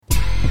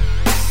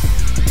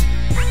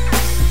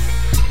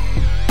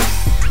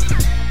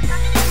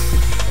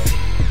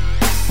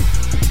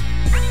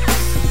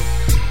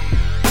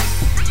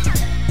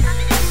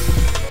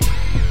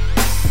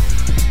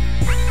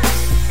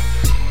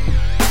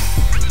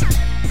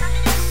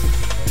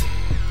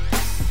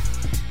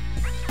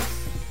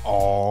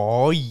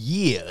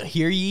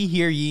Hear ye,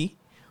 hear ye.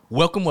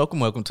 Welcome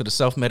to the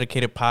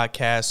Self-Medicated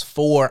Podcast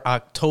for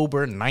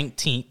October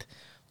 19th,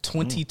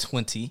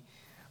 2020.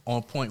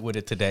 On point with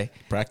it today.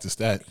 Practice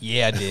that.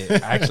 Yeah, I did.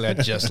 Actually, I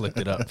just looked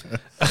it up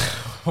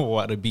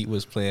while the beat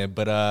was playing.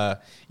 But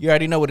you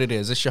already know what it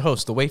is. It's your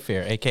host, The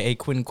Wayfarer, a.k.a.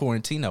 Quentin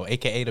Quarantino,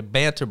 a.k.a. The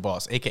Banter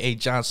Boss, a.k.a.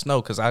 Jon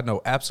Snow, because I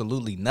know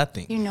absolutely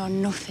nothing. You know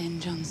nothing,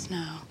 Jon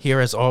Snow. Here,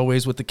 as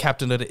always, with the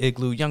captain of the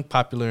igloo, young,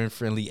 popular, and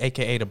friendly,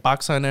 a.k.a. The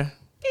Box Hunter,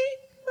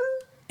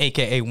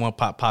 a.k.a. One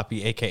Pop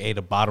Poppy, a.k.a.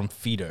 The Bottom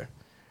Feeder.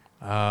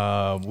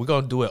 We're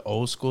going to do it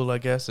old school, I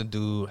guess, and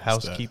do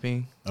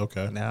housekeeping.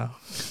 Okay. Now,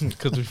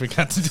 because we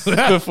forgot to do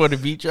it before the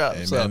beat drop.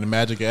 Hey, so man, the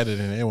magic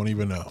editing, they won't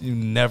even know. you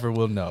never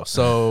will know.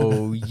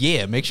 So,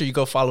 yeah, make sure you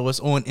go follow us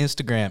on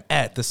Instagram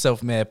at The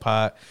Self-Med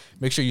Pod.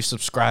 Make sure you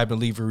subscribe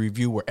and leave a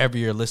review wherever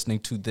you're listening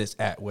to this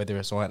at, whether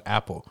it's on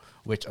Apple,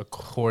 which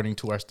according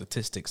to our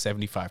statistics,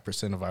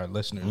 75% of our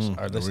listeners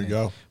are listening.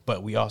 There we go.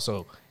 But we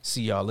also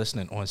see y'all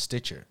listening on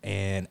Stitcher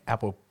and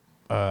Apple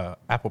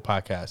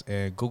Podcasts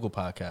and Google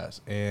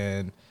Podcasts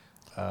and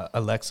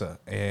Alexa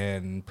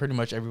and pretty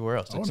much everywhere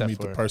else. I want to meet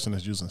the person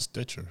that's using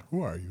Stitcher.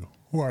 Who are you?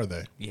 Who are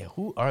they? Yeah,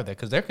 who are they?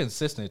 Because they're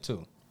consistent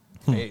too.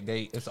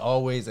 They it's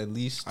always at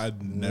least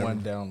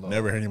one download.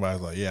 Never heard anybody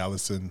like, yeah, I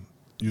use Listen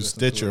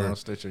Stitcher. on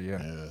Stitcher, yeah.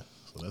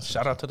 So that's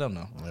Shout out to them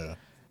though. Yeah.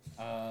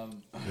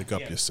 Pick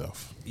up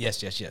yourself.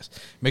 Yes.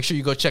 Make sure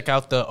you go check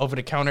out the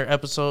over-the-counter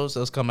episodes.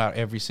 Those come out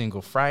every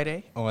single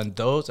Friday on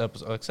those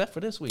episodes, except for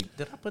this week.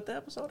 Did I put the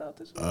episode out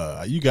this week?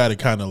 You got it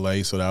kind of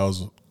late, so that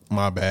was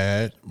my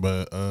bad.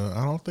 But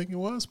I don't think it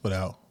was put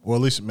out. Or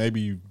at least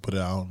maybe you put it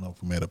out. I don't know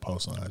if we made a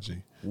post on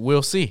IG.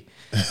 We'll see.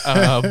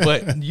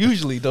 But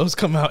usually those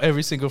come out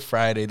every single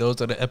Friday.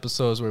 Those are the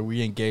episodes where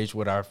we engage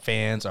with our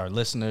fans, our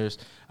listeners,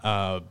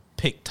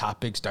 pick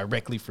topics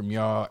directly from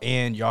y'all,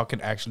 and y'all can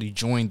actually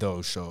join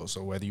those shows.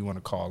 So whether you want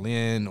to call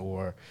in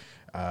or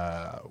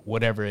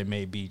whatever it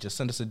may be, just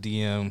send us a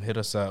DM, hit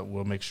us up.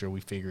 We'll make sure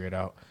we figure it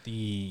out.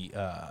 The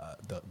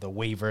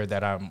waiver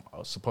that I'm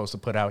supposed to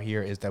put out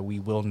here is that we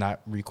will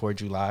not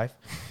record you live.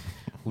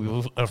 We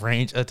will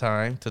arrange a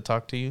time to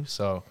talk to you,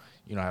 so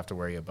you don't have to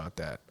worry about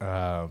that.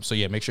 So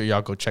yeah, make sure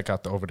y'all go check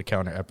out the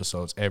over-the-counter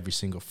episodes every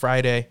single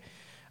Friday.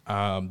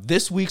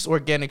 This week's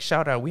organic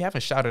shout out, we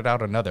haven't shouted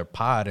out another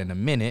pod in a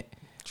minute.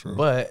 True.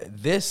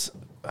 But this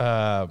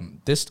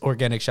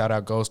organic shout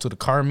out goes to the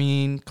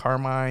Carmine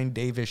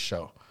Davis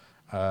show.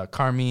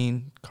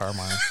 Carmine.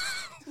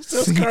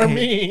 What's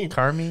Carmine?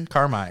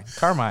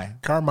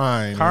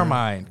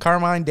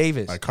 Carmine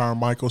Davis. Like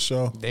Carmichael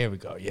show? There we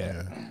go.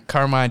 Yeah.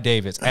 Carmine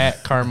Davis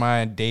at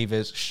Carmine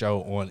Davis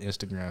show on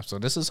Instagram. So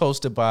this is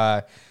hosted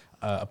by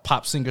a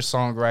pop singer,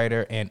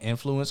 songwriter, and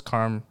influence,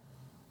 Carmine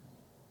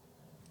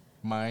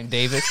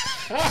Davis.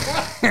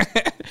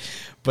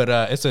 But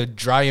it's a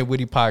dry and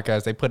witty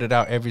podcast. They put it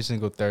out every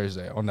single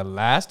Thursday. On the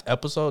last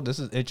episode, this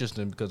is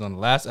interesting because on the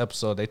last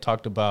episode, they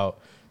talked about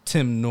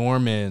Tim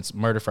Norman's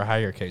murder for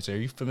hire case. Are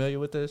you familiar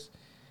with this?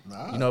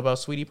 Nah. You know about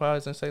Sweetie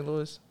Pies in St.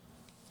 Louis?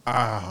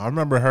 I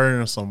remember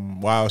hearing some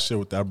wild shit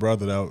with that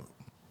brother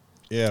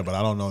but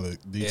I don't know the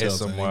details. Yeah, it's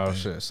some wild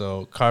shit.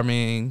 So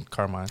Carmine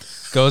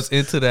goes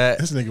into that.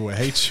 This nigga would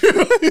hate you.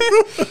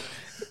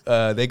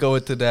 They go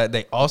into that.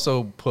 They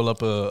also pull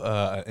up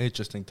an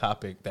interesting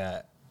topic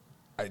that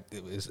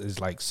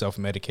is like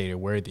self-medicated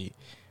worthy.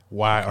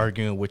 Why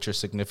arguing with your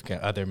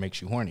significant other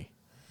makes you horny?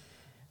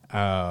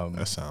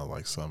 That sounds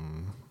like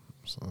some.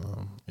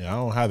 I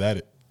don't have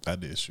that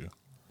issue.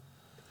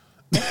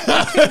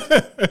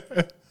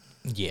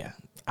 Yeah,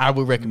 I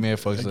would recommend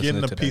folks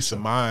Getting listening to a peace that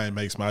of mind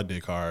makes my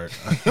dick hard.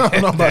 I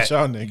don't know about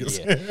y'all niggas.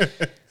 Yeah.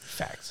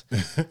 Facts.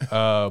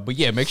 But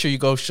yeah, make sure you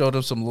go show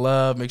them some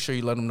love. Make sure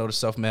you let them know the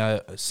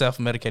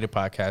self-medicated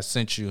podcast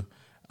sent you.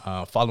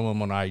 Follow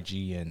them on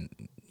IG and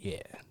yeah.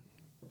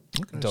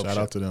 Okay, shout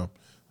out to them.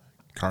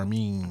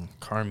 Carmine.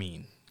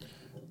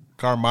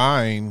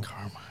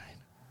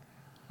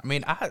 I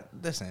mean,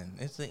 listen,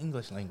 it's the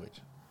English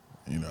language.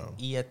 You know.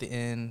 E at the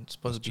end,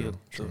 supposed to be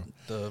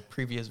the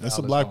previous vowel. It's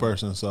a black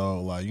person,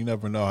 so like you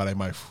never know how they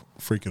might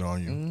freak it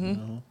on you.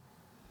 Mm-hmm.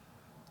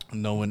 You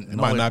know? It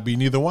might not be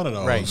neither one of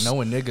those. Right.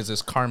 Knowing niggas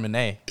is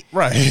Carmine.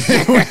 Right.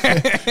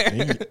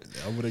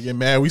 I'm going to get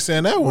mad we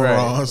saying that one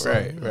wrong. So.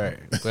 Right.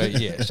 But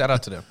yeah, shout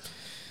out to them.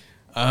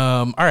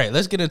 All right,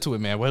 let's get into it,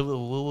 man. What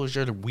was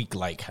your week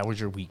like? How was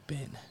your week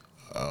been?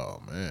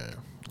 Oh, man.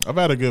 I've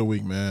had a good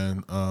week,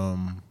 man.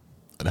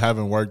 I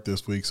haven't worked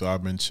this week, so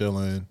I've been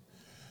chilling.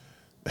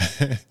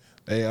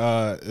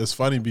 It's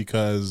funny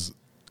because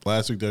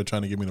last week they were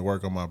trying to get me to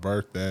work on my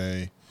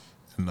birthday,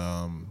 and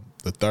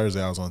the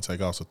Thursday I was on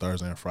take off, so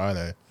Thursday and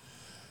Friday.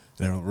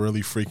 And they were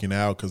really freaking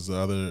out because the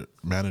other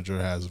manager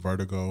has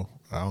vertigo.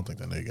 I don't think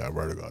that nigga got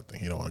vertigo. I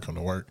think he don't want to come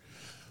to work.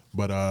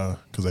 But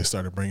because they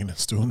started bringing the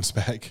students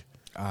back.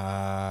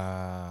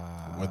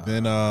 But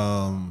then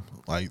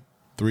like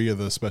 3 of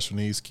the special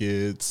needs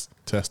kids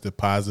tested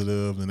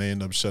positive, and they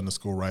ended up shutting the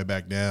school right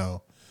back down.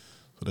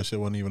 So that shit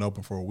wasn't even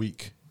open for a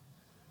week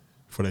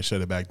before they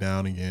shut it back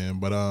down again.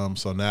 But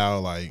so now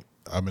like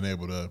I've been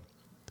able to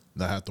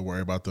not have to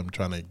worry about them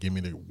trying to get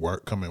me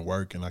to come and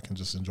work, and I can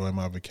just enjoy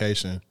my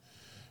vacation.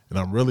 And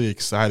I'm really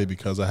excited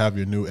because I have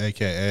your new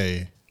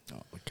AKA.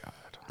 Oh my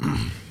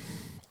God.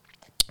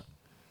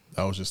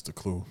 That was just a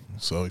clue.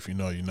 So if you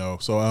know, you know.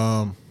 So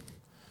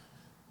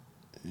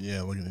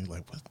yeah, look at me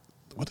like,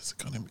 what is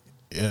it gonna be?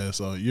 Yeah,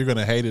 so you're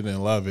gonna hate it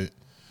and love it.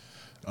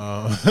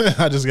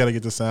 I just gotta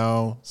get the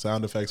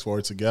sound effects for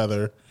it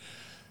together.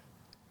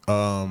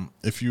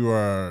 If you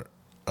are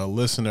a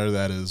listener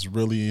that is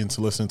really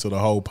into listening to the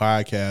whole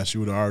podcast, you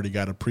would have already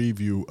got a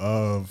preview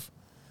of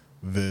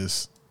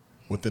this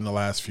within the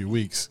last few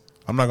weeks.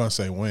 I'm not gonna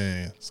say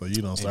when, so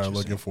you don't start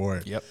looking for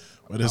it. Yep.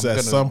 But it's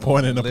at some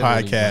point in the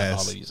podcast.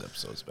 All of these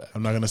episodes back.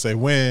 I'm not gonna say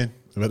when,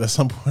 but at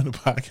some point in the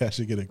podcast,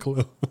 you get a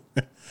clue.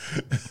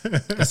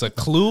 It's a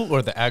clue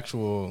or the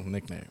actual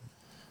nickname?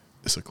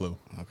 It's a clue.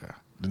 Okay.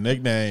 The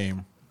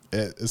nickname,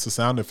 it's a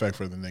sound effect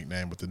for the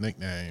nickname, but the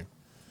nickname,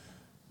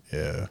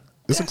 yeah.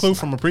 It's a clue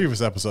from a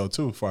previous episode,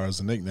 too, as far as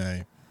the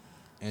nickname.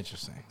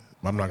 Interesting.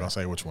 I'm not going to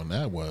say which one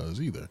that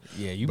was either.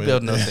 Yeah, you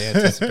building up the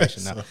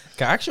anticipation now. So,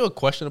 Can I ask you a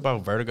question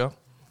about vertigo?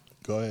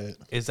 go ahead.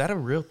 Is that a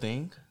real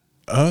thing?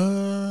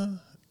 I've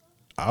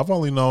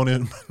only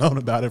known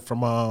about it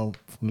from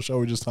the show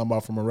we were just talking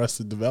about from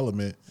Arrested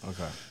Development.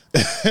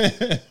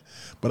 Okay.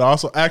 But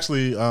also,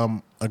 actually,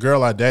 a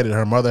girl I dated,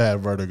 her mother had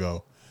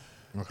vertigo.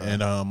 Okay.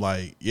 And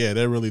like, yeah,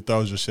 that really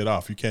throws your shit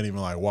off. You can't even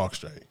like walk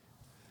straight.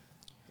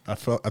 I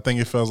think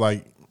it feels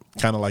like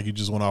kind of like you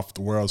just went off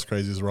the world's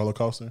craziest roller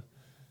coaster.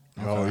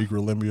 Your whole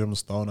equilibrium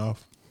is thrown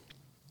off.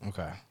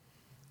 Okay.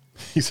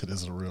 He said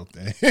it's a real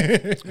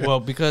thing. Well,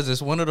 because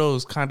it's one of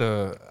those kind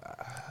of,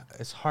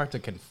 it's hard to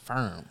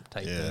confirm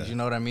type things. You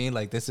know what I mean?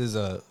 Like this is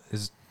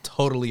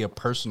totally a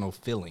personal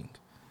feeling,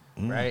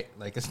 right?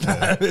 Like it's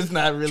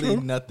not really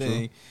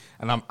nothing. True.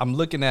 And I'm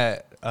looking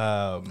at.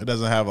 It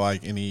doesn't have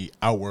like any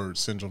outward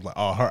syndrome, like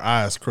her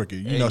eyes crooked.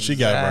 You know, she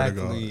got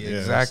vertigo.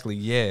 Exactly.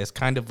 Yeah, it's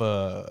kind of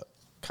a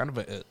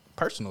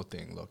personal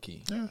thing, low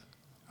key.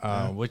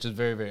 Yeah. Which is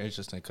very, very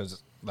interesting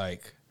because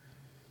like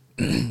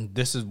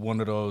this is one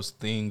of those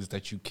things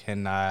that you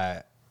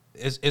cannot.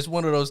 It's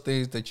one of those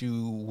things that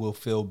you will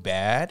feel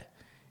bad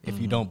if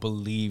you don't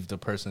believe the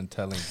person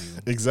telling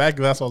you.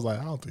 Exactly. That's why I was like,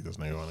 I don't think this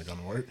nigga ain't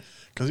gonna work.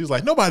 Because he was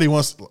like, nobody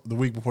wants, the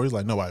week before, he's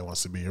like, nobody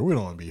wants to be here. We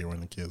don't want to be here when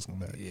the kids come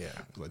back. Yeah.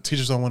 Like,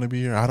 teachers don't want to be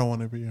here. I don't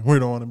want to be here. We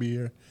don't want to be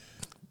here.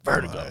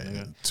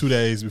 Vertigo. 2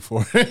 days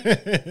before.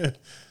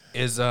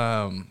 Is,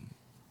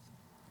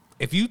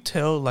 if you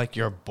tell like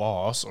your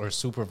boss or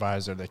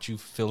supervisor that you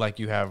feel like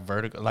you have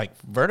vertigo, like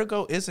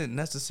vertigo isn't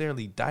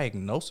necessarily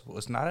diagnosable.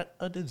 It's not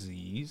a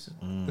disease.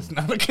 It's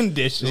not a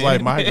condition. It's like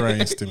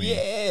migraines to me.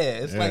 Yeah.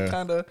 It's like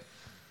kind of,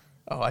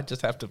 I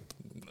just have to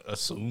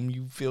assume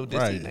you feel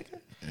dizzy, right. nigga.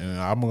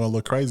 And I'm going to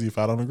look crazy if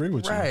I don't agree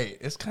with you. Right.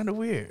 It's kind of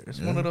weird. It's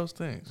one of those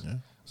things. Yeah.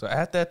 So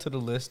add that to the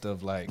list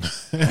of like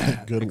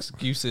good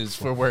excuses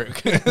for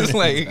work. It's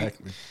like,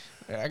 exactly.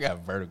 I got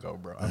vertigo,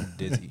 bro. I'm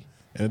dizzy.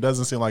 And it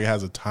doesn't seem like it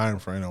has a time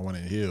frame on when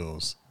it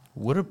heals.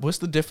 What's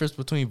the difference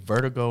between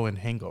vertigo and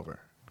hangover?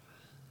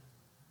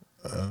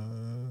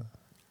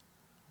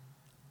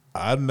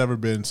 I've never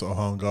been so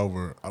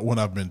hungover. When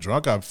I've been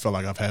drunk, I feel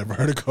like I've had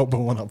vertigo, but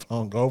when I'm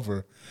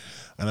hungover,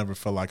 I never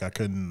felt like I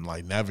couldn't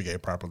like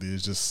navigate properly.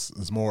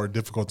 It's more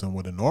difficult than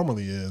what it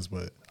normally is,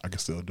 but I can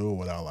still do it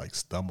without like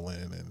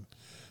stumbling and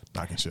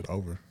knocking shit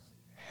over.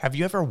 Have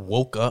you ever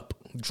woke up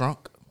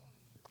drunk?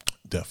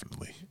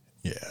 Definitely,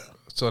 yeah.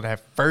 So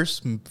that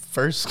first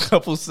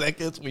couple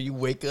seconds when you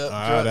wake up,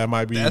 drunk, that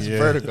might be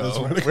vertigo, that's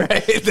vertigo.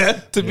 right?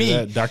 That to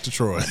me, Dr.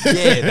 Troy.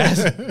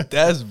 Yeah,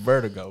 that's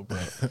vertigo, bro.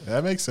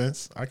 That makes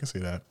sense. I can see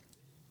that.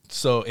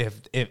 So if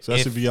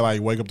if you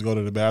like wake up to go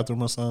to the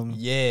bathroom or something.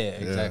 Yeah,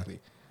 exactly.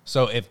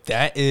 So if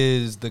that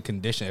is the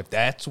condition, if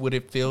that's what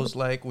it feels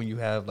like when you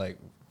have like,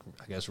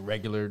 I guess,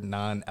 regular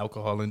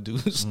non-alcohol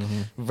induced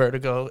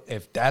vertigo,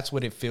 if that's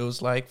what it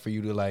feels like for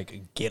you to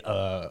like get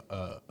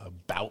a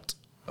bout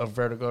of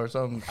vertigo or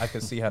something, I can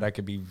see how that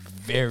could be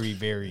very,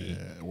 very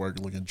work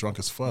looking drunk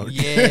as fuck.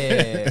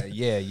 Yeah.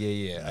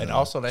 And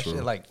also that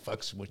shit like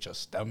fucks with your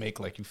stomach.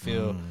 Like you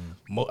feel,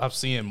 I've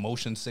seen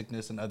motion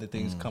sickness and other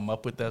things come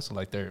up with that. So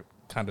like they're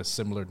kind of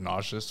similar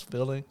nauseous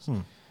feelings.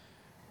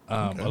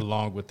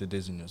 Along with the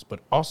dizziness, but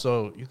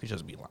also you could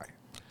just be lying.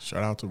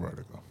 Shout out to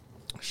vertigo.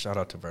 Shout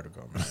out to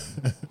vertigo,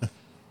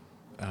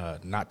 man.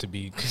 Not to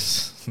be,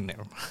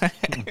 never mind.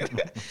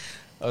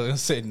 I was gonna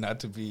say not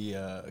to be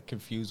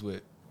confused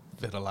with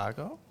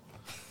vitiligo.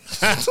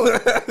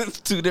 It's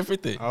two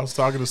different things. I was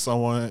talking to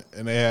someone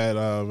and they had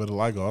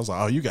vitiligo. I was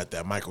like, "Oh, you got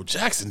that Michael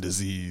Jackson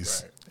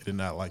disease." Right. They did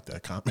not like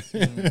that comment.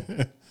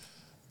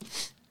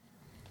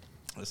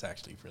 It's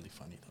actually really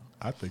funny though.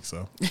 I think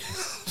so.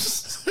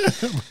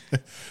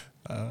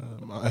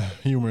 My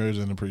humor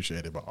isn't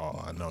appreciated by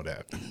all. I know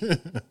that.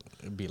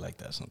 It'd be like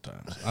that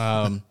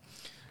sometimes.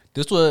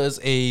 This was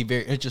a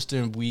very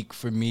interesting week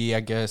for me. I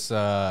guess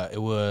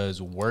it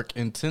was work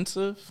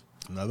intensive.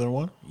 Another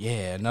one?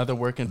 Yeah, another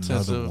work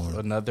intensive.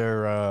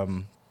 Another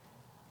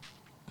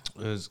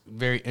It was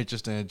very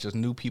interesting. Just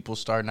new people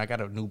starting. I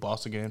got a new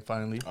boss again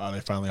finally. Oh, they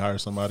finally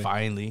hired somebody.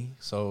 Finally.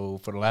 So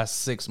for the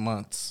last 6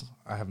 months,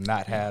 I have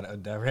not had a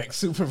direct That's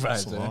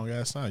supervisor. a long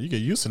ass time. You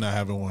get used to not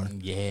having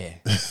one. Yeah.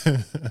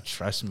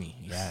 Trust me.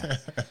 Yeah.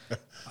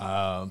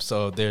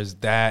 So there's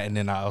that. And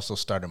then I also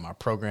started my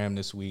program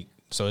this week.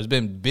 So it's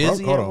been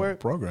busy Hold at on, work.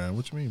 program.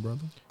 What you mean,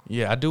 brother?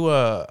 Yeah, I do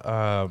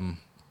a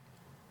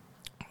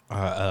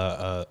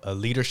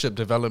leadership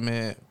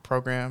development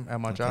program at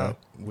my job,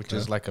 which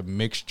is like a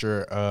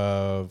mixture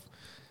of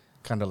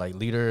kind of like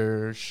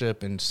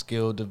leadership and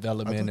skill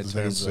development in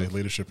terms of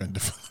leadership and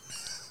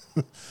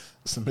development.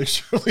 It's a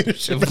mixture of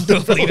leadership and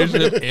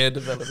leadership and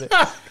development.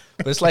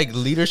 But it's like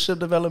leadership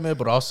development,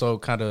 but also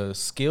kind of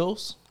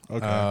skills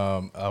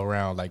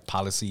around like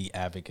policy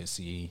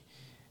advocacy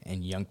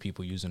and young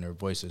people using their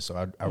voices.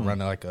 So I run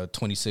like a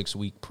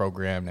 26-week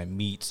program that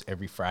meets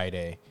every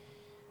Friday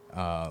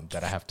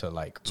that I have to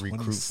like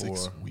recruit for.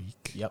 26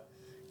 week. Yep.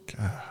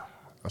 God,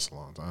 that's a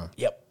long time.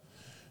 Yep.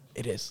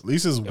 It is. At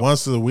least it's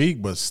once a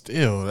week, but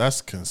still,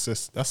 that's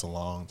consistent. That's a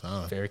long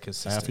time. Very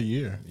consistent. Half a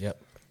year.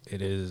 Yep.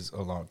 It is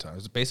a long time.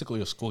 It's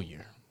basically a school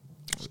year.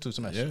 It's 2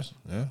 semesters.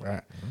 Yeah.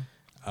 Right.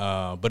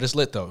 But it's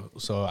lit though.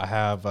 So I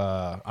have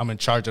I'm in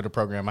charge of the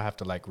program. I have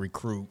to like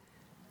recruit,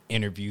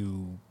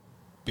 interview,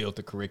 build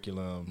the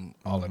curriculum,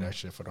 all of that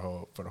shit for the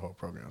whole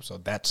program. So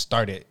that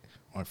started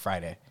on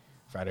Friday.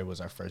 Friday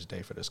was our first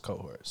day for this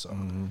cohort. So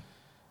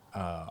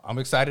I'm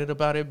excited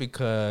about it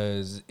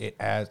because it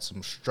adds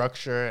some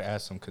structure,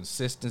 adds some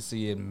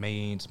consistency. It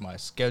means my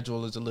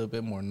schedule is a little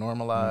bit more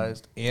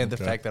normalized. And the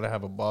fact that I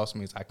have a boss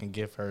means I can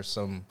give her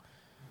some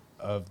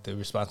of the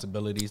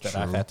responsibilities that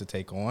I've had to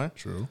take on.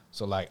 True.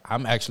 So, like,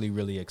 I'm actually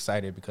really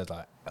excited because,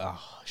 like, a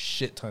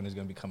shit ton is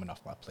going to be coming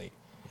off my plate.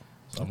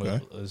 So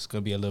it's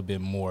going to be a little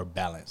bit more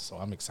balanced. So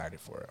I'm excited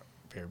for it.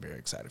 Very, very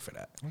excited for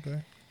that. Okay.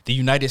 The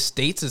United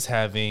States is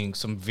having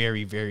some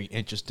very, very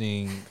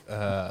interesting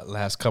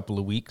last couple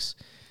of weeks.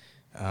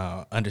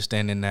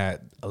 Understanding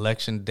that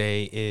Election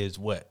Day is,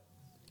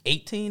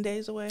 18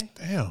 days away?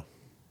 Damn.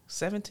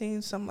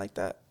 17, something like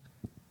that?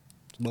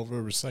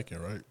 November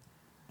 2nd, right?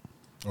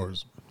 Or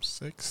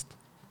 6th?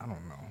 I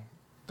don't know.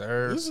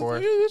 Third, This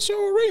fourth. It's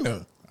your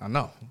arena. I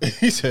know.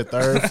 He said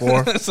third,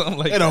 fourth. Something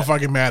like It don't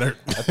fucking matter.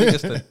 I think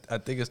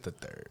it's the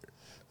third.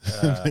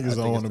 Niggas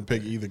don't want to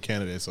pick either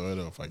candidate, so it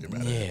don't fucking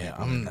matter. Yeah,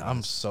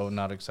 I'm so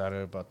not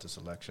excited about this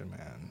election,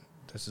 man.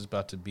 This is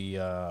about to be.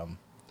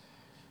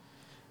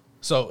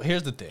 So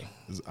here's the thing.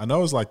 I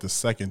know it's like the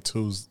second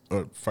Tuesday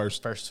or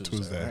first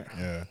Tuesday,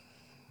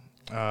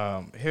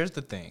 Yeah. Here's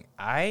the thing.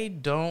 I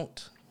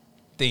don't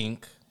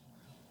think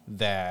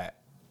that.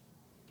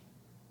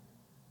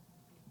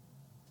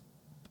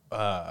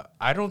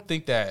 I don't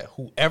think that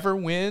whoever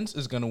wins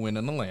is going to win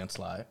in a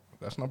landslide.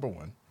 That's number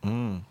one.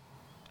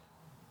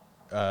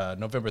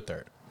 November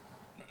 3rd.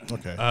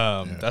 Okay.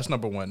 That's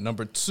number one.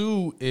 Number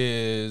two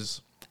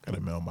is. Gotta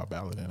mail my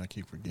ballot in. I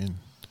keep forgetting.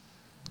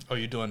 Oh,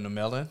 you're doing the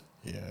mail-in?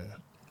 Yeah.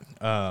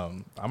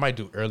 I might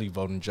do early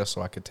voting just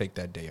so I could take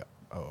that day up.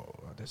 Oh,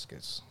 this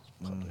gets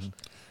published.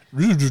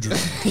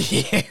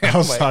 Yeah. I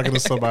was talking to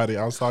somebody.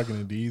 I was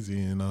talking to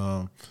DZ,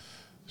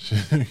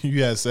 and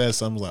you had said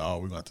something like, "Oh,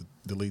 we're going to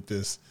delete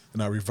this,"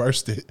 and I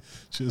reversed it.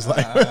 She was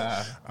like,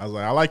 "I was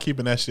like, I like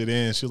keeping that shit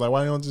in." She was like,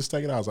 "Why don't you just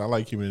take it out?" I was like, "I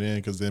like keeping it in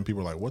because then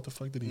people are like, what the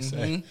fuck did he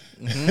say?"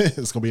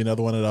 It's gonna be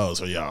another one of those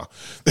for y'all.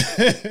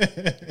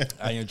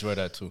 I enjoy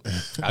that too.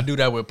 I do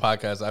that with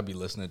podcasts. I be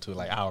listening to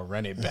like I'll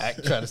run it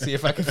back, try to see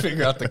if I can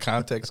figure out the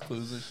context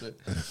clues and shit.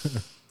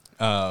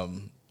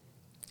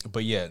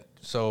 But yeah,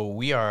 so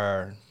we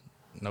are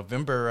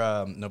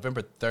November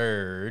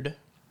 3rd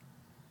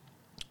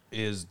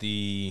is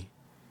the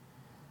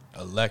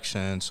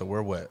election. So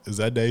we're what? Is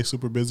that day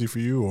super busy for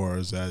you, or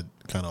is that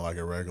kind of like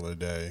a regular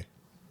day?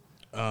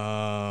 It's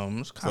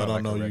kind of I don't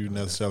like know you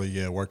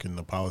necessarily work in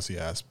the policy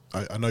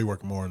aspect. I know you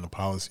work more in the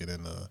policy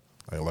than the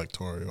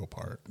electoral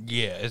part.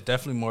 Yeah, it's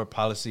definitely more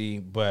policy,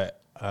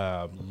 but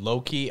low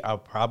key, I'll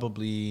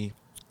probably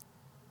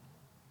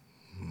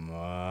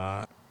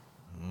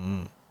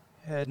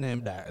heading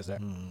in that is that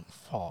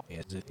fall.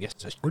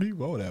 Yes. Where do you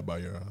vote at by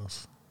your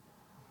house?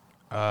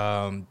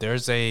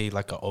 There's a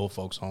old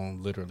folks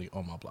home literally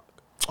on my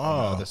block.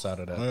 On the other side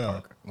of that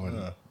park. I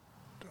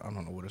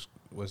don't know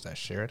what's that,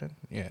 Sheridan?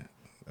 Yeah.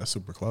 That's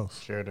super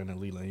close. Sheridan and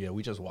Leland. Yeah,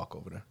 we just walk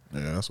over there.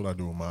 Yeah, that's what I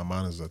do with mine.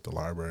 Mine is at the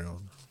library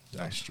on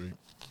that street.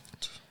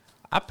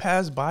 I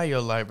passed by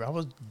your library. I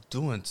was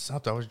doing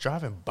something. I was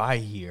driving by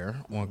here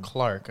on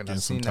Clark, and I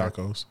seen some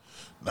tacos.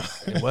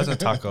 It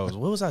wasn't tacos.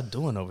 What was I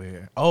doing over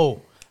here?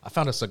 Oh, I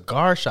found a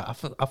cigar shop.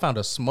 I found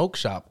a smoke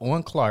shop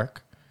on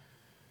Clark.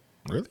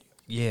 Really?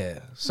 Yeah.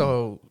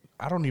 So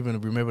I don't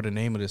even remember the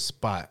name of this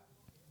spot,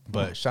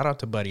 but shout out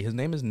to Buddy. His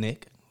name is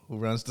Nick, who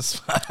runs the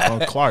spot On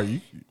Clark.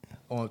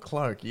 on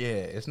Clark. Yeah,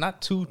 it's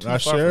not too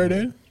Not far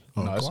Sheridan?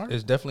 from On no, Clark?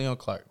 it's definitely on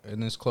Clark,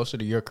 and it's closer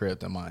to your crib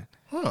than mine.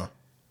 Huh.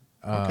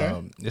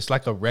 Okay. It's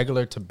like a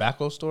regular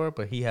tobacco store,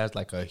 but he has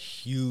like a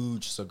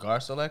huge cigar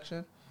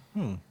selection.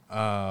 And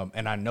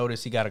I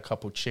noticed he got a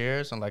couple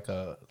chairs and like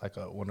a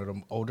one of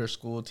them older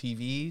school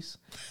TVs.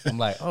 I'm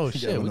like, oh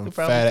shit, we could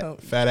probably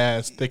fat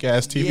ass, thick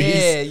ass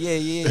TVs.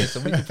 Yeah. So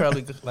we could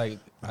probably like,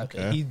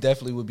 Okay. he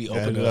definitely would be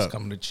open to us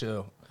coming to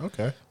chill.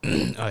 Okay.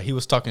 He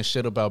was talking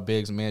shit about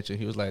Biggs Mansion.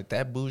 He was like,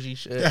 that bougie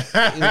shit.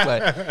 He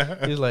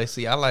was like,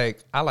 see, I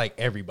like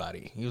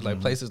everybody. He was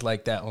like, places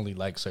like that only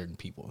like certain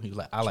people. He was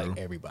like, I like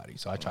everybody,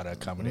 so I try to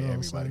accommodate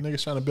everybody.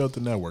 Niggas trying to build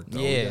the network though.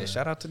 Yeah,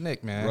 shout out to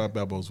Nick, man. Rub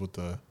elbows with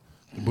the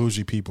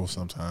bougie people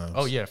sometimes.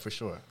 Oh yeah, for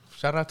sure.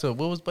 Shout out to,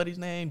 what was buddy's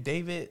name?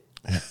 David.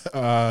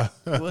 What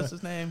was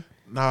his name?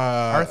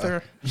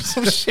 Arthur.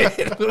 Some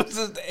shit. What was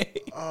his name?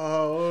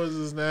 Oh, what was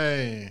his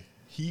name?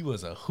 He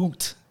was a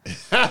hoot.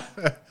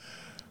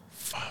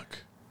 Fuck.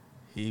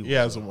 He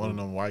has one of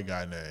them white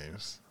guy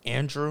names.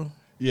 Andrew.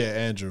 Yeah,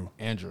 Andrew.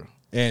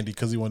 Andy,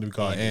 because he wanted to be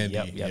called Andy.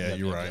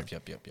 You're right.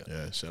 Yep.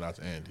 Yeah, shout out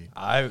to Andy.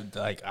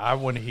 I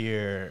want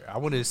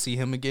to see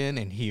him again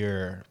and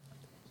hear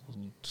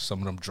some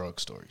of them drug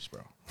stories,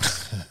 bro.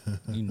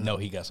 You know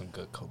he got some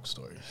good coke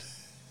stories.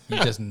 You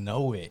just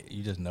know it.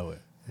 He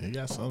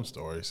got some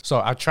stories.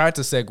 So I tried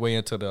to segue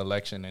into the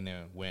election and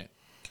then went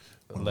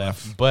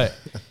left. But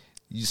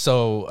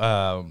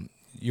so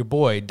your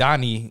boy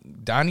Donnie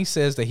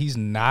says that he's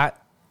not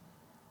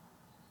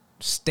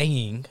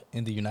staying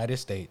in the United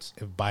States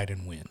if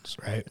Biden wins,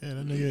 right? Yeah,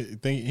 that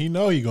nigga think he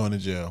know he going to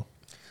jail.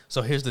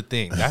 So here's the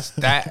thing.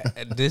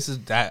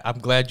 I'm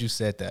glad you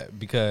said that,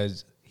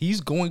 because he's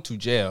going to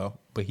jail,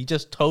 but he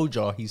just told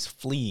y'all he's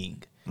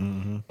fleeing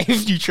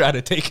if you try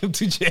to take him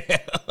to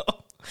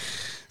jail.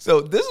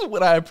 So this is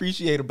what I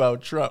appreciate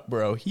about Trump,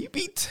 bro. He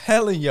be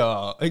telling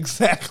y'all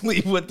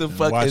exactly what the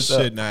fuck Why is shit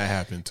up. not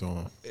happen to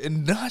him?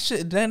 And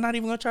they're not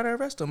even gonna try to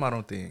arrest him, I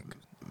don't think.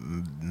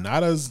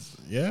 Not as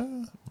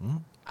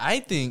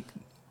I think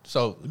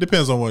so. It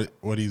depends on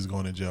what he's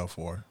going to jail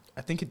for.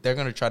 I think they're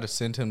gonna try to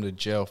send him to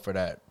jail for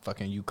that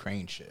fucking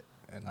Ukraine shit,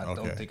 and I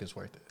don't think it's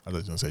worth it. I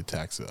was gonna say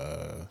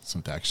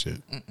some tax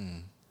shit.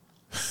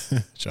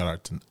 Shout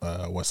out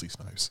to Wesley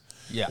Snipes.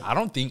 Yeah,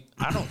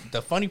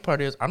 the funny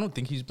part is I don't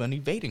think he's been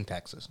evading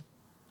taxes.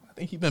 I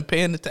think he's been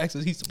paying the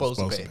taxes he's supposed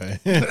to pay.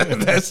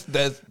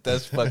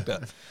 That's fucked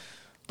up.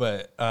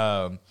 But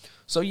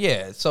so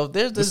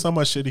there's so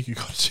much shit he could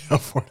go to jail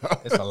for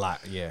though. It's a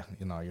lot. Yeah,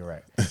 you're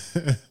right.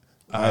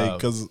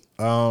 Because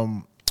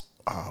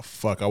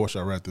fuck, I wish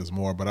I read this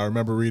more, but I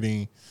remember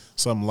reading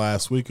something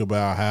last week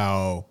about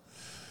how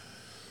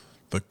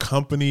the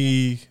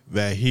company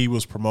that he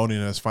was promoting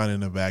as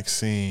finding a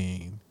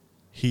vaccine,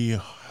 he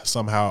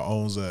somehow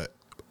owns a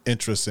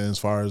interest in as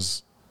far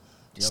as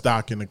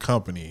stock in the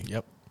company.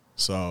 Yep.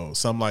 So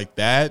something like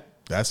that,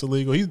 that's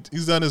illegal.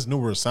 He's done this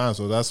numerous times,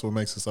 so that's what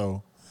makes it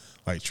so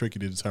like tricky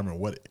to determine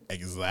what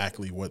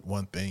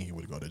one thing he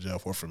would go to jail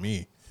for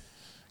me.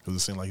 Because it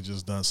seemed like he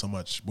just done so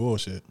much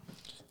bullshit.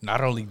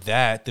 Not only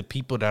that, the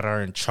people that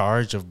are in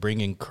charge of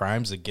bringing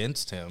crimes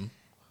against him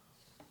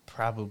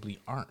probably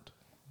aren't.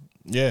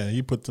 Yeah,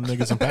 he put the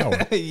niggas in power.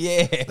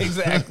 Yeah,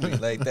 exactly.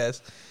 Like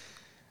that's,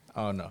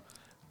 I don't know.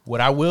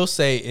 What I will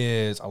say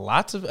is and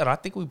I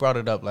think we brought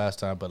it up last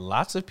time, but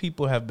lots of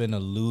people have been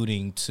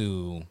alluding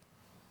to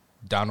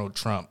Donald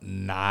Trump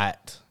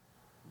not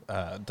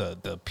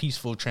the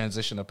peaceful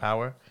transition of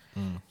power.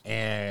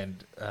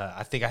 And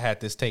I think I had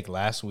this take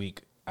last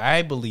week.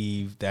 I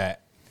believe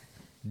that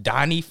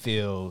Donnie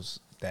feels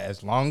that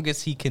as long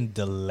as he can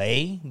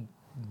delay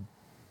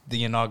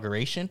the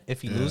inauguration,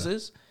 if he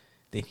loses,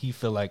 then he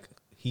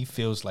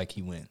feels like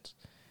he wins.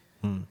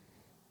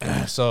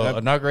 So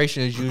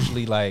inauguration is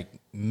usually like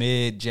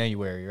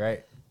mid-January,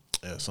 right?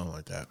 Yeah, something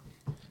like that.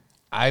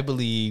 I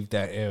believe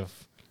that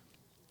if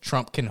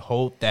Trump can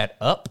hold that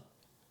up,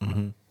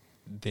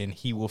 then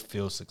he will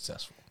feel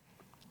successful.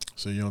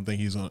 So you don't think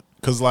he's on?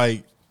 Because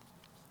like,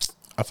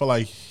 I feel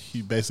like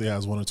he basically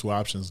has one or two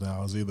options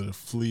now. It's either to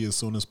flee as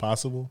soon as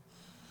possible,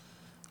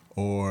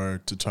 or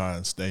to try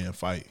and stay and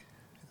fight.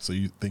 So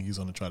you think he's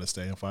going to try to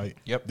stay and fight?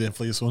 Yep. Then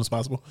flee as soon as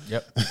possible?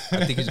 Yep.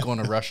 I think he's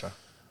going to Russia.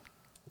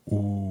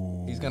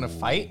 Ooh. He's going to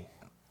fight,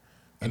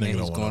 and then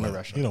he's going to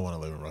Russia. He don't want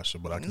to live in Russia,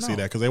 but I can see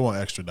that because they won't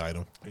extradite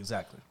him.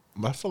 Exactly.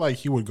 But I feel like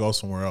he would go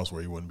somewhere else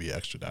where he wouldn't be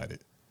extradited.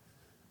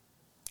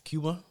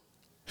 Cuba?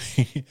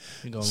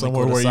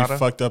 Somewhere where you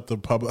fucked up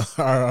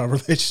our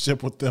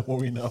relationship with them, what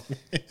we know.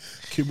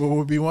 Cuba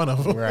would be one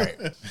of them. Right.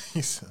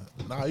 He said,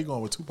 nah, you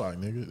going with Tupac,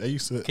 nigga. They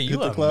used to Can hit you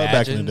the club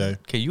back in the day.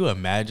 Can you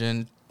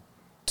imagine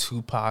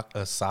Tupac,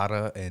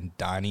 Asada, and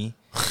Donnie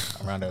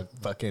around a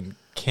fucking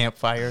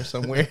campfire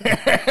somewhere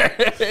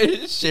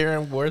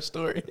sharing war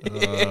stories?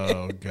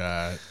 Oh,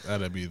 God.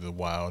 That'd be the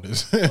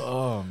wildest.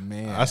 Oh,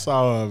 man. I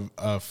saw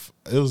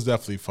it was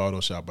definitely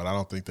Photoshop, but I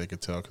don't think they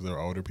could tell because they're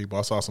older people.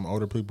 I saw some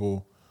older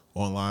people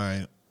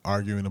online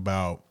arguing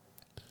about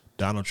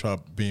Donald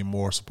Trump being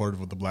more supportive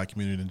of the black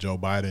community than Joe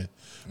Biden.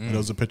 And there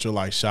was a picture of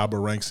like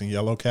Shabba Ranks and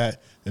Yellow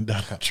Cat and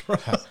Donald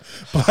Trump,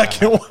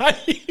 black and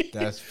white.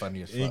 That's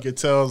funny as fuck. And you could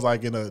tell it's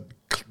like in a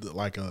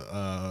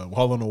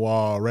hole in the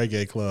wall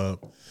reggae club.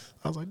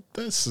 I was like,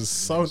 this is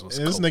so. And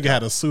this nigga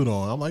had a suit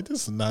on. I'm like,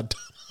 this is not.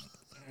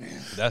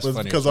 That's But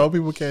funny. because old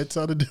people can't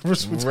tell the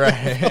difference between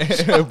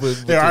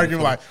Right. they're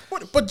arguing like,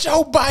 but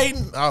Joe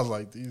Biden. I was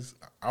like,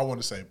 I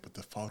want to say, but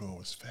the photo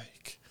was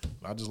fake.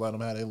 I just let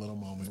them have their little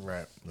moment.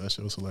 Right. That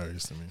shit was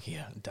hilarious to me.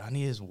 Yeah,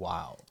 Donnie is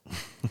wild,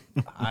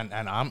 and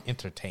I'm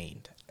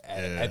entertained.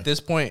 Yeah. At this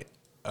point,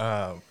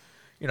 I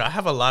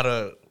have a lot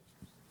of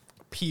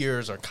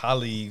peers or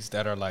colleagues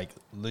that are like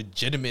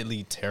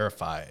legitimately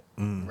terrified,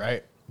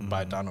 right,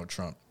 by Donald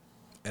Trump,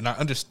 and I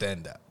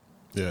understand that.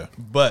 Yeah.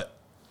 But,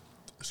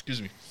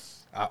 excuse me,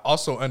 I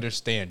also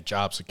understand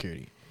job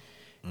security,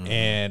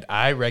 and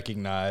I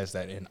recognize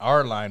that in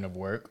our line of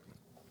work,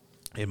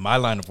 in my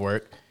line of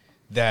work,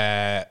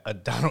 that a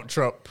Donald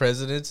Trump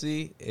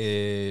presidency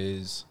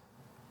is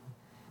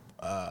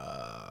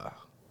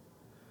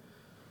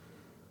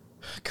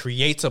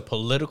creates a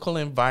political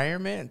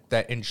environment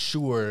that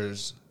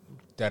ensures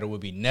that it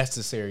would be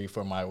necessary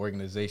for my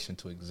organization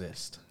to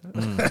exist.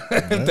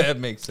 If that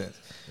makes sense.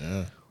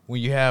 Yeah.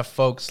 When you have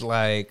folks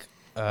like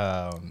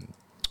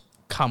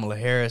Kamala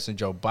Harris and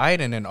Joe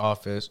Biden in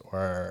office,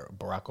 or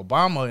Barack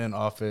Obama in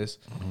office,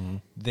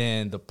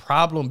 then the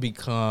problem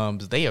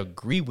becomes they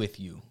agree with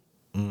you.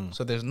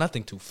 So there's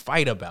nothing to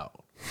fight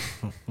about,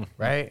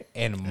 right?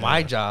 And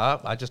my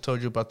job, I just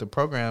told you about the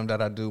program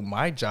that I do.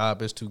 My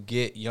job is to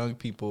get young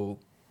people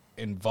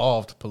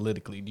involved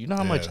politically. Do you know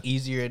how much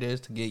easier it is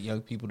to get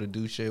young people to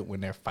do shit when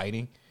they're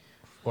fighting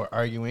or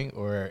arguing,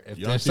 or if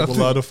Young there's people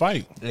something love to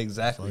fight.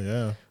 Exactly. So,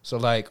 yeah. So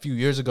like a few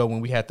years ago when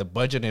we had the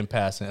budget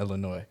impasse in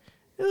Illinois,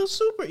 it was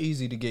super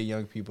easy to get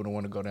young people to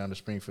want to go down to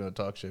Springfield and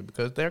talk shit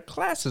because their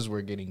classes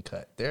were getting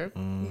cut. Their,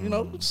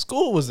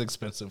 school was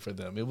expensive for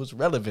them. It was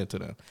relevant to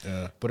them.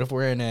 Yeah. But if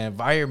we're in an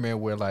environment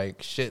where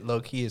like shit low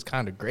key is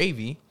kind of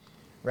gravy,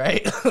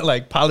 right?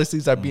 Like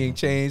policies are being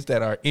changed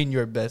that are in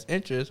your best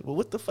interest. Well,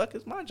 what the fuck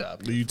is my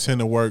job? Do you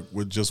tend to work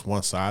with just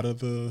one side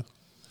of the?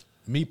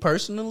 Me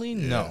personally,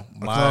 no.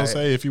 I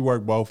say if you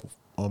work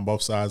on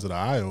both sides of the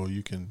aisle,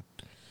 you can.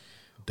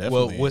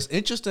 Definitely. Well, what's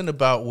interesting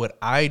about what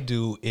I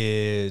do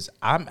is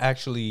I'm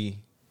actually,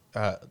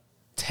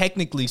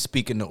 technically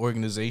speaking, the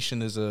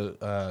organization is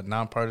a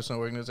nonpartisan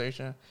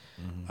organization.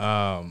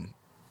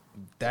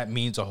 That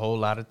means a whole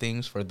lot of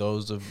things for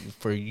those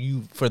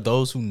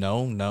who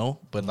know,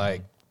 but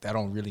like that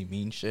don't really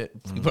mean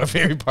shit. People are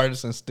very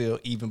partisan still,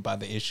 even by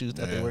the issues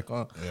that they work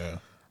on.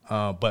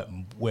 Yeah. But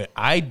what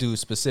I do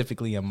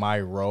specifically in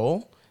my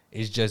role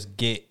is just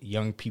get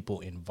young people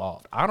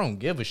involved. I don't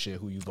give a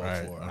shit who you vote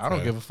for. Okay. I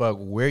don't give a fuck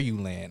where you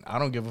land. I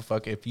don't give a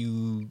fuck if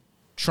you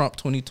Trump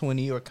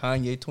 2020 or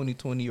Kanye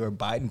 2020 or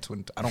Biden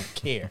 2020. I don't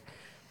care.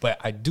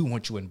 But I do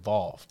want you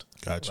involved.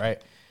 Gotcha.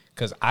 Right?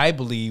 Because I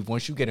believe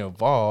once you get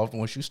involved,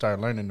 once you start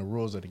learning the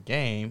rules of the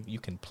game, you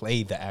can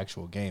play the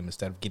actual game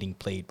instead of getting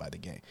played by the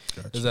game.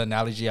 Gotcha. There's an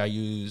analogy I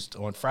used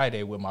on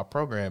Friday with my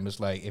program. It's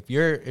like if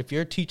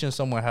you're teaching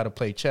someone how to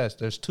play chess,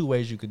 there's two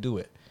ways you could do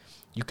it.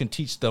 You can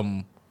teach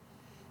them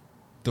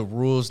the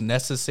rules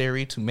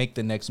necessary to make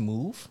the next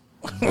move,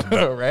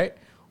 right?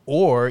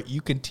 Or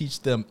you can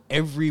teach them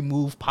every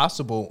move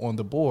possible on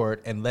the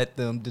board and let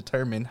them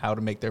determine how to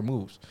make their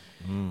moves.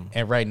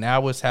 And right now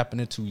what's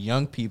happening to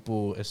young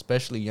people,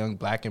 especially young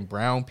black and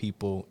brown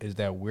people, is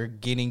that we're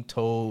getting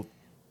told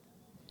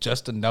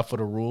just enough of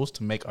the rules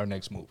to make our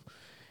next move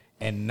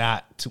and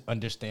not to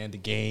understand the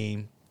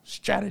game,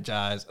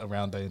 strategize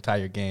around the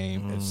entire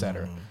game,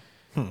 etc.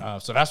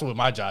 So that's what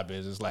my job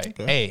is. It's like,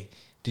 hey,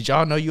 did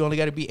y'all know you only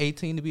got to be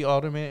 18 to be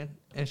alderman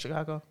in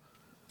Chicago?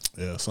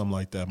 Yeah, something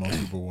like that. Most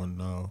people wouldn't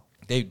know.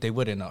 They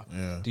wouldn't know.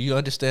 Yeah. Do you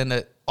understand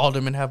that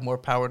aldermen have more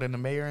power than the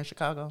mayor in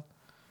Chicago?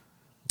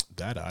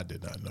 That I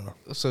did not know.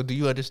 So do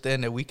you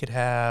understand that we could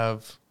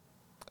have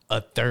a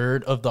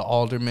third of the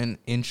aldermen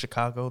in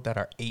Chicago that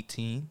are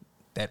 18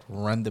 that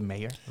run the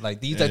mayor?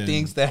 Like these are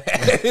things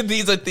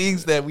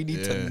that we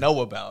need to know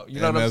about.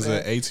 You know what I'm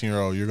saying? As an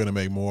 18-year-old, you're gonna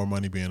make more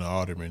money being an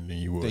alderman than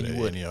you would at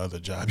any other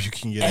job you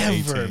can get.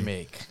 Ever at 18,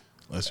 make.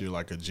 unless you're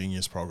like a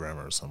genius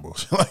programmer or some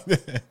bullshit like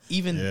that.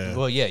 Even yeah.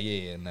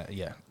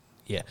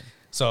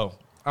 So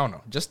I don't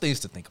know. Just things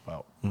to think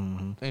about.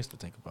 Things to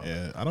think about.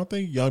 Yeah, I don't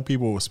think young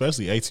people,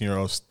 especially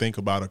 18-year-olds, think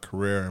about a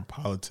career in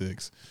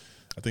politics.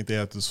 I think they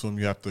have to assume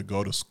you have to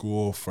go to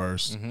school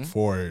first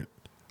for it,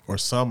 or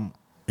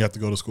you have to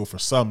go to school for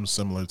something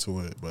similar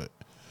to it. But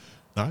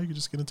now you can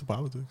just get into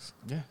politics.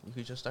 Yeah, you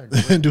could just start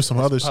do some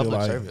other shit public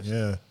like service.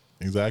 Yeah,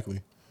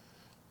 exactly.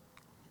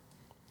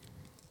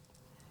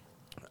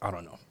 I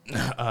don't know.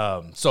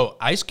 So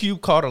Ice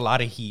Cube caught a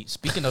lot of heat.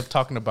 Speaking of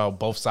talking about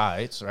both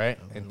sides, right,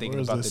 and thinking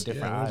about the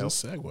different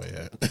aisles. Where's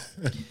this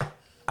segue at?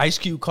 Ice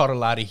Cube caught a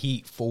lot of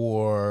heat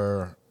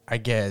for, I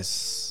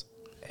guess,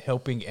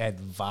 helping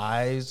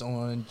advise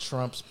on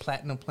Trump's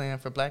platinum plan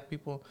for black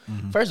people.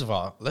 First of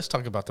all, let's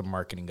talk about the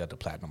marketing of the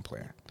platinum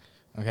plan.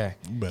 Okay.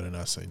 You better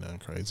not say nothing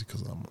crazy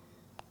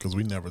because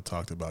we never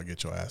talked about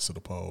get your ass to the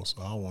polls.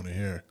 So I don't want to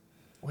hear.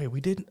 Wait,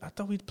 we didn't? I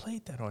thought we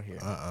played that on here.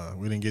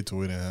 We didn't get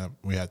to it.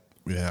 We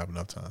didn't have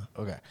enough time.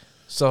 Okay.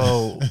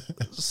 So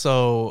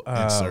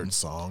Insert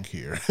song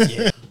here.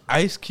 yeah,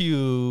 Ice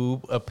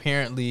Cube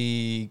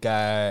apparently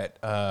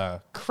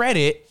got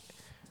credit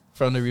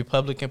from the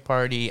Republican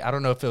Party. I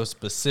don't know if it was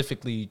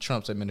specifically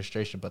Trump's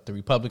administration, but the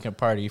Republican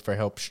Party for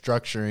help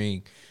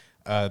structuring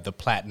the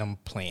Platinum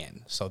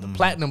Plan. So the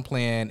Platinum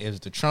Plan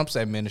is the Trump's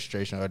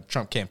administration or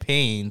Trump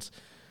campaign's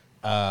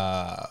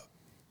black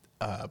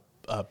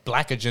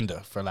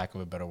agenda, for lack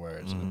of a better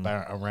words,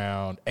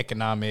 around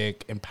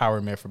economic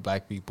empowerment for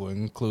black people. It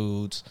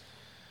includes,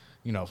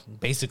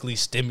 basically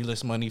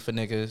stimulus money for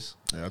niggas.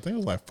 Yeah, I think it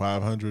was like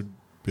 500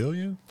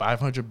 billion.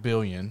 500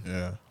 billion.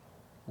 Yeah.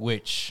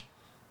 Which,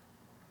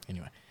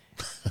 anyway,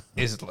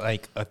 is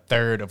like a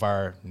third of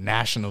our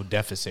national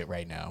deficit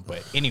right now.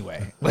 But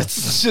anyway,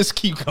 let's just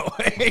keep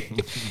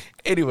going.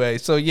 Anyway,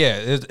 so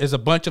yeah, there's a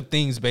bunch of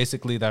things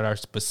basically that are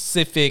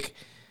specific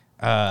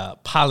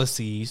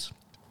policies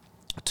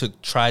to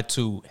try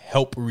to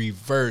help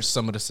reverse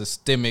some of the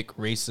systemic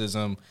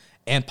racism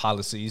and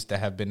policies that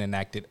have been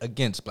enacted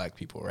against black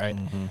people, right?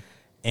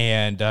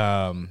 And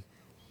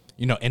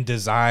in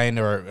design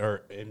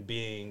or in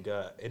being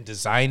in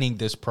designing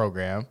this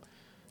program,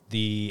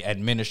 the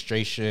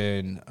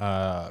administration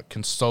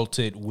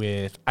consulted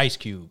with Ice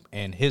Cube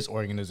and his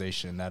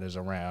organization that is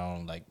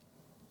around like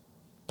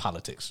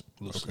politics,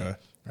 loosely,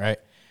 right?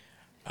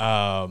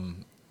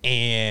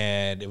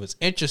 And it was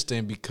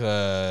interesting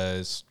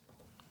because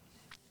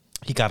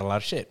he got a lot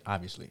of shit,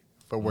 obviously,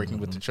 for working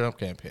with the Trump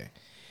campaign.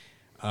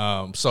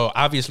 So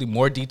obviously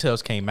more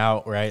details came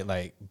out, right?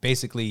 Like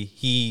basically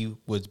he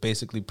was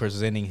basically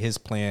presenting his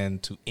plan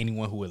to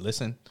anyone who would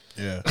listen.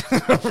 Yeah.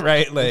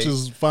 Right? Like, which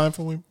is fine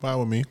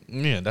with me.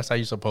 Yeah, that's how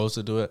you're supposed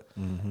to do it.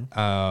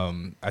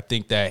 I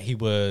think that he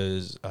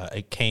was,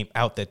 it came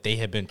out that they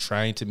had been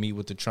trying to meet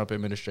with the Trump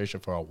administration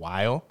for a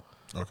while.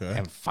 Okay.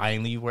 And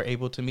finally were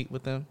able to meet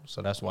with them.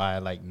 So that's why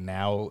like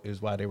now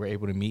is why they were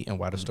able to meet and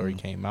why the story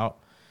came out.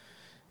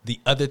 The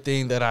other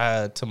thing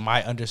that to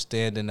my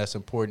understanding, that's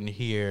important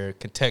here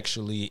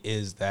contextually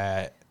is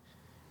that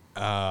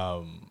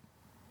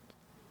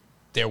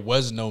there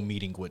was no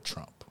meeting with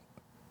Trump.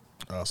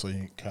 So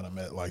you kind of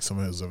met like some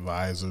of his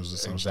advisors or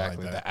something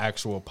Exactly, like that. the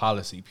actual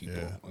policy people,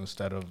 Yeah.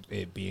 instead of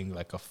it being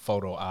like a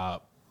photo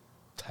op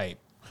type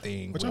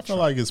thing. Which with I feel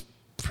Trump. like is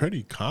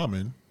pretty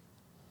common.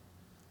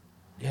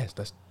 Yes,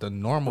 that's the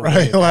normal Right?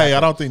 way it Like, I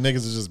happens. don't think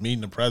niggas is just meeting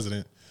the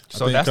president.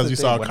 So I think that's the because you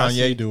thing, saw when I Kanye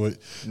see- do it.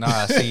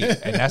 Nah, see,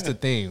 and that's the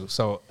thing.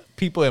 So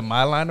people in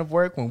my line of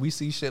work, when we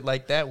see shit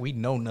like that, we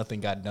know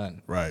nothing got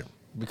done. Right.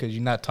 Because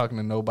you're not talking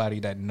to nobody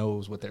that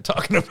knows what they're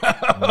talking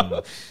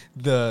about.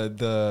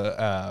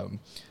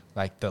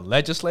 Like the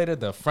legislator,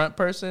 the front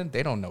person,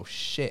 they don't know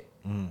shit.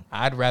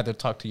 I'd rather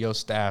talk to your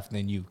staff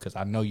than you because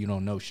I know you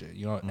don't know shit.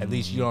 You don't, at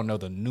least you don't know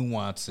the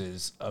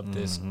nuances of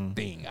this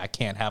thing. I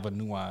can't have a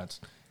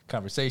nuanced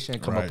conversation,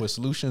 come up Right. with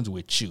solutions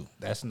with you.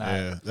 That's not.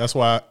 Yeah. That's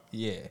why.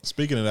 Yeah.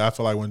 Speaking of that, I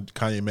feel like when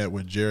Kanye met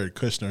with Jared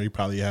Kushner, he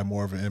probably had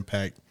more of an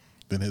impact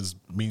than his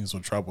meetings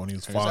with Trump when he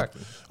was father.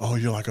 Exactly. Oh,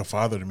 you're like a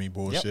father to me,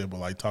 bullshit. Yep. But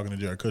like talking to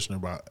Jared Kushner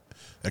about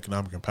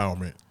economic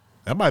empowerment,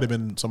 that might have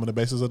been some of the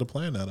basis of the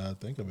plan. Now that I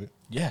think of it.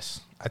 Yes,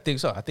 I think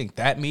so. I think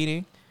that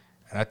meeting,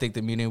 and I think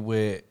the meeting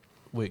with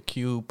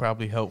Q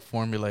probably helped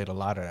formulate a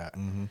lot of that.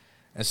 And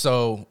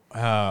so,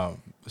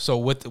 so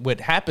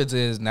what happens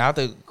is now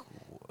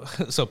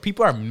so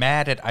people are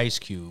mad at Ice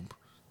Cube,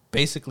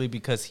 basically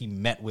because he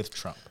met with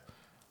Trump.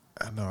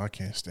 I know I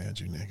can't stand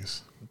you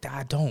niggas.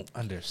 I don't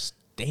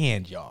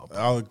understand y'all.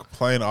 I'll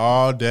complain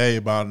all day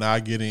about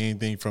not getting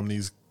anything from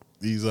these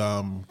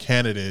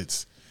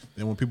candidates.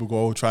 Then when people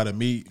go try to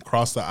meet,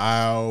 cross the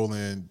aisle,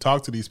 and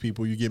talk to these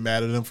people, you get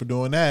mad at them for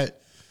doing that.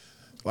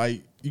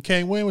 Like, you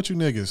can't win with you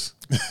niggas.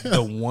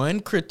 The one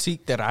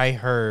critique that I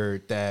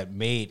heard that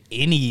made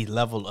any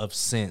level of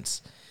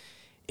sense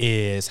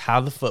is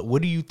how the fuck,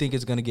 what do you think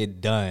is going to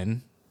get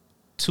done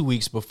 2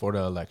 weeks before the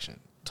election?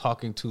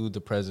 Talking to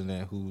the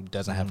president who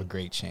doesn't have a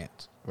great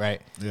chance,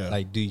 right? Yeah.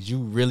 Like, did you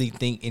really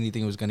think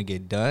anything was going to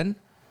get done?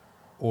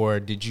 Or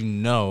did you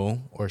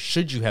know, or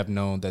should you have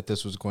known that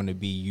this was going to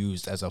be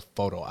used as a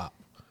photo op,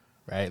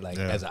 right? Like,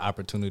 as an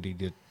opportunity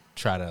to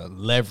try to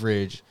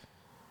leverage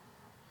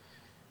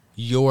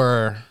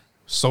your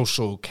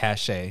social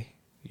cachet,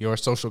 your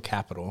social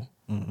capital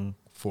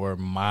for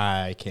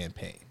my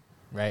campaign,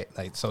 right?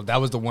 Like, so that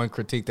was the one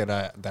critique that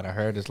I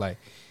heard is like,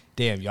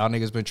 damn, y'all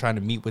niggas been trying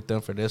to meet with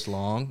them for this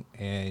long,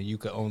 and you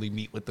could only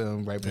meet with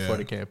them right before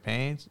the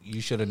campaigns. You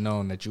should have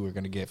known that you were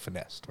going to get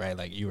finessed, right?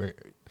 Like, you were.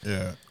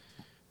 Yeah.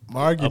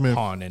 My argument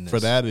pawn in for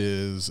this. that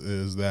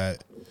is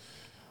that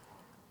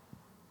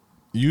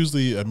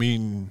usually a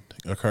meeting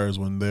occurs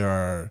when there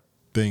are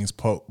things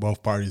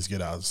both parties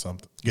get out of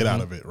something, out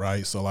of it,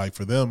 right? So like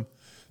for them,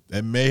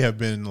 that may have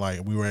been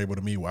like we were able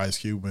to meet with Ice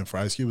Cube, and for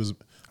Ice Cube,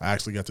 I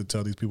actually got to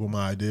tell these people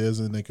my ideas,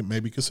 and they could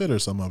maybe consider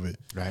some of it.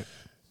 Right.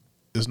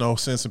 There's no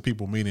sense in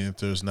people meeting if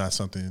there's not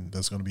something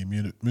that's going to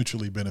be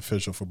mutually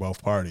beneficial for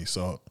both parties.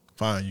 So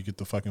fine, you get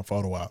the fucking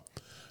photo op.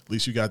 At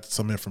least you got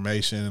some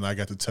information, and I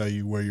got to tell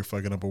you where you're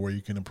fucking up or where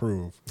you can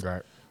improve.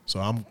 Right. So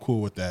I'm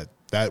cool with that.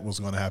 That was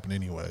going to happen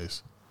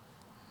anyways.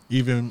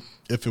 Even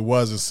if it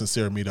was a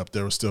sincere meetup,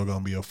 there was still going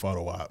to be a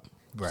photo op.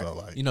 Right. So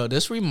like, You know,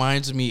 this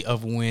reminds me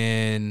of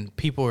when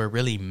people were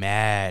really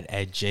mad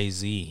at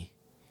Jay-Z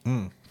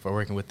for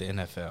working with the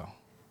NFL.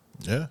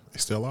 Yeah, they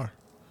still are.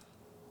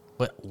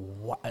 But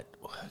what?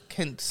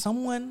 Can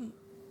someone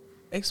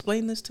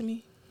explain this to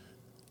me?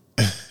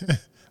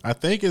 I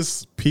think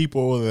it's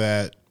people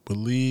that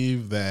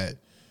believe that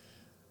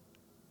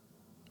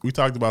we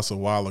talked about this a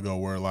while ago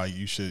where like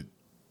you should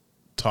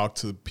talk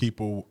to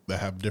people that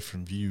have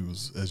different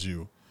views as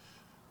you.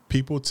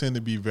 People tend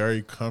to be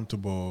very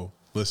comfortable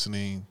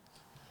listening,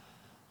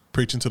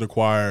 preaching to the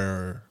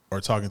choir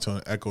or talking to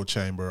an echo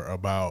chamber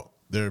about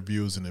their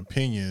views and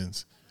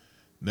opinions.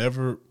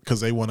 Never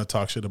because they want to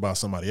talk shit about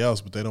somebody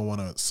else, but they don't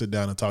want to sit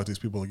down and talk to these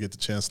people and get the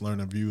chance to learn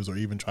their views or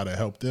even try to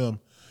help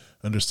them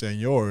understand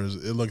yours.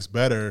 It looks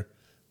better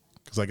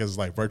because I guess it's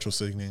like virtual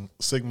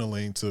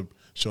signaling to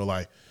show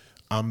like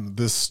I'm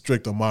this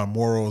strict on my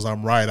morals.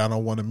 I'm right. I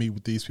don't want to meet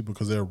with these people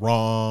because they're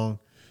wrong.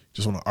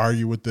 Just want to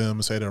argue with them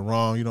and say they're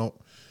wrong. You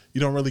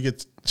don't really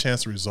get a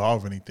chance to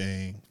resolve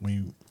anything when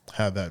you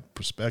have that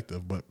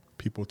perspective. But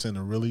people tend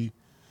to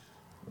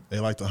they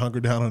like to hunker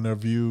down on their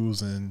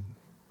views and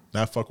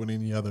not fuck with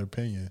any other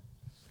opinion.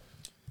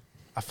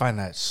 I find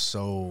that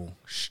so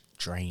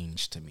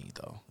strange to me,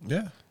 though.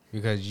 Yeah.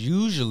 Because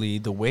usually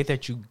the way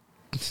that you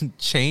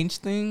change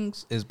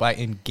things is by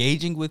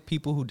engaging with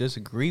people who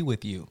disagree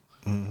with you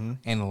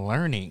and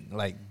learning.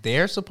 Like,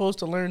 they're supposed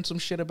to learn some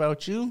shit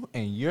about you,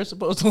 and you're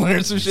supposed to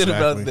learn some shit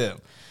about them.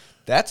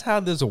 That's how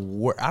this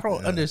works. I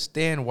don't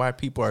understand why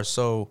people are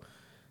so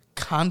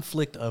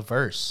conflict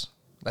averse.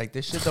 Like,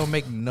 this shit don't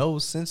make no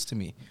sense to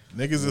me.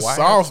 Niggas is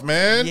soft,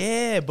 man.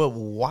 Yeah, but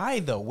why,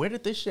 though? Where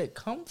did this shit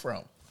come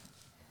from?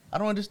 I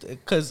don't understand,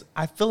 because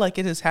I feel like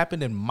it has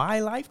happened in my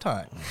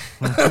lifetime.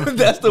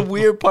 That's the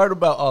weird part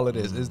about all of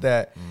this, is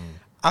that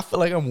I feel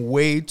like I'm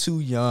way too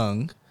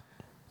young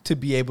to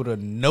be able to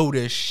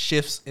notice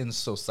shifts in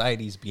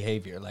society's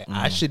behavior. Like,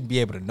 I shouldn't be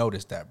able to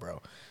notice that,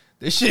 bro.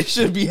 This shit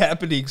should be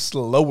happening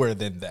slower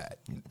than that.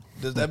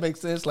 Does that make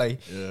sense?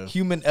 Like,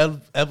 human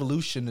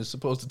evolution is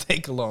supposed to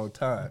take a long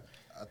time.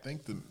 I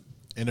think the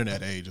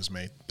internet age has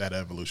made that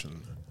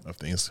evolution of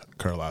things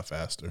occur a lot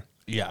faster.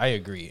 Yeah, I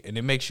agree. And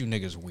it makes you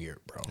niggas weird,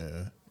 bro.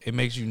 Yeah. It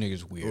makes you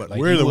niggas weird. Like,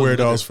 we're the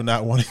weirdos for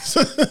not wanting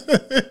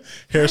to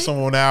hear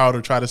someone out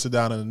or try to sit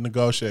down and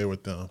negotiate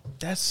with them.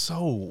 That's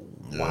so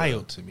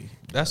wild to me.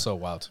 That's so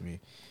wild to me.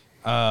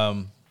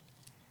 And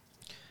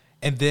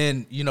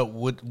then,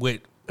 what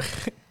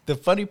the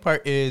funny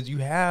part is you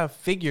have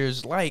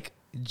figures like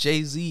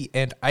Jay-Z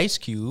and Ice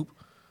Cube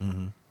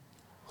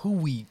who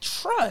we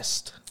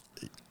trust.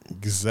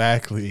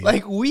 Exactly.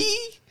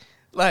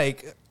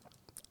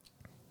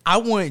 I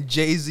want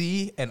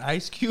Jay-Z and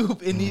Ice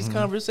Cube in these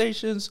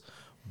conversations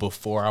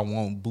before I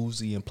want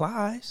Boosie and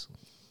Plies.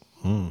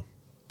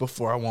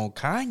 Before I want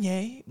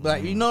Kanye.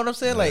 Like, you know what I'm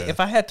saying? Like, if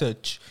I had to,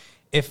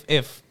 if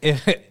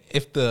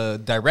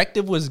the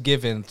directive was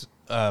given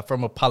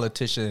from a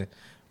politician,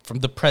 from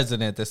the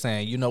president, that's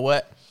saying, you know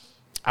what,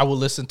 I will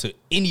listen to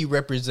any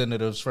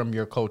representatives from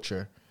your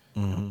culture.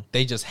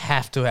 They just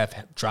have to have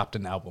dropped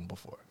an album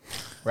before,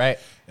 right?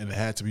 And it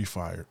had to be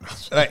fired.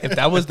 Like, if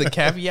that was the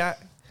caveat,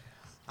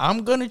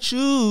 I'm gonna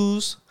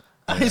choose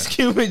Ice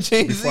Cube and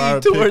Jay-Z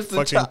towards the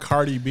fucking top.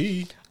 Cardi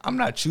B. I'm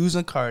not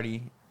choosing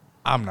Cardi.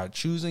 I'm not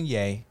choosing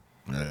Ye.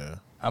 Yeah.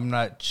 I'm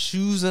not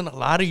choosing a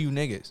lot of you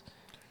niggas.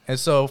 And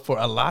so for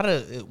a lot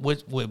of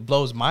what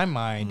blows my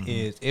mind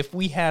is if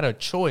we had a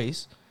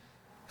choice,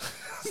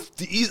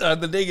 these are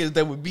the niggas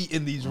that would be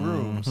in these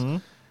rooms.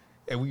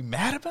 And we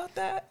mad about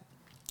that?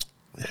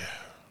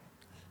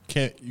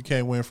 Yeah. You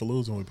can't win for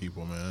losing with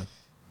people, man.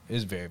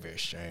 It's very, very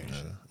strange.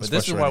 Yeah. But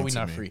this is why we're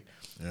not me. free.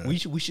 Yeah. We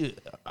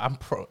should.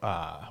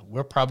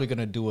 We're probably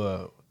gonna do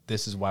a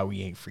 "This is why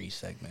we ain't free"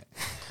 segment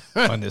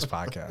on this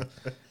podcast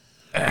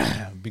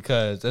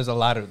because there's a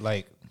lot of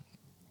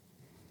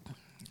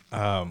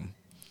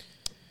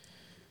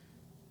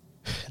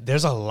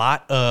there's a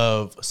lot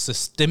of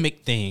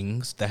systemic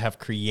things that have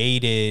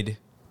created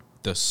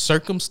the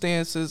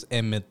circumstances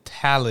and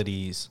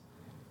mentalities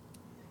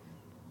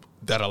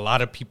that a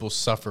lot of people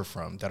suffer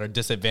from, that are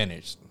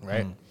disadvantaged,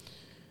 right?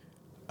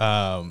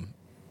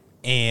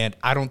 And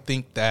I don't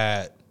think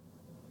that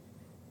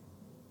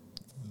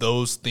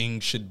those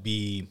things should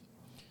be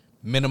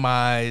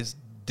minimized,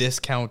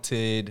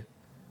 discounted,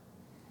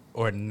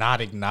 or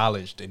not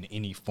acknowledged in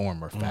any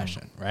form or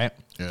fashion, right?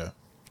 Yeah.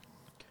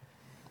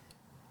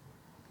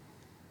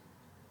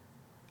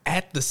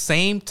 At the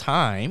same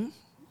time,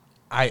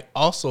 I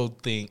also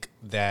think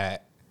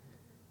that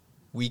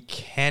we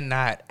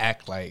cannot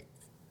act like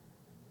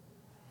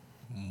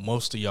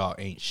most of y'all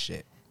ain't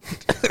shit.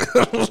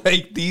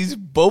 Like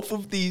both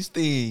of these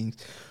things,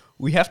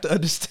 we have to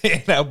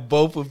understand how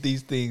both of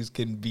these things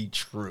can be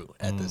true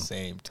at the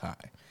same time.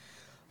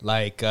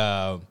 Like,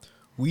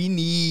 we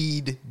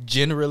need,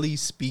 generally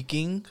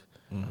speaking,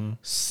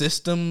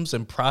 systems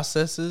and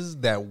processes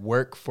that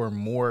work for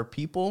more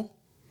people,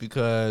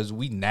 because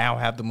we now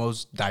have the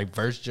most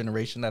diverse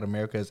generation that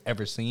America has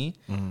ever seen.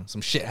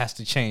 Some shit has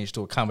to change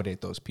to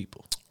accommodate those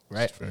people,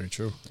 right? That's very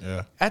true.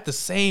 Yeah. At the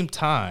same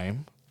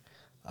time,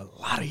 a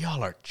lot of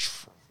y'all are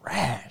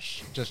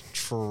trash, just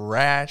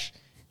trash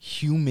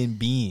human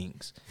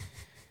beings.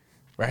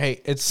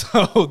 right? And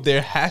so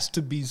there has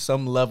to be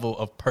some level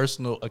of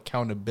personal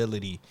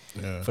accountability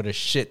for the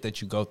shit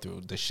that you go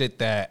through, the shit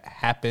that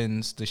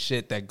happens, the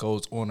shit that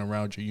goes on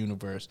around your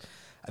universe.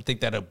 I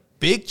think that a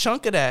big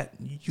chunk of that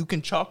you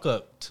can chalk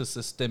up to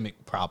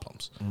systemic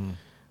problems.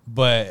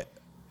 But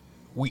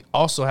we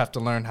also have to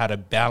learn how to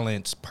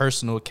balance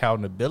personal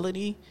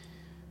accountability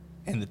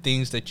and the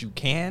things that you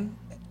can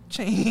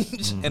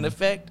change and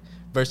affect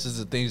versus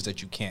the things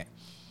that you can't.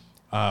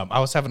 I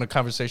was having a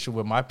conversation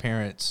with my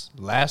parents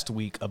last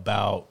week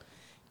about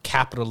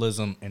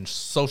capitalism and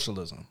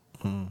socialism,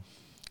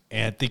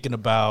 and thinking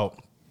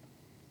about,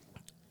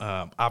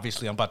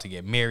 obviously I'm about to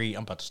get married,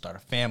 I'm about to start a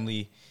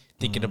family,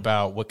 thinking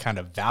about what kind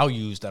of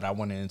values that I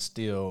want to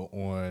instill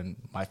on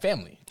my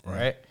family,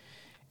 right?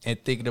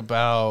 And thinking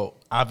about,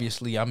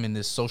 obviously I'm in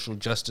this social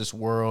justice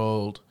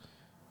world,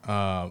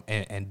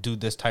 and do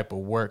this type of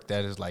work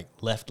that is like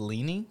left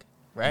leaning,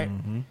 right?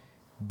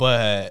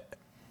 But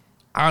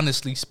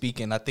honestly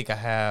speaking, I think I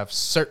have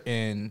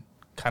certain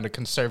kind of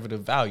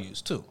conservative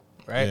values too,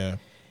 right? Yeah.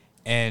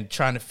 And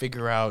trying to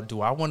figure out,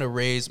 do I want to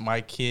raise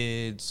my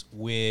kids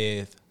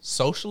with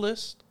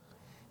socialists,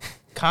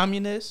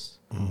 communists,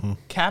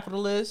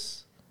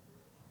 capitalists,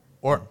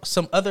 or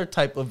some other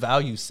type of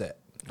value set,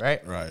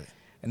 right? Right.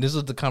 And this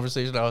was the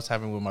conversation I was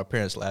having with my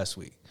parents last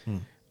week,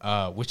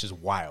 which is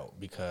wild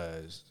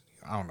because,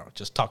 I don't know,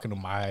 just talking to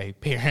my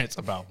parents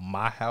about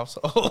my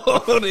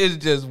household is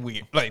just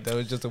weird. Like, that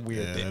was just a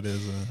weird thing. That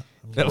is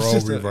That a was role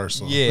just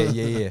reversal.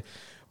 Yeah.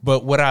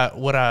 But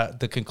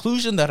the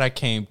conclusion that I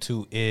came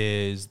to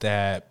is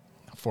that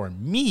for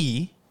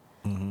me,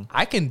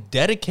 I can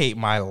dedicate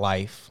my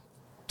life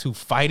to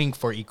fighting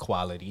for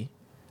equality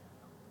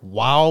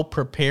while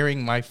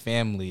preparing my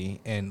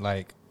family and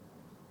like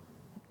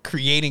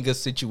creating a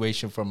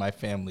situation for my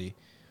family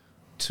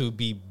to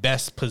be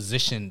best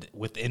positioned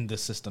within the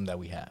system that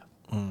we have,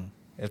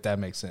 if that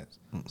makes sense.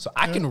 So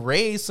I can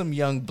raise some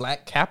young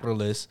black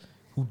capitalists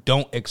who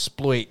don't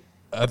exploit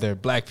other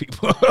black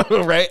people,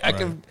 right?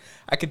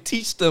 I can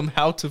teach them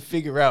how to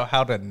figure out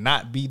how to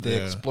not be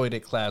the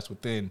exploited class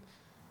within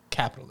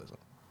capitalism.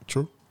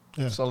 True.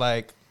 Yeah. So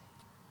like,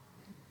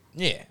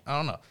 yeah, I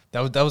don't know.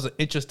 That was an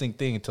interesting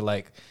thing to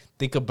like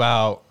think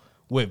about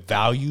what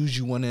values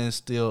you want to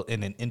instill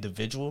in an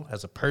individual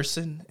as a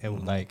person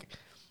and like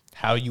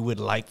how you would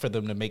like for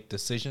them to make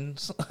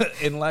decisions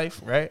in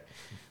life, right?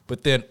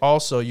 But then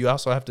also you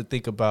also have to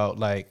think about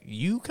like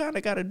you kind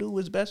of got to do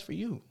what's best for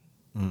you.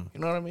 You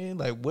know what I mean?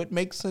 Like what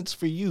makes sense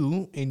for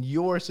you in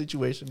your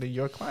situation, in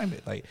your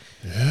climate. Like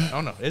I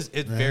don't know. It's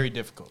very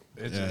difficult.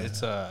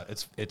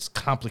 It's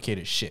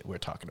complicated shit we're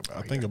talking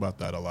about. I think about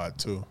that a lot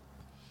too.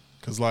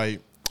 Cause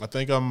like I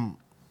think I'm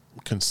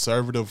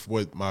conservative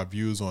with my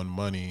views on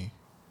money,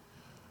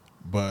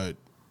 but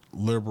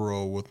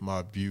liberal with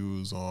my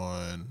views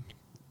on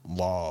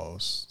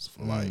laws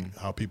for like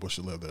how people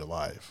should live their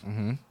life.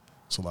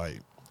 So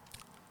like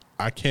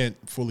I can't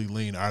fully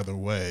lean either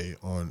way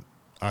on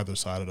either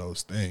side of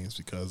those things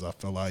because I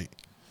feel like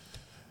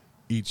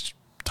each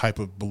type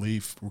of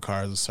belief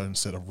requires a certain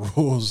set of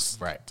rules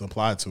to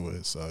apply to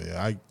it. So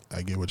yeah,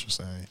 I get what you're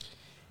saying.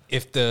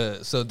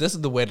 So this is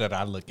the way that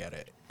I look at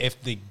it.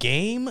 If the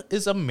game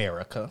is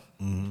America,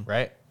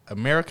 right?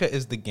 America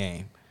is the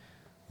game.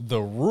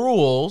 The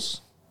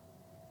rules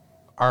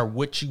are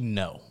what you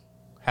know,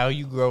 how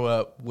you grow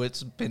up,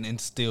 what's been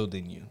instilled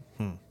in you,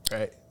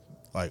 right?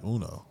 Like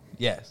Uno.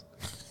 Yes.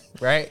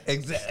 Right?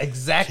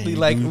 Exactly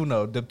like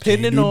Uno.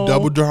 Depending on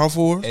double draw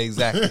for us?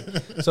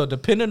 Exactly. So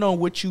depending on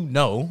what you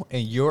know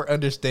and your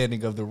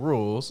understanding of the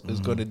rules is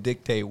going to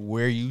dictate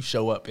where you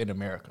show up in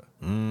America.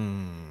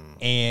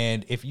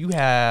 And if you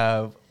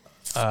have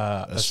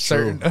a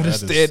certain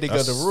understanding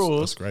of the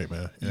rules, that's great,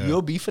 man. Yeah.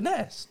 You'll be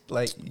finessed.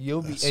 Like and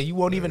you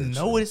won't even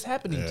know what is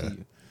happening to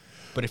you.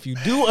 But if you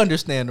do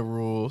understand the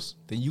rules,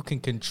 then you can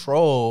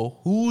control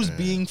who's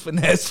being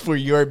finessed for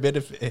your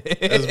benefit.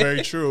 That's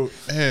very true.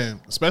 And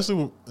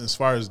especially as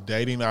far as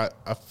dating, I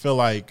feel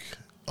like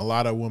a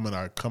lot of women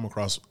I come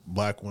across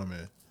black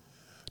women,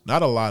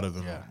 not a lot of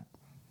them.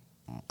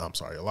 I'm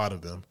sorry, a lot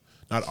of them,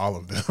 not all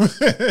of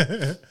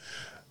them.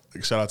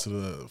 Shout out to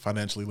the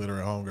financially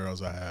literate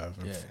homegirls I have.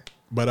 Yeah.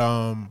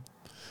 But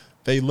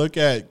they look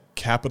at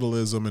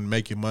capitalism and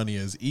making money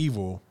as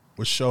evil,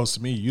 which shows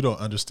to me you don't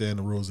understand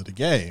the rules of the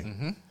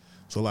game.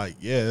 So like,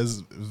 yeah, it's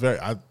very,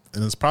 and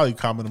it's probably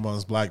common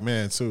amongst black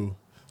men too.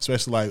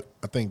 Especially like,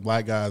 I think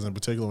black guys in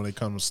particular, when it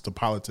comes to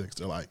politics,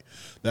 they're like,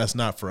 that's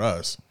not for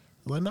us.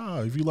 Like,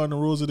 no, if you learn the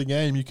rules of the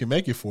game, you can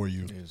make it for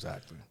you.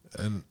 Exactly.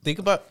 And think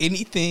about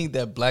anything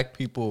that black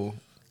people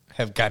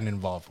have gotten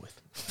involved with.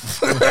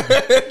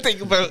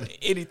 Think about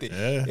anything.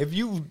 Yeah. If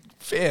you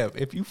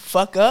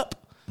fuck up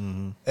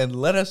and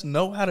let us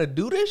know how to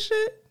do this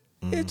shit,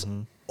 it's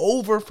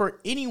over for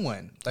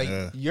anyone. Like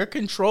your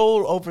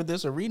control over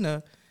this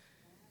arena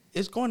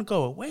is going to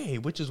go away,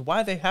 which is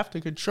why they have to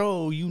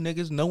control you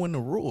niggas knowing the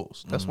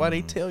rules. That's why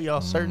they tell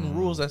y'all certain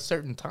rules at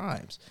certain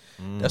times.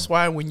 That's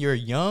why when you're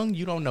young,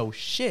 you don't know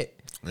shit.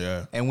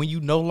 Yeah. And when you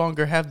no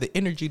longer have the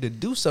energy to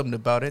do something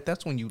about it,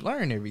 that's when you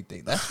learn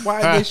everything. That's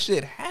why this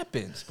shit happens.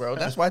 happens, bro.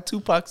 That's why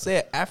Tupac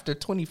said after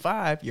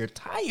 25, you're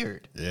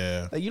tired.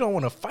 Yeah. Like, you don't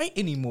want to fight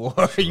anymore.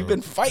 You've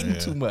been fighting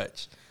too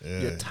much. Yeah.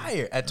 You're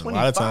tired at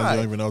 25. A lot of times you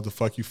don't even know what the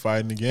fuck you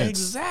fighting against.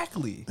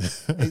 Exactly.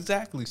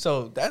 Exactly.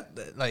 So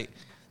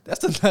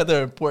that's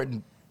another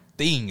important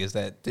thing, is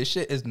that this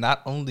shit is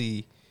not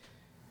only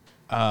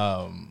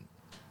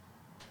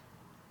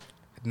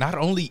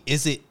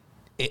is it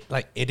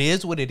like it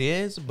is what it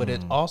is, but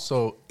it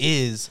also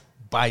is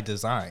by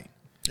design.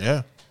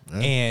 Yeah.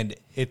 And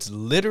it's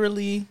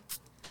literally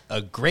a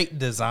great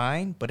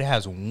design, but it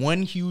has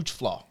one huge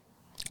flaw.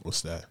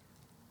 What's that?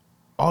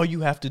 All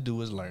you have to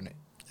do is learn it.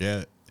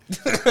 Yeah.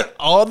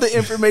 All the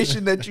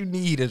information that you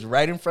need is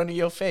right in front of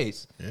your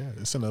face. Yeah,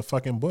 it's in a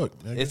fucking book.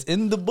 Nigga. It's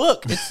in the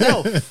book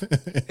itself.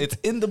 It's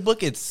in the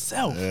book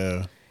itself.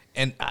 Yeah.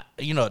 And,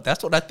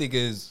 that's what I think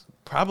is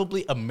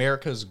probably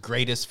America's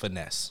greatest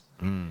finesse,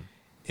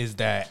 is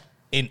that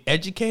in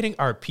educating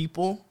our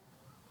people,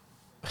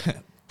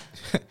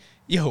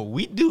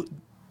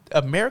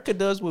 America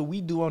does what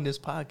we do on this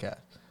podcast.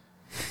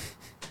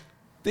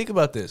 Think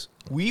about this.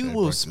 We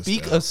will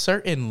speak a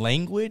certain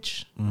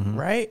language,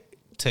 right,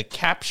 to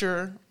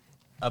capture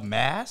a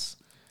mass,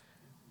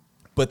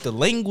 but the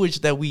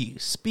language that we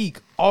speak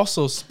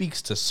also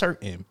speaks to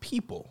certain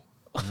people.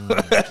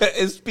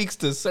 It speaks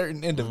to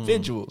certain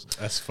individuals.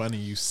 That's funny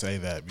you say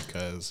that,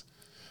 because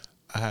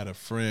I had a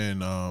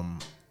friend,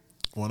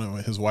 one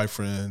of his white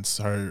friends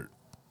heard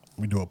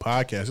we do a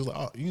podcast.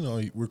 He was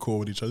like, we're cool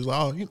with each other. He's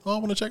like, I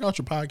want to check out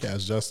your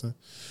podcast, Justin.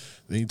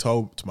 Then he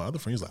told to my other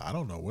friend, he's like, I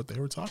don't know what they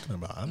were talking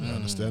about. I didn't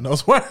understand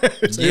those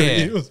words.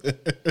 Yeah.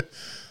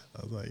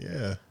 I was like,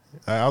 yeah.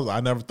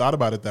 I never thought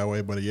about it that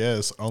way, but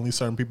yes, only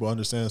certain people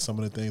understand some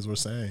of the things we're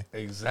saying.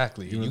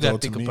 Exactly. Even You though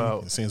got to think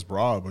about. It seems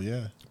broad, but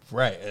yeah.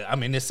 Right. I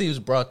mean, it seems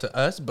broad to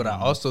us, but I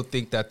also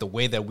think that the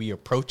way that we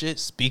approach it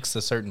speaks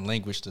a certain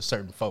language to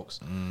certain folks.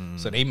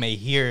 So they may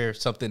hear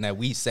something that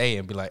we say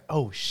and be like,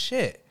 "Oh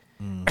shit,"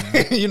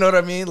 you know what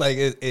I mean? Like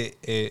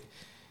it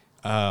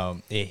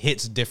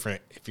hits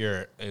different if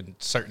you're in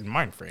certain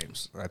mind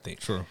frames, I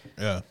think. True.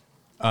 Yeah.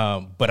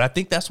 But I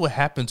think that's what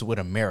happens with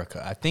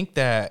America. I think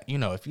that,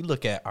 if you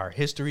look at our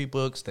history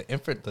books,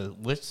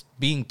 what's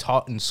being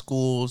taught in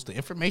schools, the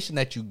information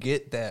that you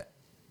get that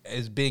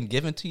is being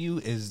given to you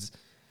is,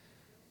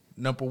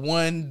 number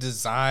one,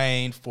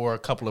 designed for a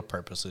couple of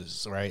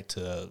purposes, right?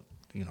 To,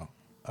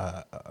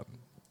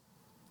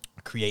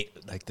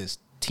 create like this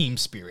team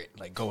spirit,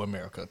 like Go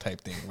America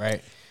type thing,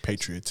 right?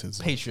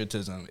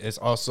 Patriotism. It's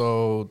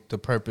also the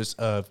purpose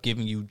of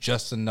giving you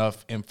just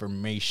enough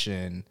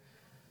information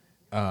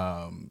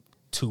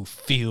to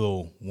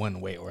feel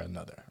one way or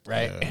another,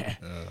 right? Yeah.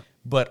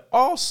 But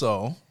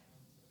also,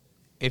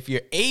 if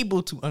you're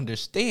able to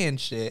understand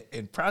shit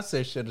and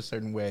process shit a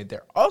certain way,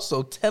 they're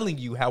also telling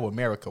you how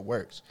America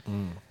works.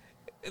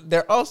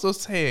 They're also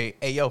saying,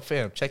 hey, yo,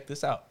 fam, check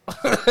this out.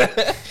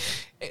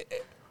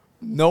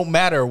 No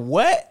matter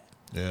what,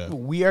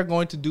 we are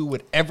going to do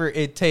whatever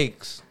it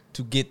takes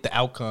to get the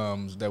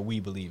outcomes that we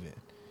believe in.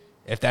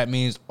 If that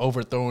means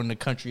overthrowing the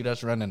country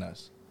that's running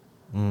us,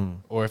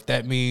 or if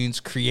that means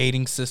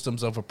creating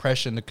systems of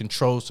oppression to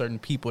control certain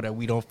people that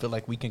we don't feel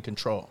like we can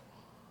control.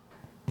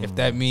 If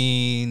that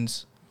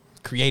means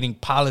creating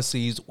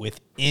policies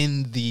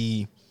within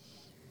the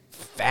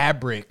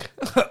fabric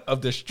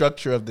of the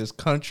structure of this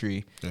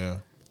country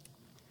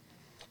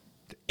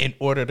in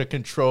order to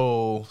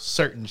control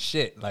certain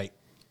shit. Like,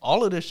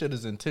 all of this shit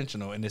is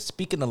intentional, and it's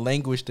speaking a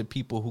language to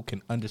people who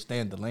can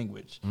understand the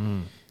language.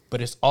 But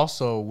it's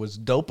also, what's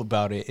dope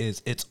about it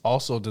is it's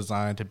also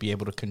designed to be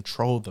able to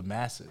control the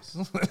masses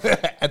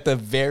at the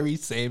very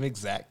same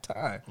exact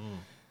time.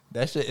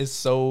 That shit is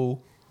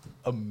so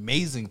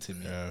amazing to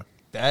me. Yeah.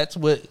 That's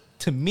what,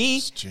 to me,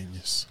 It's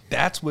genius.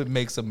 that's what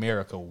makes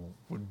America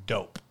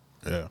dope.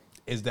 Yeah.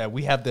 Is that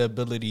we have the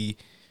ability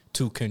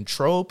to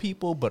control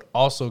people, but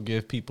also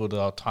give people the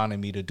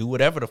autonomy to do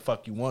whatever the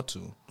fuck you want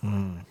to,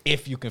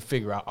 if you can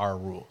figure out our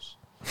rules.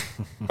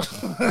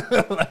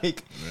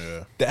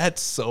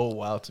 That's so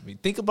wild to me.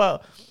 Think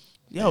about,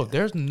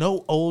 there's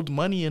no old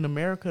money in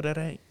America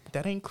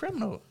that ain't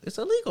criminal. It's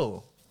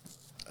illegal.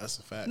 That's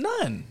a fact.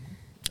 None.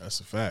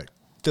 That's a fact.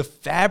 The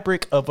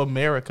fabric of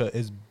America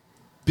is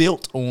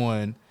built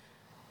on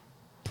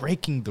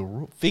breaking the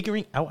rule,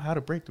 figuring out how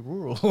to break the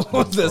rules.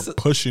 Or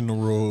pushing the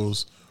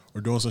rules,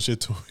 or doing some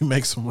shit to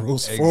make some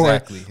rules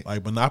Exactly. for it,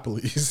 like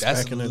monopolies.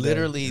 That's back in the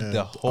literally day.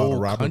 the All whole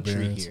robber country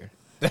barons. here.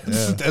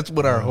 That's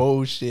what our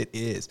whole shit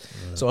is.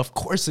 So of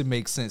course it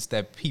makes sense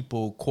that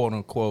people, quote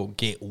unquote,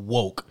 get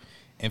woke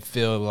and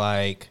feel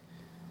like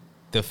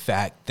the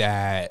fact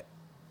that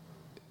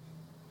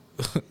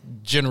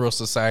general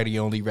society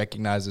only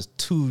recognizes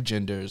 2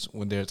 genders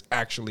when there's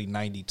actually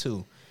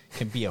 92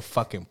 can be a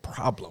fucking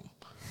problem.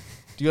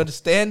 Do you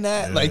understand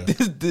that? Yeah. Like,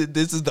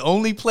 this is the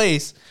only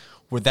place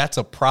where that's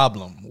a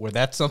problem, where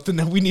that's something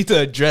that we need to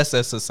address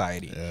as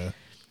society. Yeah.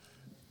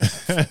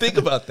 Think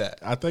about that.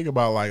 I think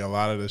about like a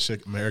lot of the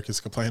shit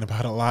Americans complain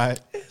about a lot.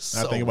 So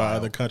I think about wild.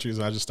 other countries,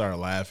 and I just started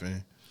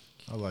laughing.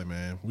 I was like,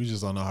 man, we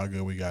just don't know how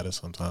good we got it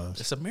sometimes.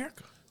 It's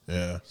America.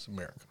 Yeah. It's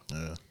America.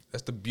 Yeah.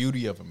 That's the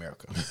beauty of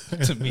America.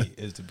 To me,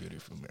 is the beauty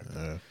of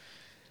America.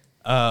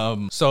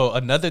 So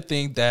another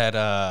thing that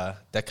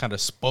that kind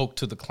of spoke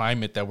to the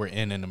climate that we're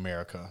in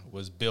America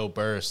was Bill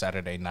Burr's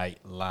Saturday Night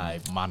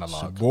Live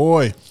monologue.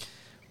 Boy,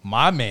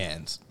 My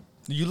man's.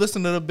 You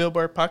listen to the Bill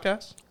Burr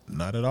podcast?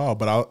 not at all.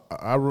 But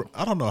I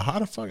don't know how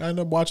the fuck I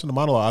ended up watching the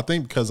monologue. I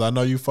think because I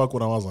know you fuck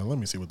with him. I was like, let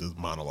me see what this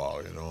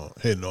monologue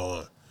hitting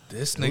on.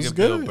 This It was nigga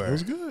Bill good. Burr. It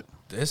was good.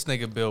 This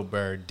nigga Bill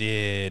Burr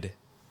did.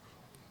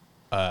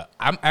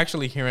 I'm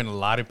actually hearing a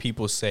lot of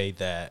people say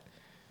that,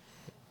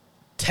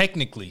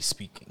 technically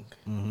speaking,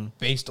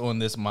 based on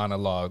this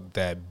monologue,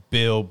 that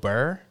Bill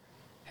Burr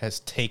has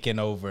taken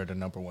over the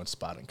 #1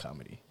 spot in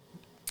comedy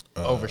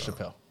over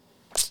Chappelle.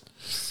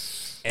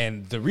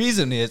 And the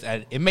reason is,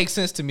 it makes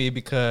sense to me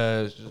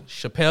because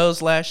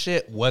Chappelle's last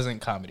shit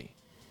wasn't comedy.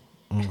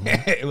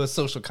 It was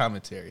social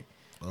commentary.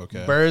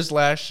 Okay. Burr's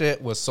last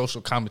shit was social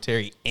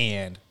commentary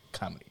and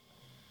comedy.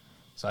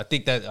 So I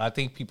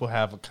think people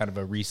have a kind of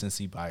a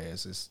recency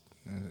bias.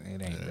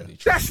 It ain't really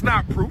true. That's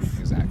not proof.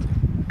 Exactly.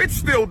 It's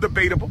still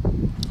debatable,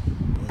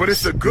 but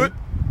it's a good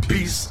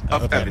piece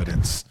of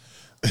evidence.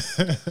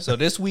 So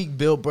this week,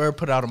 Bill Burr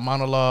put out a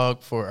monologue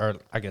or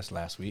I guess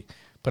last week,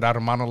 put out a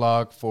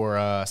monologue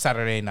for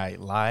Saturday Night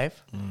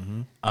Live,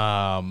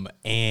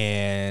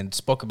 and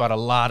spoke about a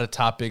lot of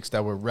topics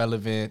that were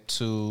relevant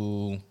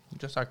to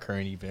just our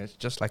current events,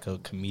 just like a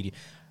comedian,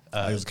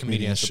 As a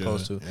comedian should.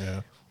 supposed to.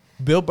 Yeah.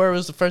 Bill Burr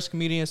was the first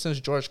comedian since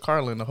George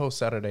Carlin to host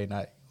Saturday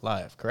Night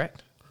Live,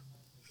 correct?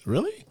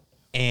 Really?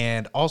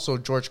 And also,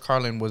 George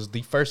Carlin was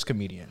the first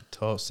comedian to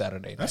host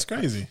Saturday Night. That's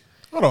crazy.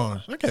 Hold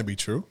on. That can't be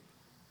true.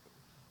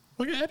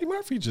 Look at Eddie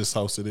Murphy just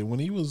hosted it when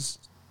he was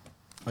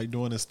like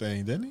doing his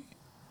thing, didn't he?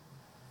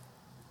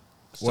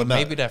 So Well, not-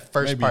 maybe that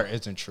first maybe- part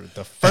isn't true.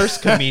 The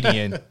first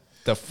comedian,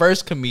 the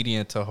first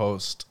comedian to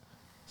host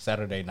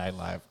Saturday Night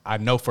Live, I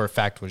know for a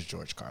fact was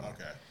George Carlin.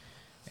 Okay.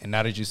 And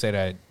now that you say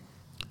that,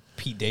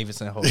 Pete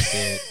Davidson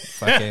hosted,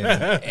 fucking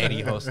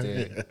Eddie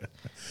hosted.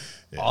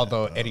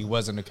 Although Eddie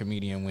wasn't a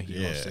comedian when he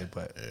hosted,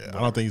 but I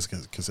don't think he's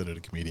considered a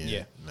comedian.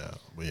 Yeah. No.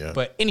 But yeah.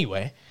 But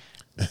anyway,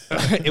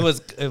 it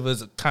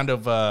was kind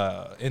of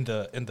in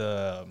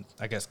the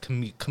I guess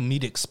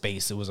comedic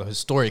space. It was a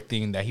historic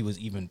thing that he was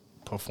even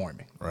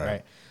performing.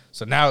 Right.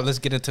 So now let's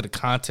get into the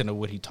content of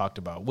what he talked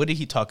about. What did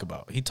he talk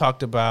about? He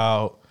talked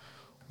about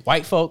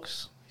white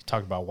folks. He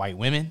talked about white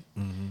women.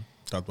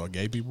 Talked about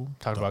gay people.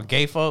 Talked about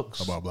gay folks.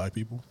 Talked about black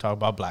people. Talked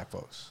about black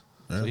folks.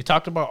 Yeah. So he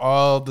talked about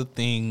all the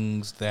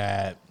things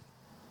that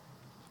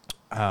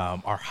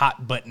are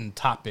hot button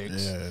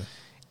topics Yeah.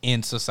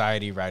 in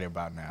society right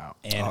about now.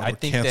 And All I the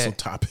think cancel that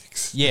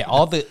topics. yeah,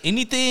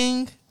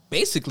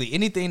 basically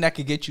anything that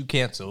could get you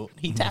canceled,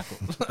 he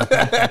tackled.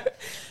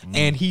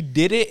 And he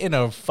did it in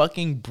a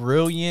fucking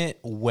brilliant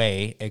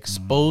way,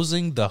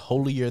 exposing the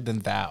holier than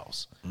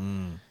thous.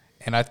 And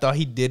I thought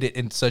he did it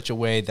in such a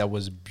way that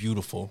was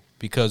beautiful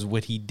because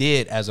what he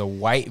did as a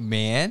white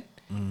man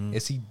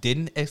is he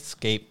didn't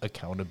escape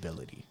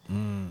accountability.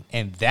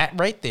 And that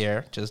right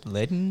there, just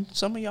letting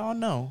some of y'all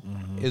know,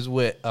 is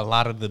what a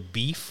lot of the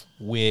beef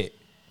with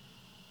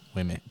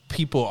women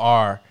people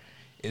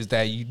is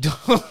that you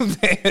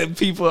don't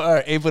people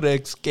are able to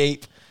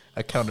escape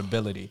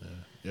accountability.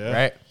 Yeah.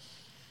 Right?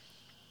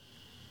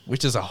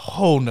 Which is a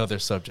whole nother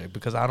subject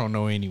because I don't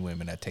know any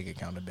women that take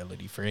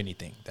accountability for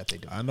anything that they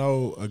do. I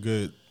know a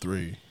good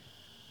 3.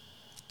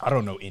 I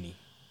don't know any.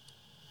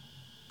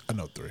 I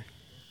know 3.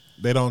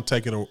 They don't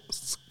take it. A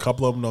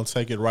couple of them don't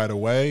take it right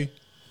away,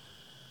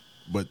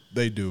 but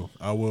they do.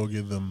 I will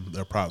give them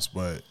their props,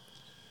 but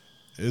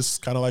it's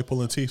kind of like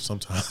pulling teeth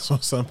sometimes.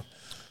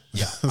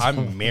 Yeah,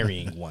 I'm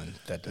marrying one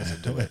that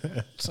doesn't do it.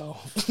 So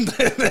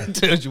that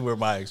tells you where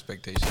my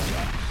expectations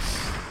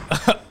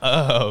are.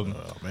 Oh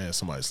man,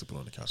 somebody's sleeping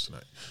on the couch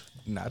tonight.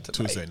 Not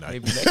tonight. Tuesday night.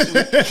 Maybe next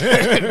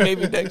week.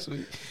 Maybe next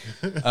week.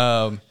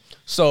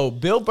 So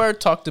Bill Burr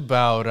talked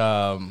about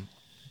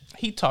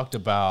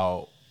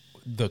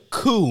the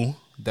coup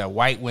that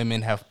white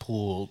women have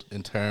pulled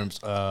in terms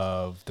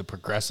of the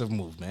progressive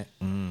movement.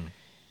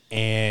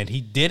 And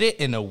he did it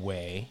in a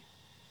way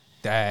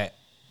that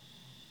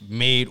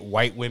made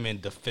white women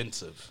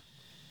defensive.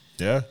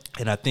 Yeah,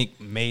 And I think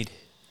made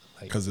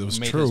 'Cause it was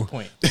made true. his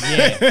point.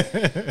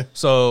 Yeah.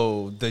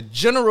 So the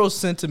general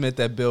sentiment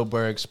that Bill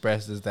Burr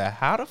expressed is that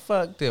how the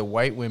fuck did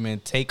white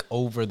women take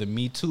over the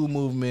Me Too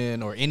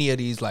movement or any of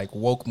these like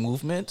woke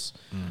movements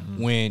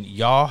when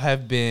y'all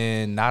have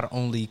been not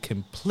only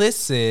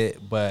complicit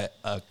but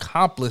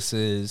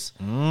accomplices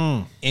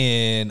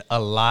in a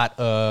lot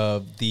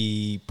of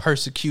the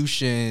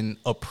persecution,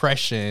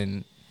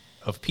 oppression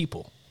of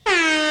people.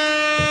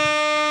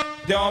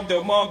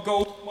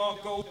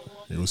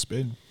 he was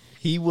spitting.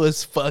 He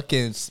was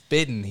fucking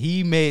spitting.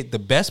 He made the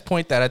best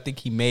point that I think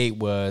he made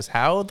was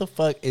how the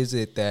fuck is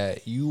it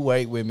that you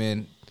white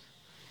women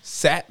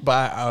sat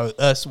by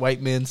us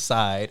white men's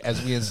side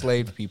as we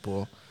enslaved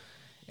people,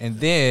 and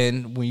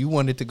then when you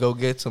wanted to go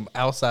get some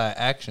outside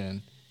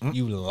action,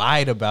 you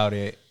lied about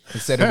it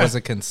and said it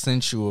wasn't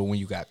consensual when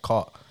you got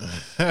caught.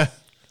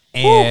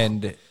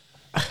 And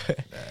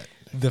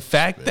the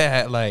fact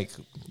that like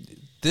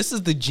this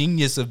is the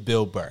genius of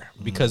Bill Burr,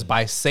 because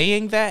by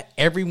saying that,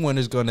 everyone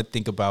is going to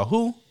think about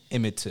who?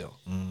 Emmett Till,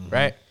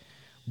 right?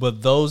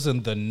 But those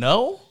in the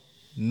know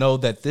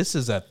that this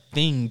is a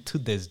thing to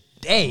this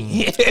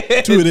day.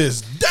 To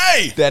this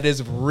day. That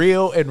is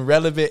real and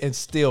relevant and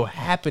still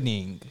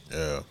happening.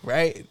 Yeah.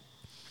 Right?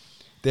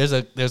 There's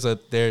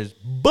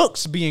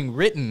books being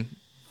written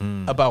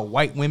about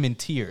white women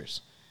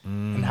tears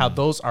and how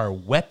those are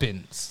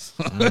weapons.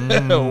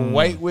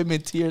 White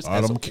women tears All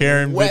as them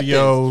Karen weapons.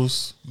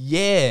 videos.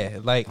 Yeah,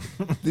 like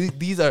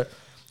these are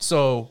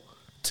so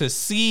to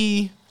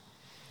see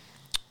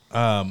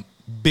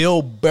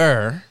Bill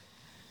Burr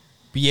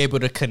be able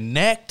to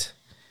connect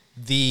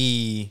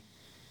the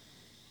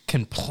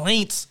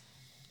complaints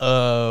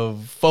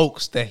of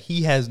folks that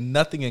he has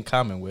nothing in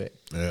common with.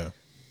 Yeah.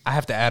 I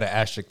have to add an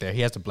asterisk there.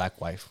 He has a black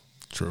wife.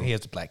 True. He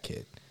has a black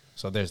kid.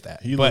 So there's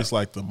that. He But looks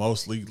like the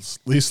most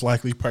least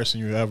likely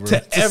person you ever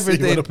to ever see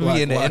with a did be black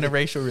in an wife.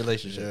 interracial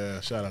relationship. Yeah,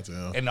 shout out to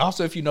him. And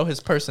also, if you know his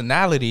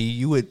personality,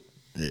 you would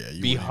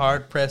You be wouldn't-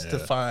 hard pressed to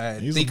yeah.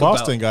 find. He's a think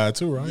Boston about- guy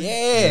too, right?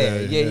 Yeah.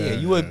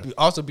 You would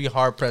also be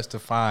hard pressed to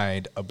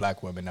find a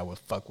black woman that would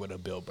fuck with a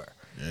Bill Burr.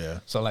 Yeah.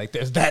 So like,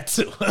 there's that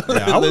too. Yeah,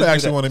 I would Let's do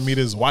actually that. want to meet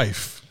his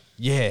wife.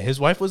 Yeah, his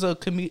wife was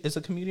is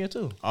a comedian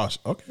too. Oh,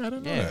 okay, I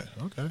didn't know Yeah.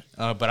 that.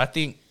 Okay. But I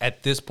think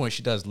at this point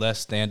she does less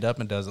stand up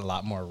and does a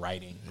lot more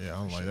writing. Yeah,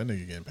 I'm like, that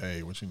nigga getting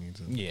paid. What you need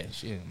to? Yeah,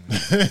 she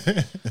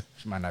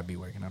might not be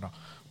working at all.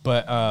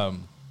 But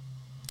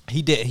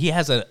he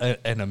has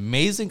an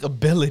amazing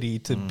ability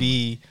to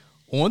be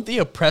on the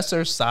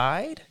oppressor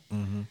side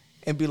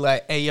and be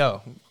like, hey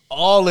yo,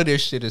 all of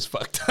this shit is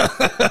fucked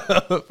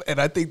up. And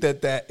I think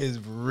that is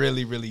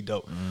really, really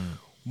dope.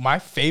 My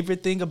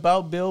favorite thing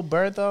about Bill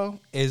Burr though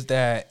is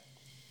that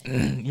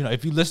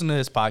if you listen to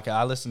his podcast,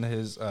 I listen to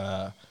his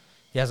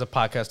he has a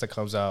podcast that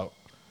comes out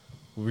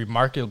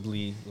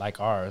remarkably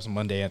like ours,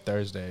 Monday and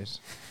Thursdays.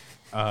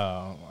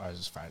 Ours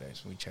is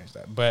Fridays. We changed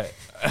that. But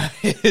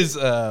his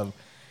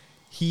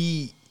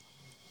he's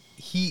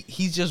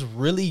just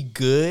really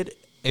good.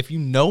 If you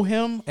know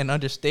him and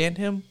understand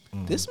him,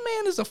 this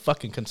man is a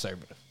fucking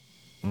conservative.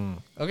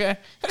 Okay,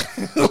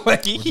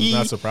 like Which is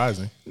not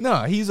surprising.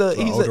 no, he's An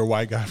a older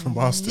white guy from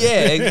Boston.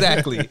 yeah,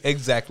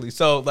 exactly.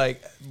 So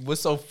like,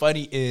 what's so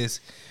funny is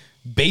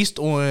based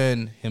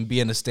on him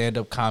being a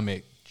stand-up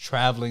comic,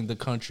 traveling the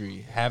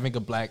country, having a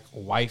black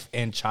wife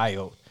and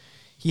child,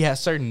 he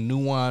has certain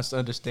nuanced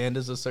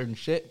understandings of certain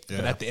shit. But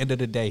Yeah. at the end of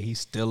the day, he's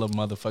still a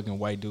motherfucking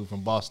white dude from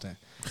Boston.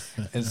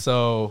 And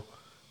so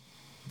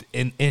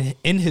in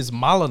his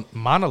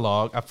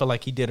monologue, I feel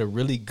like he did a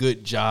really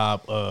good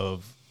job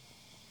of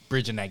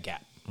bridging that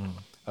gap.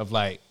 Of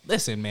like,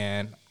 listen,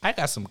 man, I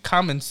got some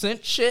common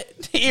sense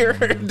shit here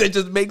that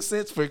just makes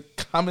sense for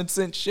common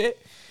sense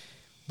shit.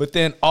 But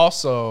then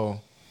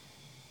also,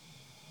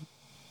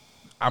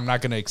 I'm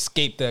not going to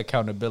escape the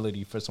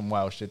accountability for some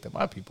wild shit that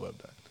my people have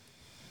done.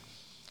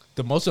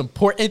 The most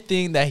important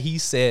thing that he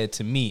said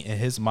to me in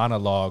his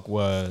monologue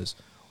was,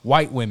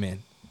 white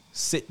women,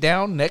 sit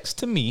down next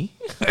to me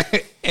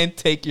and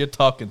take your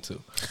talking to.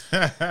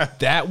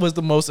 That was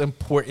the most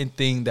important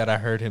thing that I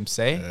heard him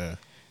say. Yeah.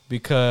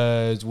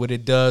 Because what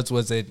it does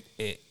was it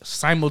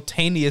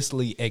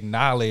simultaneously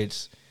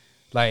acknowledged,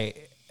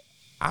 like,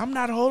 I'm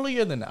not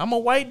holier than that. I'm a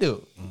white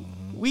dude.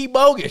 We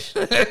bogus.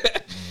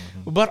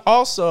 But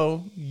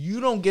also, you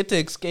don't get to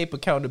escape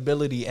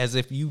accountability as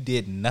if you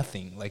did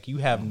nothing. Like, you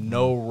have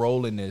no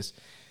role in this,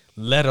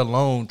 let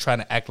alone trying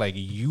to act like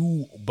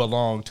you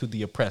belong to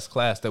the oppressed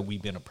class that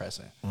we've been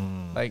oppressing.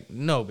 Like,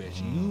 no,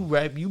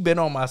 bitch. You been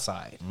on my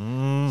side.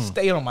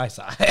 Stay on my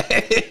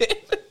side.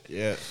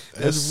 Yeah.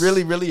 That's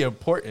really, really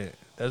important.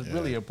 That's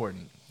really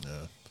important.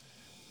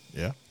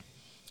 Yeah.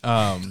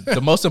 The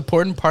most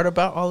important part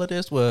about all of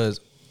this was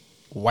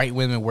white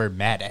women were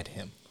mad at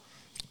him.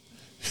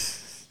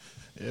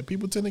 Yeah,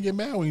 people tend to get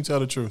mad when you tell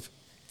the truth.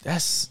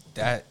 That's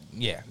true.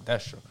 Yeah,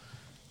 Especially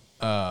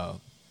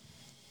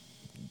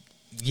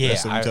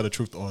when you tell the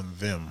truth on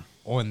them.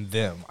 on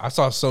them. I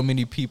saw so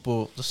many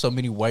people, so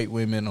many white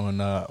women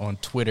on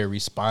Twitter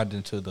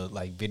responding to the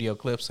like video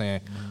clip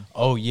saying,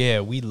 "Oh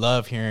yeah, we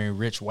love hearing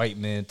rich white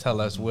men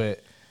tell us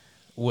what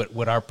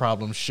our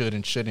problems should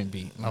and shouldn't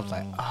be." And I was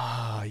like,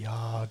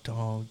 y'all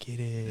don't get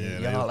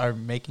it. Yeah, Y'all are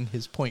making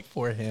his point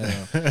for him.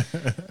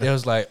 It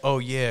was like, "Oh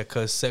yeah,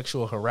 because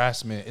sexual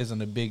harassment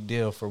isn't a big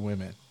deal for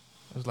women."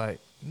 I was like,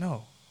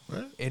 "No,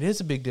 What? it is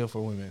a big deal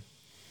for women,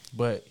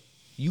 but."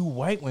 You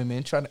white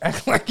women trying to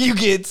act like you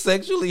get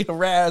sexually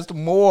harassed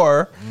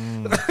more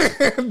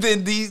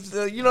than these.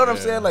 You know what I'm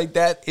saying? Like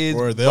that is.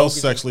 Or they'll bogus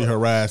as sexually fuck.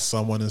 harass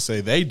someone and say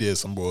they did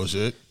some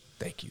bullshit.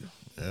 Thank you.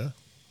 Yeah.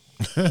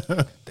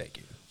 Thank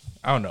you.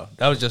 I don't know.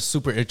 That was just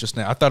super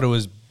interesting. I thought it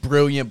was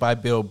brilliant by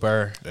Bill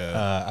Burr.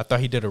 Yeah. I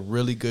thought he did a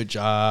really good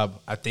job.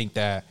 I think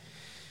that,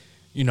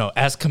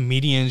 as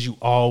comedians, you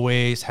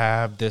always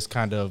have this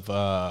kind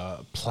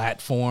of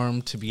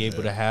platform to be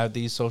able to have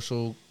these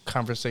social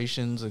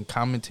conversations and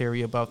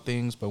commentary about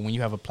things. But when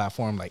you have a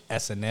platform like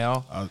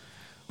SNL,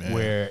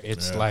 where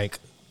it's like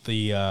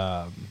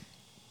the,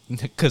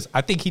 because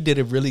I think he did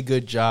a really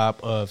good job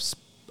of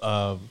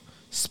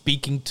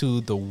speaking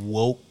to the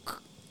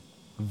woke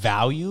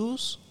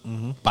values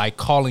by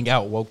calling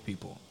out woke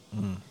people.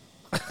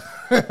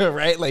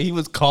 Right? Like he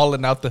was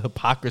calling out the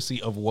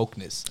hypocrisy of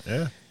wokeness.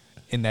 Yeah.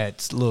 In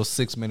that little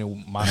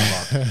 6-minute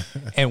monologue.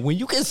 And when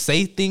you can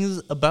say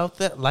things about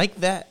that, like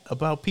that,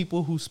 about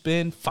people who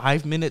spend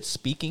 5 minutes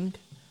speaking,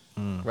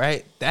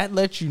 right? That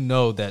lets you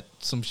know that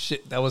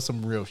that was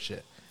some real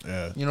shit.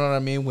 Yeah. You know what I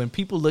mean? When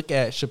people look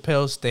at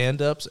Chappelle's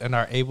stand-ups and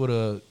are able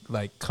to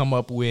like come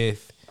up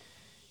with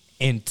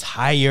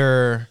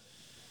entire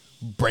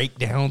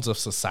breakdowns of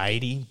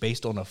society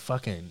based on a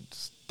fucking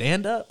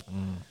stand-up,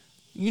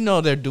 you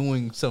know they're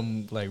doing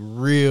some like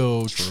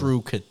real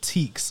true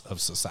critiques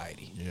of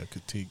society. Yeah,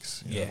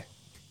 critiques. Yeah.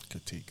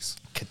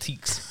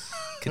 Critiques.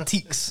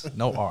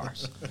 No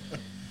R's.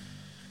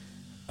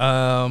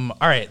 All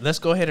right, let's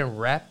go ahead and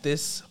wrap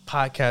this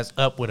podcast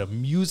up with a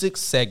music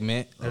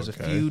segment. There's a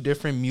few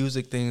different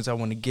music things I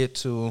want to get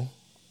to.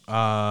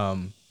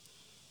 The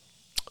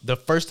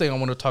first thing I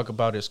want to talk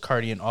about is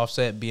Cardi and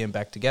Offset being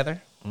back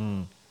together.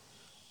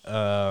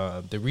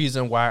 The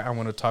reason why I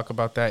want to talk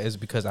about that is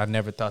because I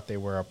never thought they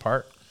were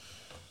apart.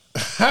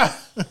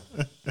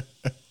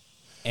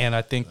 And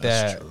I think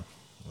that's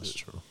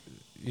true.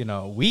 You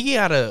know, we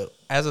gotta,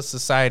 as a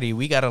society,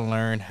 we gotta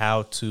learn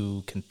how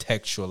to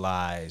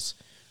contextualize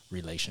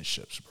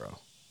relationships, bro.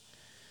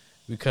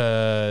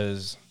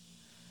 Because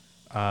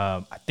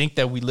I think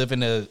that we live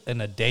in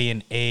a day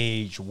and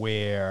age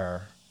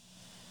where,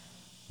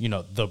 you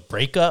know, the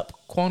breakup,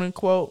 quote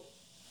unquote,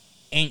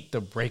 ain't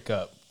the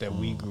breakup that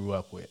we grew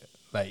up with.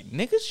 Like,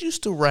 niggas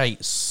used to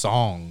write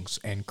songs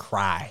and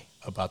cry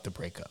about the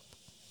breakup.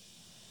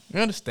 You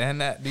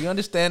understand that? Do you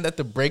understand that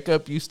the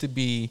breakup used to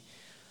be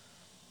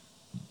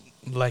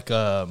like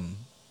a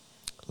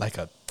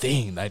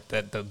thing? Like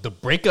that the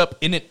breakup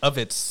in it of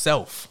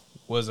itself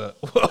was a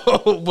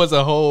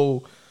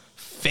whole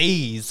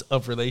phase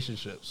of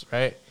relationships,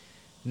 right?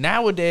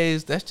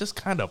 Nowadays, that's just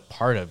kind of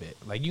part of it.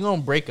 Like, you're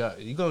gonna break up,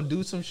 you're gonna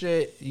do some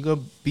shit, you're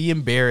gonna be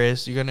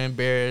embarrassed, you're gonna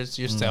embarrass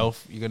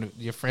yourself,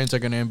 your friends are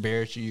gonna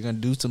embarrass you, you're gonna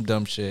do some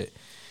dumb shit,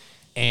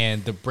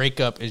 and the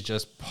breakup is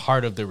just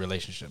part of the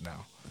relationship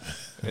now.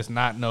 It's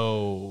not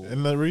no.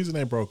 And the reason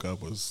they broke up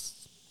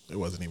it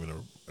wasn't even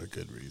a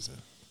good reason.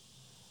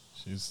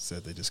 She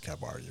said they just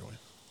kept arguing.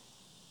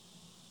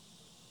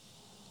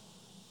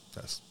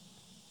 That's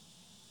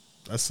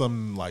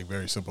something like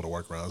very simple to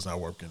work around. It's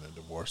not working a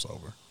divorce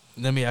over.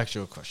 Let me ask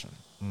you a question.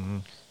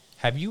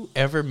 Have you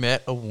ever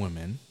met a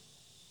woman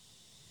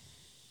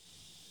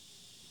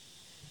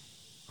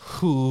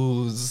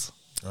whose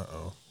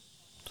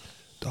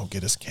don't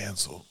get us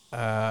canceled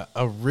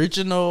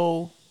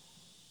original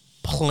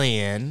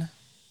plan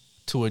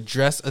to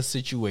address a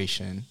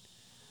situation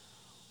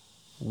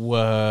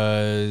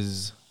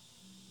was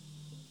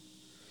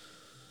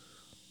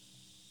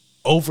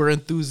over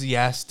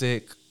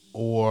enthusiastic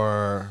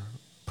or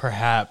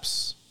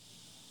perhaps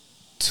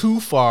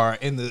too far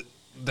in the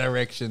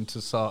direction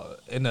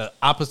in the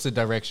opposite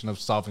direction of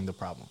solving the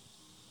problem?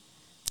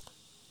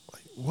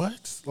 Like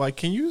what? Like,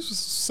 can you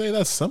say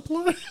that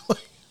simpler?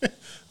 Like,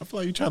 I feel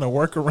like you're trying to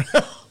work around.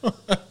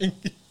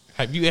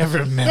 Have you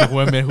ever met a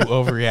woman who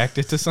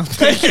overreacted to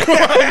something? He's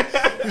like,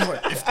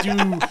 if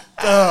you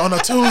on a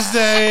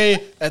Tuesday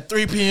at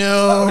 3 p.m.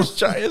 I was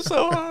trying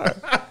so hard.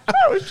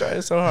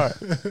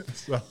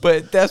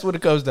 But that's what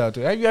it comes down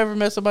to. Have you ever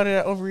met somebody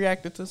that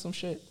overreacted to some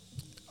shit?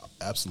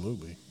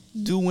 Absolutely.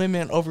 Do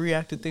women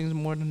overreact to things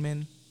more than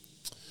men?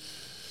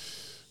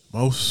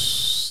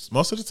 Most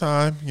of the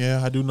time,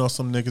 yeah. I do know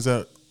some niggas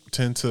that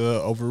tend to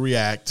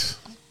overreact.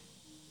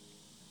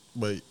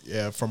 But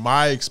yeah, from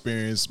my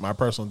experience, my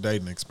personal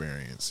dating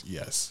experience,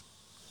 yes.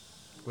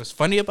 What's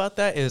funny about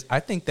that is I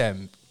think that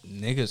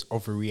niggas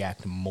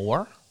overreact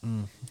more,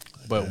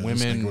 but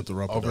women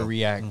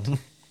overreact.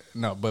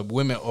 No, but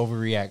women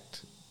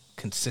overreact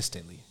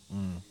consistently.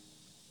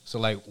 So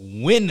like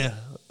when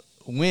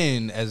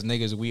as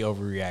niggas we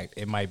overreact,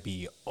 it might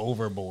be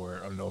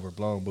overboard or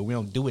overblown, but we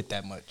don't do it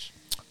that much.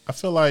 I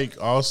feel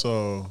like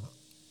also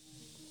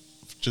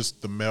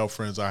just the male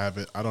friends I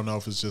have, I don't know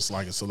if it's just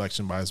like a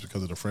selection bias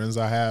because of the friends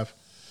I have.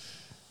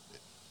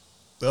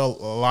 A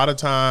lot of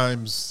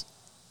times,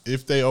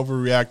 if they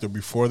overreact or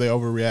before they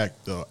overreact,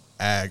 they'll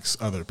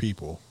ask other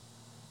people.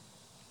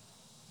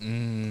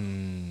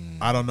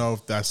 I don't know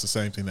if that's the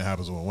same thing that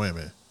happens with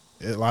women.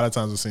 A lot of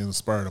times it seems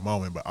spur of the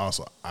moment, but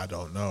also I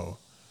don't know.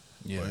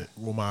 Yeah.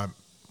 But with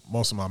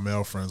most of my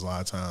male friends, a lot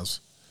of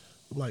times,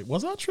 like,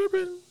 was I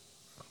tripping?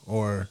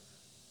 Or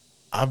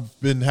I've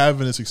been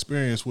having this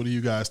experience. What do you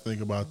guys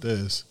think about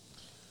this?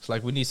 It's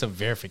like we need some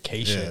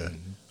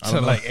verification to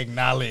like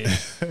acknowledge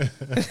that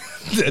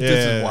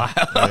this is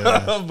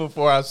wild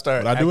before I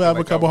start. But I do have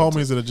a couple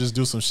homies that just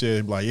do some shit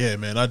and be like, yeah,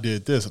 man, I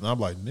did this. And I'm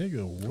like,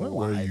 nigga, what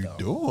were you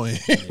doing?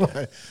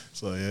 Like,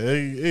 so yeah,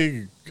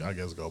 it I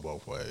guess go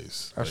both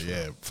ways. But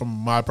yeah, from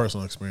my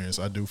personal experience,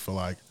 I do feel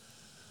like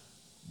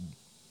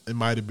it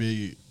might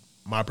be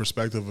my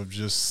perspective of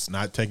just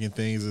not taking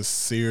things as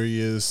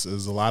serious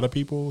as a lot of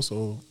people.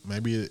 So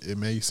maybe it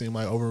may seem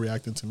like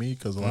overreacting to me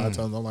because a lot of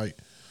times I'm like,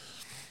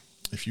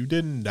 if you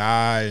didn't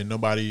die and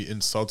nobody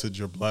insulted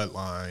your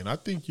bloodline, I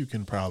think you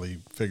can probably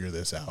figure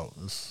this out.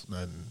 It's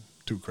nothing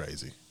too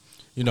crazy.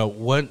 You know,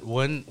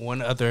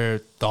 one other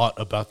thought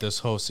about this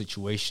whole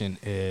situation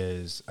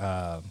is,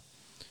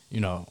 you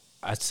know,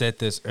 I said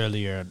this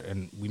earlier,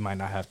 and we might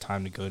not have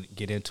time to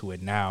get into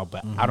it now,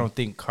 but I don't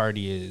think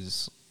Cardi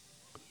is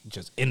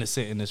just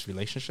innocent in this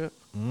relationship.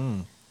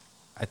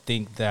 I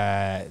think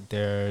that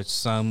there's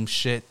some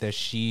shit that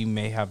she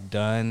may have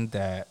done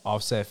that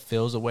Offset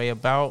feels a way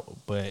about,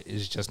 but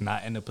is just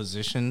not in a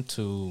position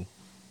to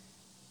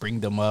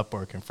bring them up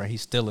or confront.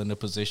 He's still in the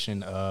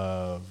position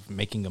of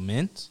making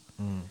amends.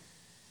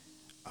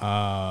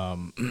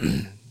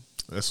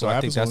 That's So what I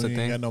happens think that's when the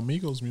you ain't thing. got no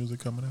Migos music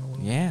coming out.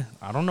 Yeah,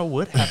 I don't know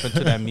what happened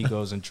to that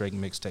Migos and Drake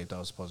mixtape that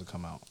was supposed to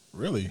come out.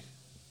 Really?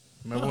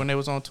 Remember when they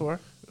was on tour?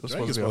 It was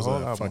Drake is supposed to be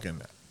a supposed whole to album.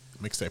 fucking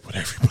mixtape with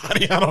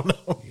everybody. I don't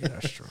know. Yeah,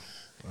 that's true.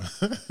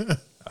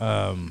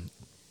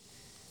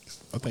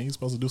 I think he's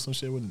supposed to do some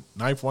shit with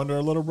Knife Wonder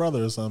or Little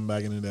Brother or something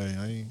back in the day.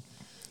 I ain't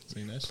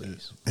seen that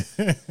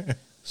shit.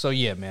 So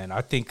yeah, man,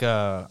 I think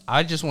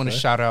I just want to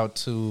shout out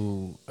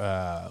to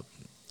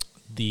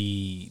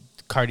the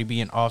Cardi B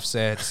and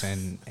Offsets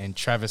and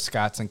Travis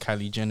Scott's and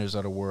Kylie Jenner's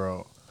of the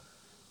world,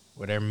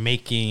 where they're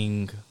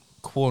making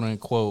quote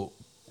unquote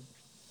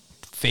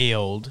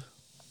failed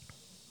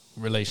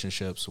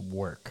relationships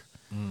work.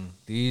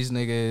 These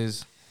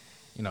niggas,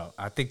 you know,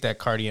 I think that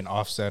Cardi and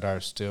Offset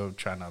are still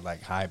trying to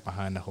like hide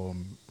behind the whole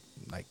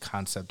like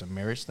concept of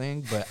marriage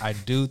thing, but I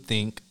do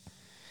think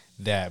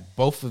that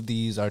both of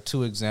these are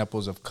two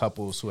examples of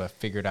couples who have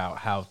figured out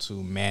how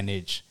to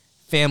manage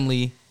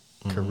family,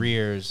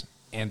 careers,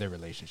 and their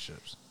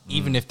relationships,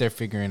 even if they're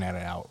figuring that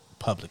out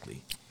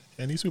publicly.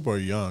 And these people are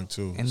young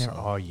too. And they're so,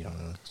 all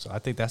young. So I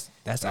think that's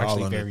They're all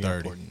actually under very 30.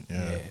 important.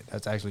 Yeah.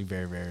 That's actually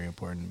very, very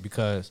important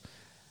because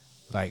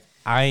like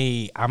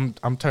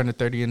I'm turning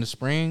 30 in the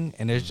spring,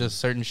 and there's just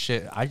certain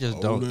shit I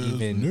just don't Old ass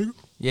even nigga.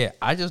 Yeah,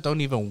 I just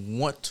don't even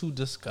want to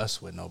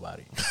discuss with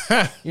nobody.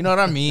 You know what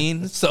I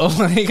mean? So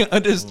like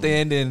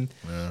understanding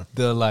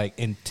the like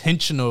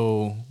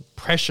intentional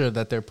pressure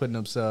that they're putting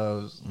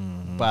themselves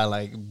by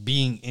like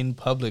being in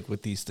public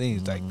with these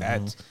things, like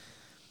that's,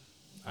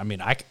 I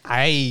mean,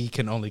 I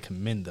can only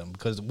commend them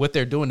because what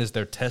they're doing is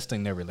they're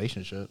testing their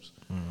relationships,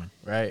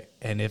 right?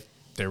 And if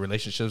their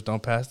relationships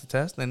don't pass the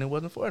test, then it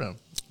wasn't for them.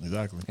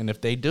 Exactly. And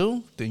if they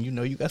do, then you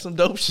know you got some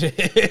dope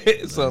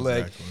shit. So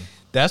like,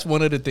 that's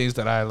one of the things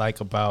that I like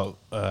about,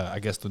 I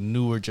guess, the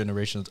newer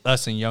generations,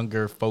 us and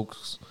younger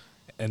folks,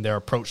 and their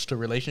approach to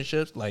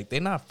relationships. Like,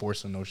 they're not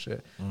forcing no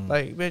shit.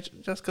 Like, bitch,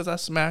 just because I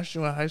smashed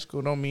you in high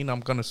school don't mean I'm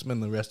going to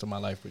spend the rest of my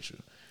life with you.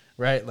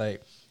 Right?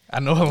 Like, I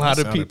know a lot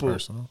of people.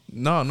 Personal.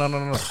 No.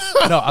 No,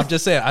 I'm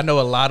just saying, I know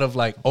a lot of,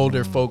 like,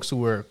 older folks who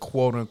were,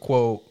 quote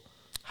unquote,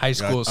 high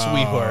school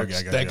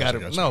sweethearts that got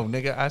it. No,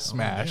 nigga, I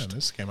smashed. Damn,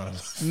 this came out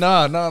of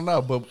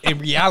No. But in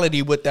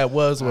reality, what that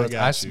was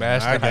I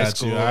smashed in high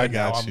school. I and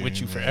now got I'm you.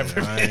 with you man.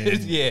 forever.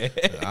 Yeah.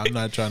 I'm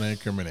not trying to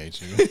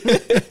incriminate you.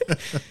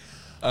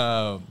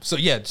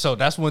 So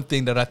that's one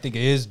thing that I think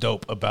is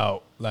dope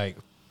about, like,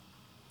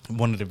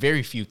 one of the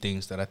very few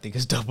things that I think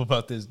is dope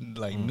about this,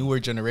 like, newer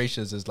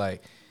generations is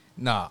like,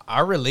 nah,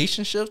 our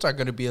relationships are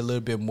going to be a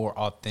little bit more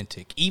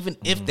authentic, even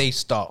if they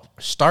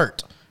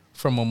start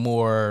from a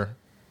more,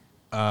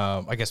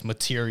 I guess,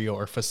 material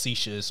or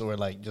facetious or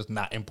like just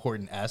not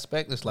important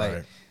aspect. It's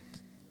like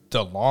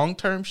the long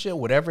term shit,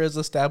 whatever is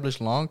established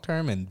long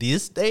term in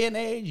this day and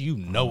age, you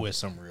know it's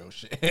some real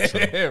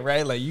shit,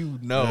 right? Like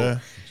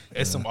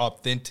it's some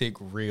authentic,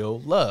 real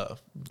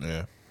love.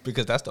 Yeah.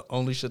 Because that's the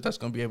only shit that's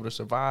gonna be able to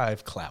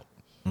survive clout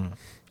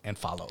and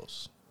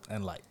follows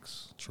and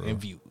likes and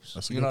views.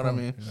 That's a You good know what I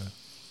point. mean? Yeah.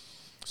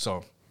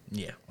 So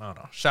yeah, I don't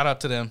know. Shout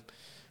out to them.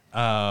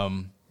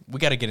 We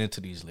got to get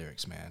into these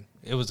lyrics, man.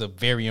 It was a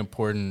very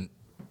important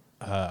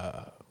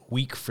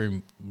week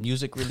for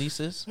music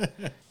releases.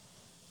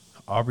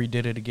 Aubrey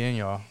did it again,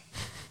 y'all.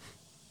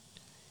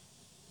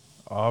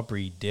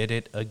 Aubrey did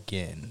it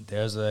again.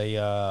 There's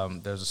a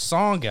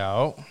song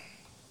out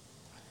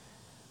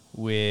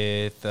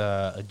with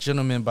a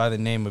gentleman by the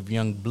name of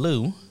Young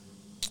Blue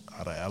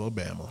Out of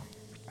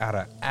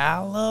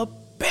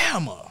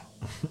Alabama.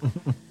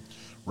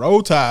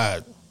 Roll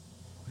Tide.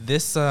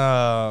 This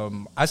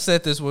I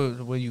said this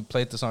when you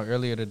played the song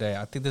earlier today.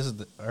 I think this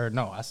is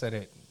I said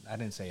it. I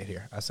didn't say it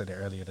here. I said it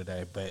earlier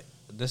today. But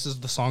this is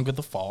the song of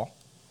the fall,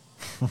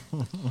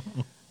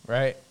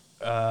 right?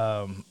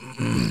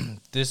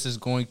 This is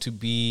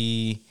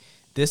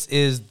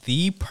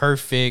the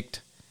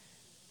perfect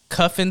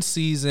cuffing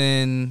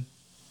season,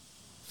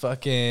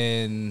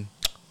 fucking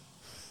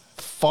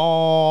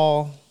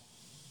fall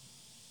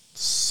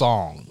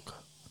song.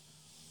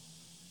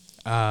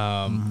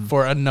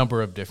 For a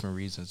number of different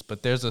reasons,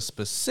 but there's a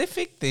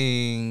specific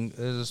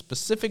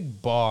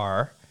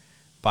bar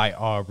by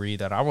Aubrey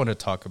that I want to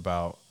talk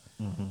about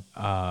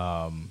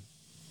that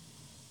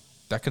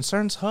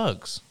concerns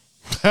hugs.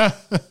 That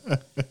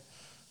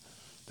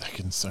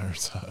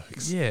concerns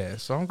hugs. Yeah,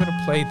 so I'm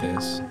gonna play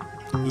this.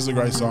 This is a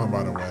great song,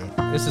 by the way.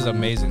 This is an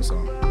amazing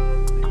song.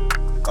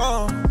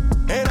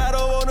 And I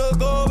don't wanna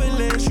go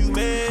what you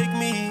make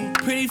me.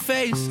 Pretty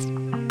face,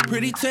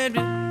 pretty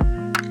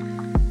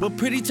tempting, but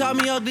pretty taught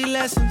me ugly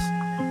lessons.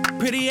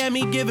 Pretty had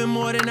me giving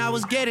more than I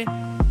was getting.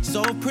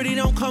 So if pretty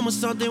don't come with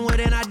something, well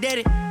then I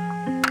did it.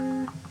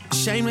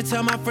 Shame to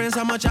tell my friends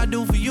how much I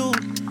do for you,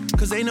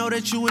 cause they know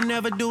that you would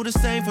never do the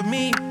same for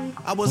me.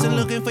 I wasn't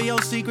looking for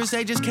your secrets,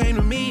 they just came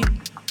to me.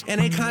 And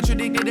they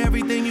contradicted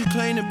everything you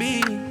claim to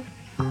be.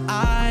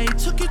 I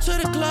took you to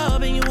the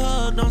club and you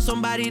hugged on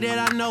somebody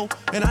that I know.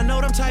 And I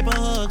know them type of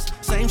hugs.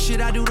 Same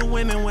shit I do to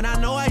women when I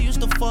know I used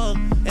to fuck.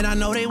 And I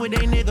know they with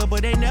they nigga,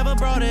 but they never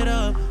brought it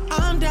up.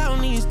 I'm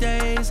down these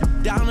days,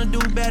 down to do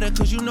better,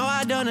 cause you know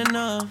I done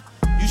enough.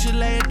 You should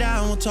lay it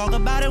down, we'll talk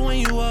about it when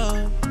you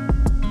up.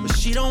 But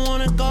she don't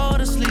wanna go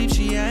to sleep,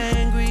 she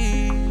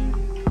angry.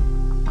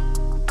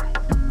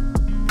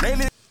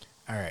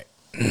 All right.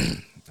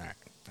 All right,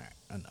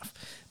 enough.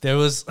 There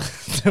was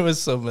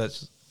so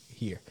much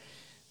here.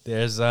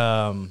 There's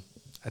I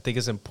think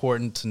it's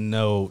important to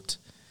note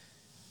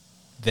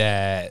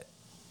that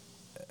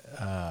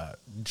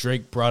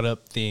Drake brought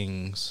up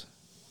things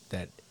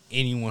that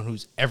anyone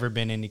who's ever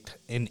been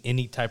in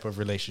any type of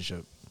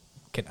relationship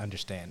can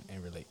understand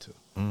and relate to.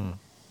 I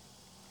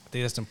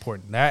think that's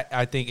important. That,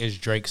 I think, is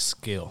Drake's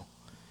skill.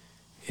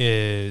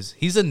 Is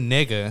he's a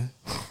nigga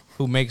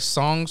who makes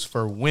songs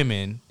for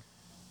women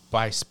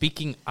by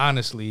speaking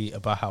honestly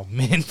about how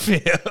men feel.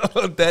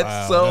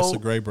 That's a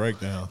great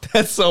breakdown.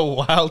 That's so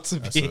wild to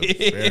That's me.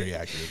 a very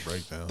accurate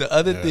breakdown. The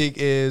other thing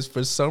is,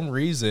 for some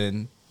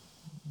reason,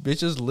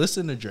 bitches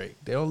listen to Drake.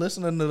 They don't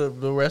listen to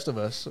the rest of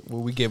us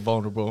when we get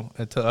vulnerable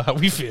and tell how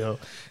we feel.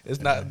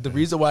 It's not the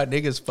reason why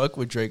niggas fuck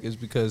with Drake is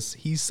because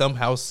he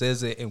somehow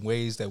says it in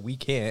ways that we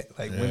can't.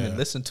 Like women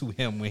listen to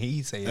him when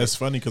he say it. That's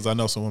funny because I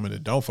know some women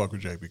that don't fuck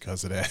with Drake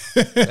because of that.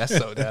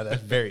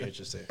 That's very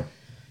interesting.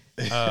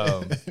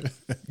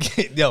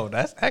 Yo,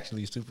 that's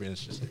actually super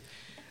interesting.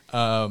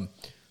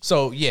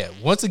 So yeah,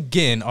 once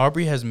again,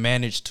 Aubrey has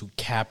managed to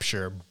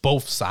capture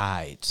both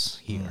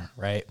sides here,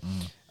 right?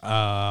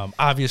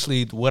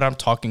 Obviously, what I'm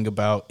talking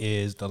about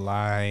is the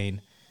line.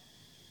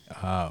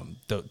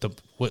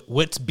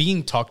 What's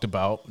being talked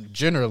about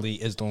generally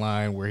is the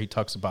line where he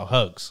talks about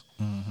hugs.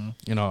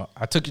 You know,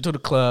 I took you to the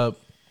club.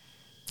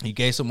 You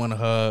gave someone a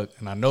hug,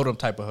 and I know them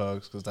type of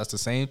hugs because that's the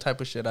same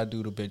type of shit I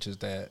do to bitches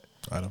that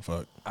I done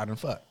fucked.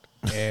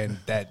 And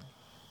that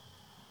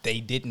they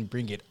didn't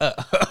bring it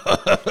up.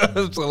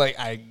 So like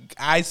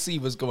I see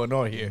what's going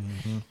on here.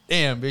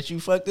 Damn, bitch,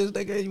 you fucked this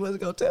nigga, you wasn't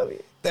gonna tell me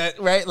that,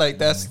 right? Like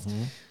that's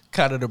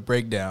kind of the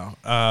breakdown.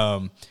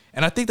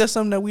 And I think that's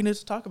something that we need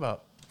to talk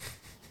about.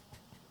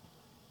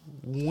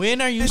 When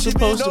are you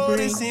supposed to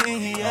bring?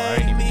 Oh, I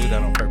didn't even do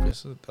that on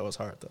purpose. That was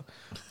hard though.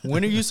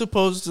 When are you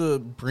supposed to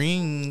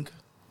bring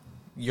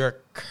your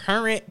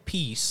current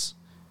piece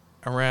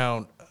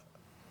around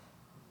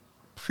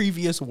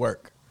previous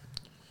work?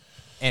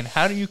 And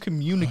how do you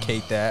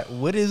communicate that?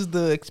 What is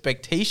the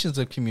expectations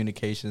of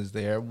communications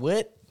there?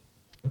 What?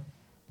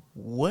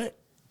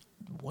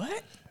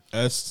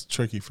 That's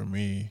tricky for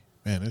me.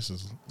 Man, this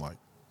is like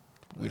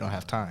We don't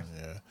have time.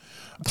 Yeah.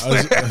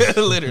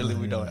 Literally,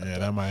 we don't have time.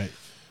 That might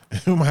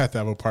we might have to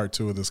have a part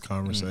 2 of this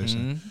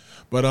conversation.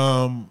 But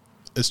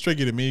it's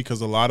tricky to me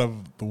because a lot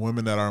of the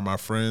women that are my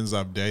friends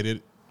I've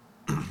dated.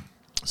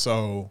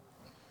 So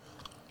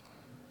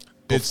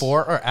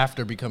before or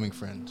after becoming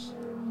friends?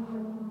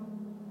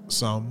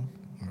 Some,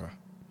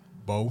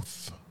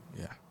 both.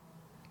 Yeah.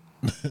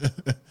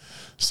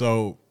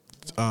 So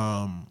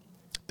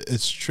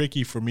it's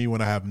tricky for me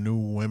when I have new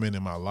women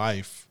in my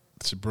life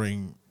to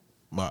bring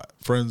my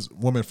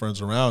women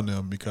friends around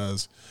them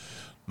because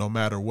no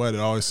matter what,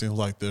 it always seems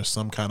like there's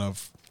some kind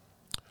of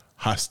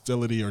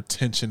hostility or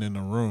tension in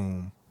the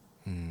room.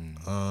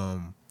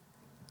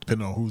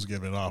 Depending on who's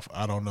giving it off.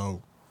 I don't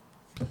know.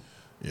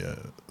 Yeah.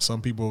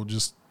 Some people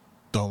just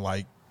don't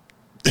like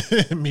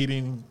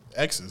meeting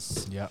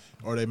exes. Yeah.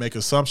 Or they make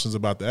assumptions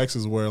about the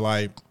exes where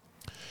like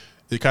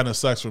it kind of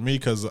sucks for me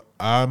because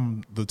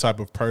I'm the type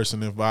of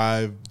person, if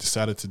I've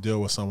decided to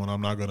deal with someone,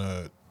 I'm not going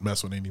to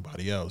mess with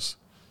anybody else.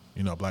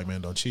 You know, black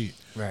men don't cheat.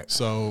 Right.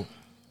 So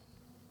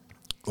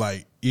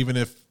like even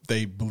if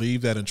they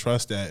believe that and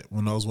trust that,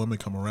 when those women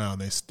come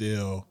around, it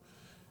still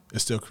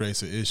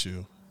creates an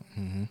issue.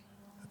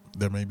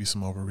 There may be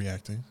some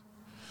overreacting.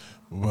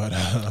 But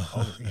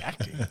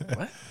Overreacting?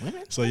 What?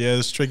 Women? So yeah,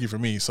 it's tricky for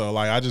me. So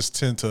like I just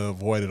tend to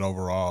avoid it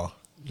overall,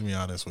 to be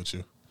honest with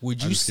you.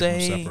 Would you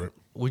say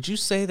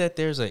that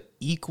there's an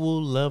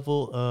equal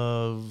level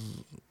of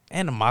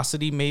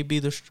animosity, maybe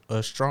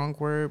a strong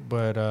word,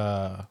 but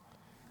I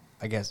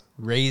guess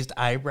raised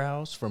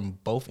eyebrows from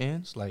both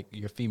ends, like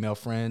your female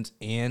friends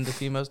and the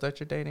females that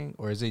you're dating?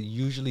 Or is it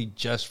usually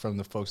just from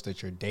the folks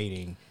that you're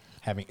dating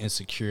having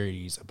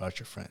insecurities about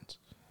your friends?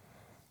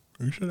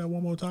 Are you sure that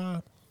one more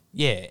time?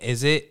 Yeah,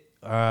 is it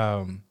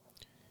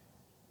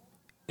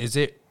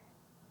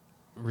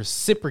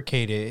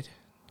reciprocated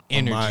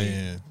energy? On my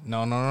end.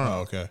 No. Oh,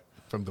 okay.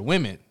 From the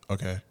women.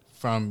 Okay.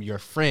 From your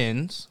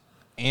friends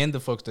and the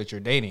folks that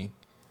you're dating.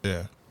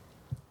 Yeah.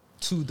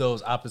 To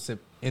those opposite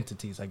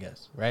entities, I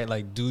guess, right?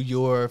 Like, do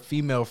your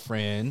female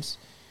friends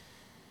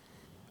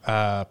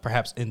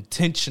perhaps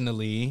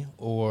intentionally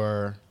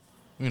or,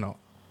 you know,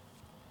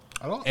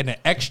 I don't. in an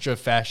extra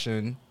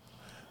fashion,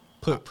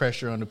 put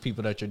pressure on the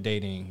people that you're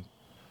dating,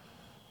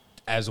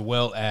 as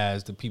well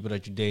as the people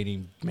that you're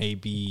dating may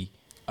be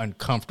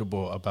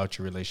uncomfortable about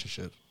your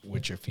relationship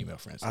with your female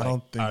friends. I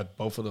don't think- are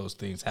both of those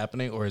things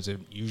happening, or is it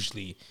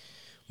usually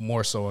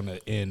more so on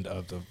the end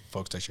of the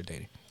folks that you're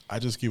dating? I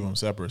just keep them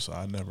separate, so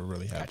I never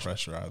really had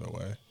pressure either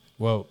way.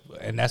 Well,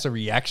 and that's a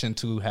reaction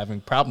to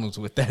having problems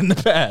with that in the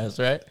past,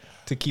 right?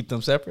 To keep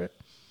them separate.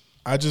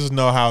 I just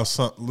know how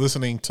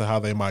listening to how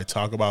they might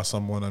talk about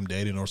someone I'm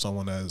dating or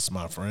someone that's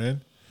my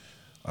friend,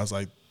 I was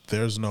like,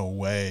 there's no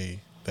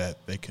way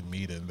that they can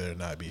meet and there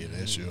not be an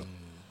issue.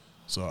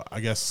 So I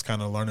guess it's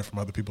kind of learning from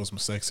other people's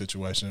mistakes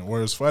situation.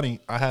 Where it's funny,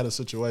 I had a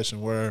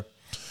situation where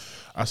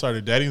I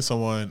started dating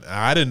someone. And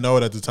I didn't know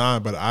it at the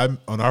time, but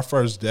on our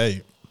first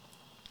date,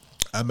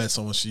 I met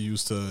someone she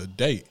used to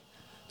date.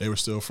 They were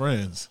still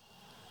friends.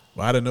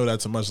 But I didn't know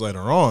that too much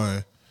later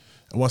on.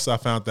 And once I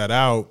found that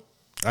out,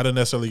 I didn't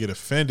necessarily get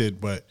offended,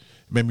 but it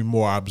made me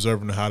more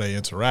observant of how they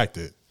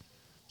interacted.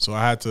 So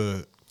I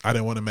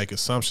didn't want to make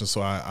assumptions,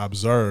 so I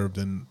observed,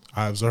 and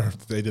I observed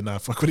that they did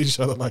not fuck with each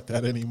other like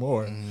that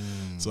anymore.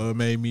 So it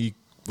made me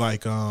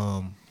like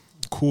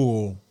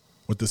cool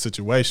with the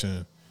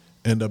situation.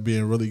 End up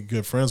being really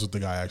good friends with the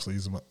guy. Actually,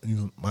 he's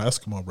my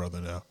Eskimo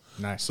brother now.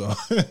 Nice. So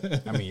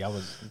I mean, I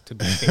was to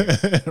be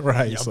fair,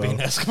 right. y'all So, being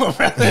Eskimo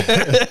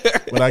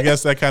brother. but I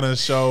guess that kind of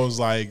shows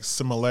like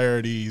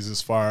similarities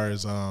as far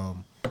as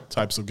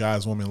types of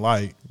guys women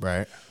like.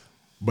 Right.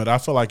 But I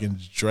feel like in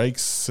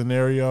Drake's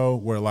scenario,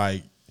 where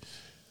like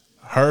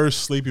her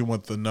sleeping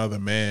with another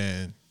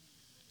man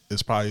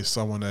is probably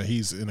someone that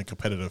he's in a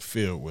competitive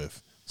field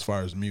with as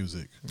far as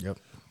music. Yep.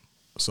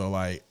 So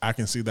like I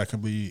can see that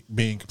can be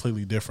being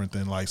completely different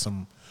than like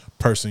some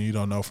person you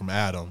don't know from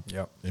Adam.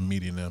 Yep. And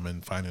meeting them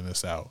and finding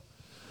this out.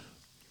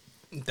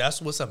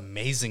 That's what's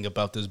amazing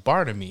about this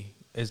bar to me,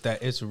 is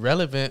that it's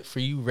relevant for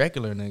you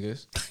regular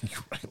niggas,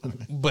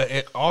 but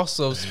it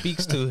also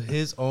speaks to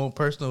his own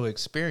personal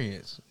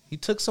experience. He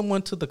took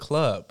someone to the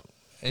club,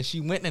 and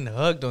she went and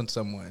hugged on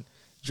someone.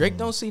 Drake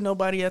don't see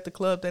nobody at the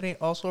club that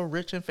ain't also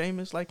rich and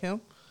famous like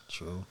him.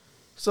 True.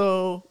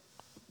 So,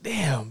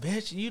 damn,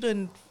 bitch, you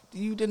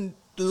didn't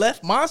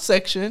left my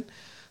section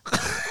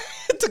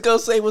to go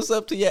say what's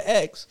up to your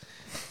ex,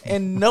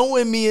 and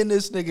knowing me and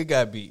this nigga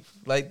got beef.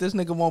 Like, this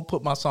nigga won't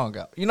put my song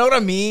out. You know what I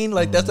mean?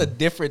 Like, that's a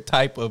different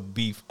type of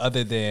beef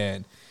other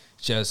than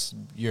just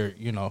your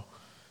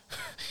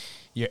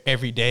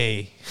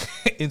everyday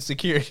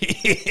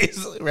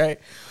insecurities, right?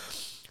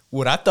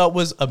 What I thought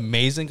was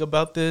amazing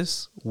about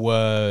this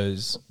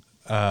was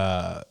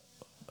I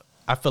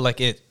feel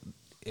like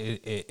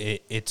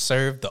it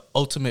served the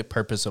ultimate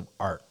purpose of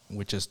art,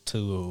 which is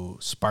to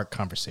spark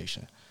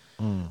conversation.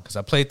 Because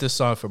I played this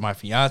song for my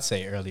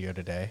fiance earlier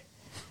today,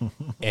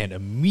 and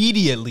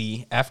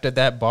immediately after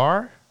that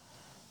bar,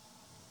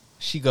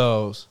 she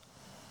goes,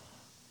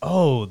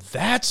 "Oh,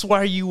 that's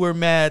why you were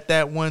mad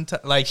that one time."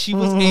 Like, she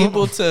was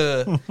able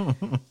to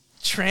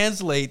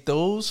translate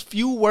those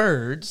few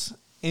words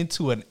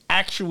into an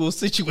actual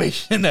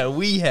situation that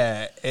we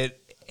had,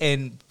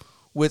 and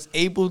was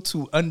able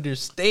to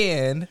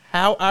understand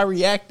how I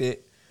reacted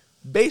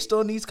based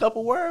on these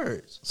couple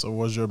words. So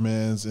was your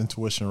man's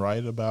intuition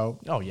right about?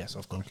 Oh, yes,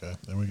 of course. Okay,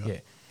 there we go.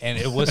 Yeah. And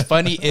it was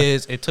funny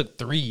is it took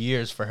 3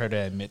 years for her to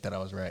admit that I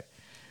was right.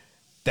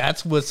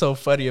 That's what's so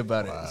funny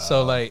about it.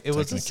 So like it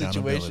was a Taking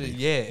situation. accountability.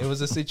 Yeah, it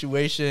was a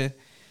situation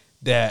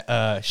that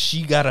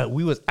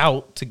we was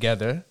out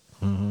together,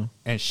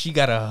 and she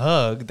got a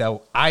hug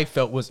that I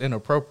felt was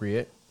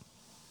inappropriate.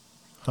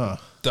 Huh.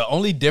 The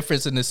only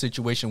difference in this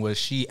situation was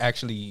she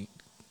actually,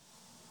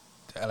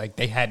 like,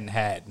 they hadn't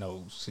had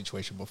no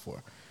situation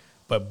before,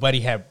 but Buddy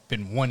had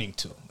been wanting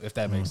to, if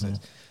that makes sense.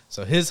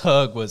 So his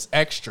hug was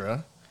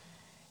extra,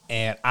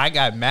 and I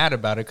got mad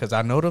about it because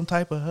I know them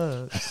type of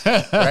hugs,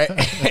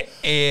 right?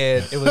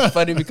 And it was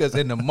funny because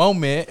in the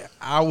moment,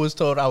 I was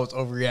told I was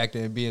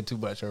overreacting and being too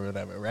much or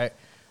whatever, right?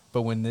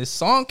 But when this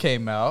song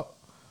came out,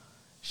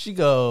 she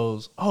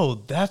goes, "Oh,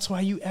 that's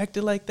why you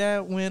acted like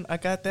that when I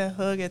got that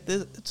hug at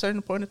this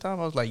certain point in time?"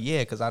 I was like,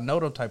 "Yeah, because I know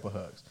them type of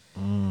hugs."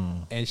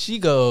 And she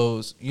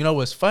goes, "You know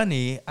what's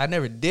funny? I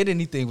never did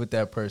anything with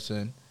that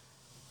person,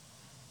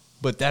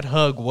 but that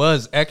hug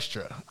was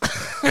extra."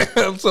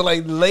 So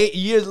like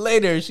years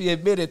later, she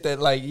admitted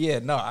that, like, yeah,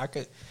 no, I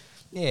could,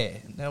 yeah,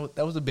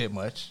 that was a bit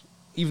much.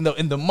 Even though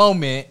in the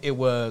moment it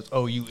was,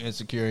 "Oh, you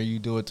insecure, you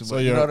do it too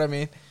much." You know what I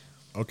mean?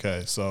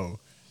 Okay, so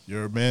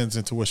your man's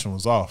intuition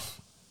was off.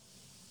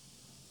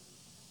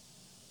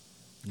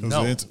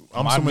 No,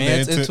 I'm my assuming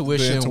man's the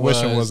intuition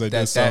was they did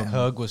that something.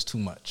 hug was too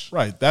much.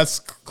 Right, that's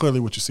clearly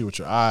what you see with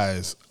your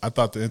eyes. I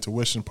thought the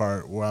intuition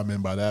part, what I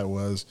meant by that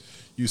was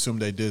you assume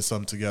they did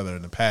something together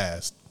in the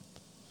past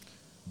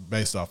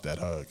based off that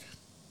hug.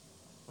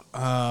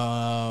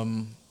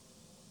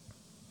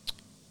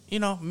 You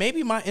know,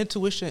 maybe my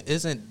intuition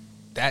isn't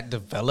that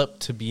developed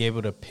to be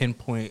able to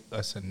pinpoint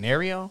a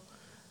scenario.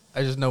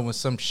 I just know when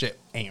some shit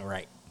ain't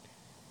right.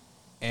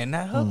 And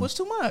that hug was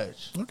too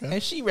much. Okay.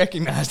 And she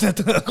recognized that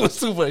the hug was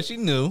too much. She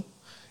knew.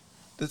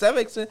 Does that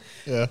make sense?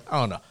 Yeah. I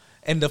don't know.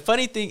 And the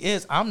funny thing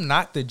is, I'm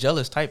not the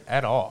jealous type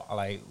at all.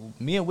 Like,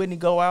 me and Whitney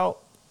go out.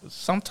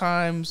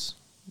 Sometimes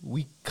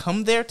we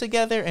come there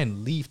together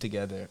and leave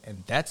together.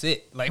 And that's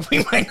it. Like,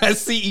 we might not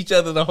see each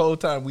other the whole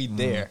time we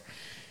there.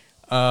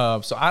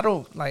 So I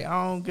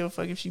don't give a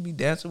fuck if she be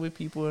dancing with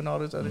people and all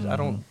this other shit. I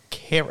don't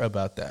care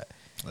about that.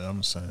 Yeah,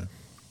 I'm saying.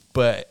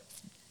 But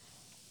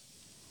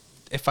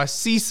if I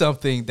see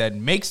something that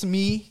makes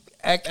me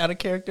act out of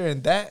character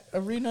in that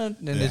arena,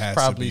 then It has it's to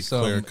probably be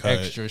some clear-cut.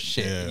 extra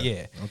shit.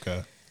 Yeah.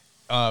 Okay.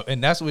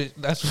 And that's what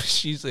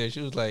she said.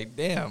 She was like,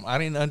 "Damn, I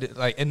didn't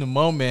like in the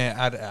moment.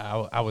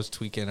 I was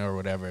tweaking or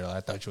whatever.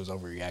 I thought she was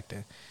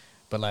overreacting.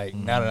 But like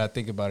now that I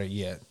think about it,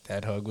 yeah,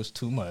 that hug was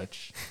too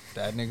much.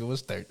 That nigga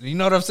was thirsty. You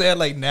know what I'm saying?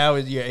 Like now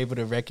you're able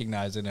to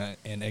recognize it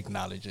and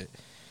acknowledge it.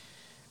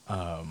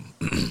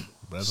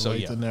 Better So,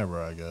 late yeah. than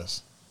never, I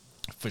guess.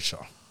 For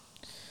sure.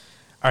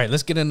 All right,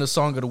 let's get into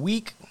song of the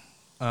week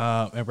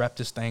and wrap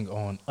this thing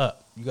on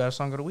up. You got a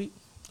song of the week?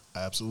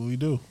 I absolutely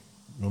do.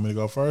 You want me to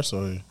go first,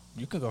 or?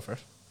 You can go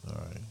first. All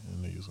right.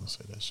 I knew you was gonna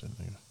say that shit,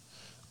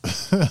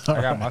 nigga.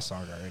 I got my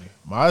song already.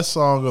 My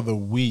song of the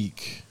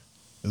week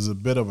is a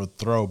bit of a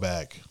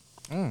throwback.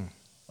 You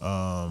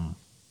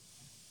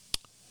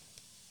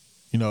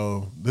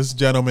know, this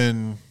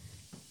gentleman,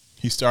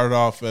 he started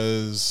off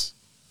as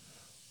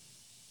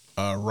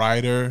a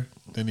writer,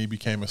 then he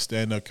became a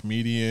stand-up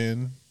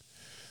comedian,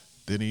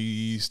 then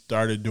he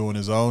started doing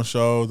his own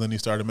show, then he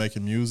started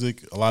making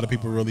music. A lot of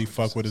people really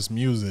fuck with his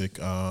music.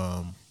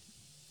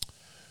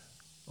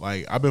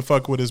 Like, I've been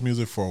fucking with his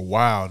music for a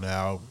while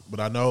now,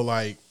 but I know,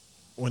 like,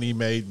 when he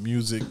made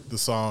music, the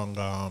song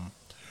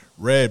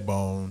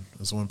Redbone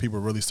is when people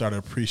really started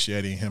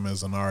appreciating him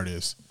as an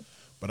artist.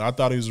 But I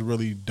thought he was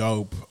really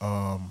dope.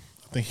 I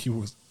think he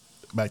was,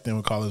 back then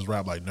we call his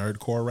rap like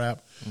nerdcore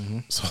rap.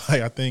 So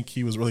like, I think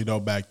he was really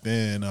dope back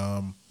then.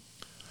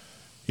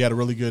 He had a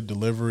really good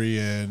delivery,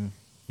 and,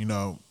 you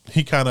know,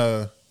 he kind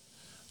of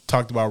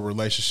talked about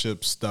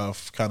relationship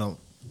stuff, kind of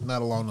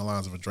not along the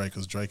lines of a Drake,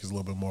 because Drake is a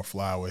little bit more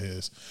fly with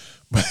his.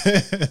 But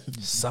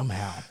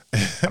Somehow.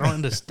 I don't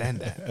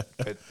understand that.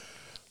 But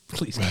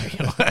please carry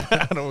on.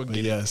 I don't get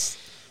it. yes.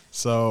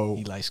 So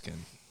He light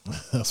skinned.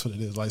 that's what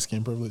it is, light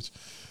skin privilege.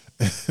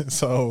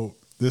 So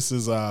this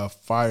is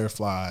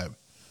Firefly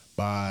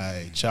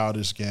by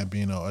Childish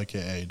Gambino,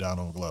 a.k.a.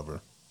 Donald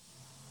Glover.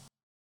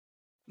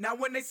 Now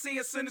when they see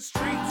us in the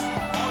streets,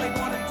 all they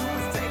wanna do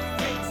is take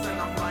pics, and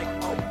I'm like,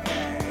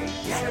 okay.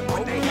 Yeah, and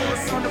when they hear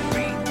us on the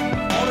beat,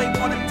 all they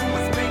wanna do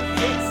is make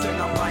hits,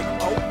 and I'm like,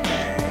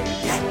 okay.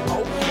 Yeah,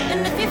 okay.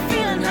 And if you're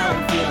feeling how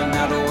I'm feeling,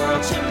 how the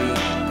world should be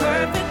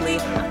perfectly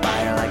on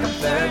fire like I'm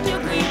third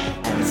degree.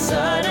 And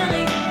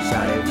suddenly,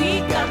 shawty, we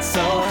got so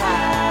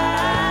high.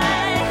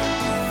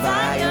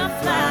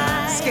 Firefly.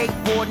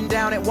 Skateboarding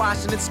down at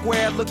Washington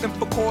Square, looking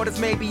for quarters,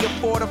 maybe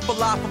afford a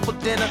falafel for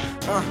dinner.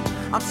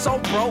 I'm so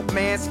broke,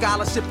 man.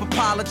 Scholarship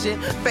apology.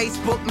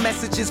 Facebook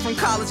messages from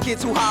college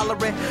kids who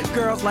hollering.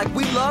 Girls like,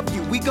 we love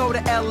you. We go to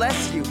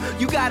LSU.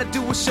 You gotta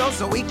do a show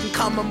so we can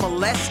come and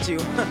molest you.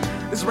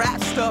 This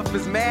rap stuff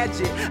is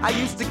magic. I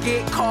used to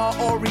get called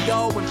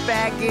Oreo and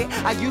faggot.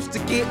 I used to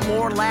get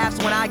more laughs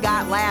when I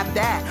got laughed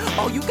at.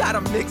 Oh, you got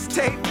a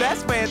mixtape?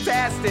 That's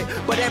fantastic.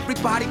 But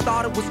everybody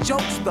thought it was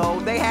jokes, though.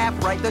 They half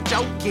right. The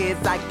joke is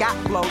I got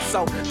flow,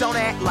 so don't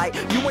act like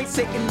you ain't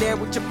sitting there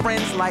with your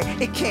friends like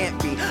it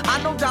can't be.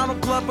 I know Donald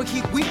Glover,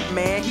 he weak,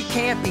 man. He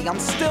can't be. I'm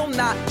still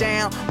not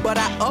down, but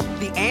I up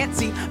the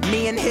ante.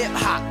 Me and hip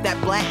hop, that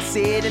Black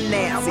Sid and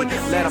Nancy.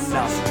 Let them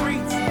know.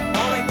 Streets,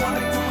 all they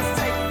wanna do is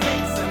take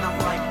pics, and I'm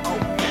like,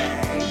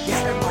 okay.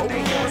 Yeah, and when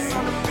they hear us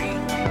on the beat,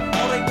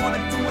 all they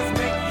wanna do is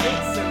make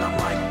hits, and I'm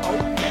like,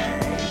 okay.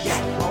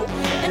 Yeah,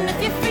 okay. And if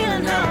you're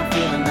feeling how I'm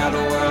feeling, how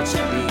the world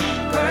should be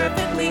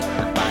perfectly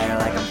on fire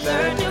like I'm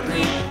third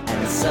degree.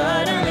 And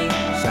suddenly,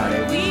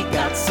 shawty, we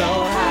got so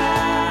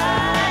high.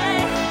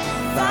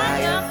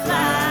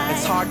 Firefly.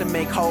 It's hard to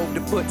make hold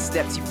the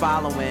footsteps you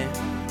following,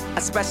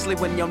 especially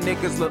when your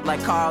niggas look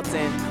like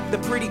Carlton. The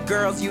pretty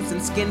girls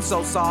using skin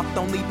so soft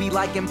only be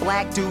liking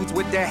black dudes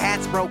with their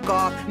hats broke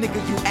off. Nigga,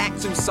 you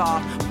act too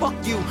soft. Fuck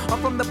you,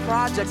 I'm from the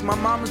projects. My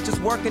mama's just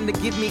working to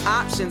give me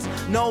options.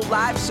 No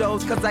live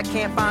shows cause I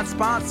can't find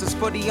sponsors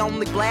for the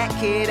only black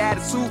kid at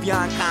a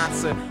Suvyon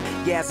concert.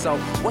 Yeah, so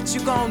what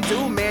you gonna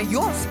do, man? You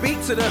don't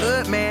speak to the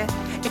hood, man.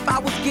 If I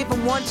was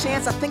given one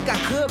chance, I think I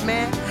could,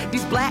 man.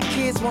 These black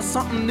kids want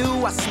something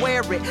new, I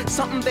swear it.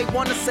 Something they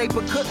wanna say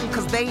but couldn't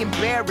cause they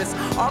embarrassed.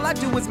 All I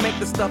do is make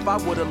the stuff I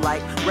would've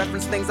liked.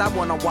 Reference things I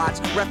wanna watch,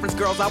 reference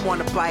girls I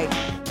wanna bite.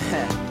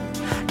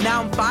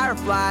 Now I'm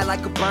Firefly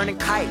like a burning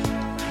kite.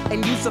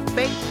 And use a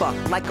fake fuck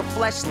like a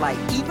fleshlight.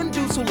 Even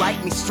dudes who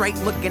like me straight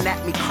looking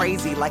at me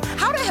crazy. Like,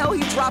 how the hell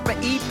he drop an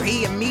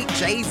EP and meet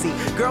Jay-Z?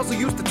 Girls who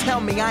used to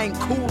tell me I ain't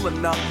cool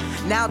enough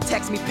now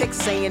text me pics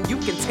saying you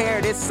can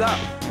tear this up.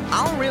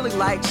 I don't really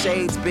like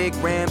shades, big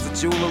rims, or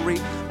jewelry,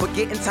 but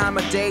getting time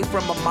of day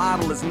from a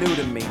model is new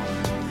to me.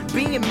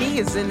 being me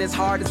isn't as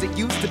hard as it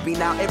used to be.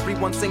 Now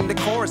everyone sing the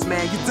chorus,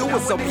 man. You do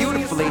it so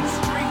beautifully. All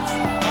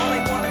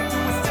they wanna do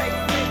is take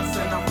hits,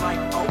 and I'm like,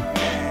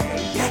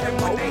 okay. Yeah,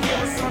 and when they hear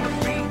us on the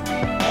beat,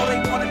 all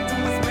they wanna do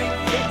is make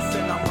hits,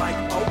 and I'm like,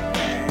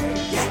 okay.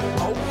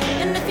 Yeah, okay.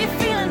 And if you're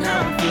feeling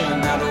how I'm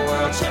feeling, how the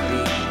world should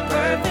be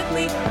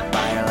perfectly, on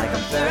fire like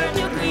I'm third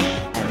degree.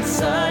 And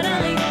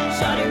suddenly,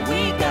 shawty,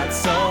 we got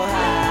so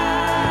high.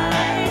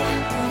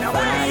 Now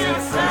when they hear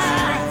us on the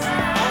streets,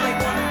 all they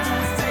wanna do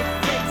is take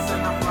hits,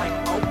 and I'm like,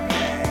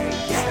 okay.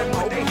 Yeah, and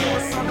when they hear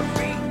us on the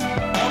beat,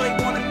 all they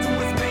wanna do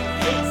is make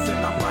hits,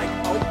 and I'm like,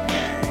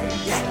 okay.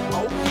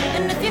 Yeah, okay.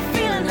 And if you're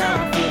feeling how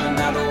I'm feeling,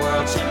 how the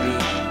world should be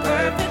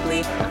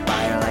perfectly, on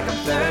fire like I'm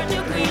third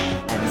degree.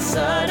 And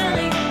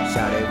suddenly,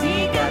 shawty, we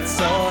got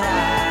so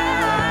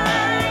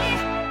high.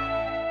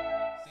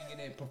 Singing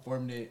it,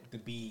 performed it, the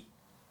beat.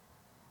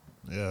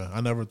 Yeah,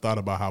 I never thought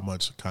about how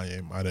much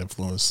Kanye might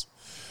influence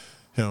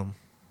him,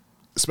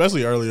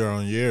 especially earlier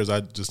on years.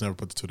 I just never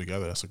put the two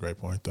together. That's a great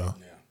point, though.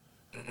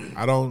 Yeah.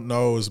 I don't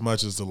know as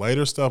much as the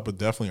later stuff, but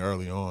definitely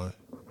early on,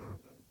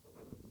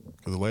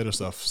 because the later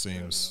stuff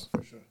seems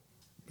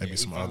maybe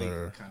some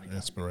other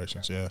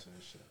inspirations. Yeah.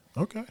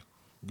 Okay.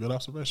 Good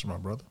observation, my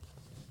brother.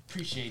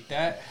 Appreciate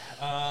that.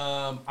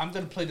 I'm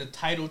gonna play the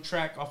title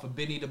track off of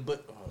Benny the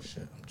Butcher. Oh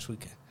shit, I'm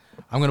tweaking.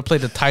 I'm gonna play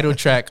the title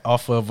track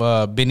off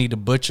of Benny the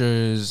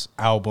Butcher's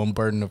album,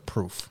 Burden of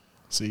Proof.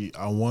 See,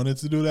 I wanted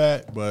to do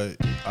that, but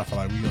I feel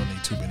like we don't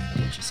need too many of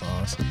Butcher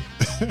songs.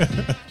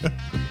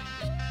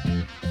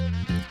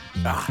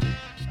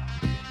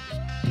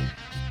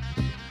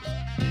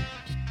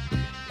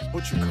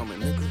 What you coming,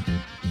 nigga?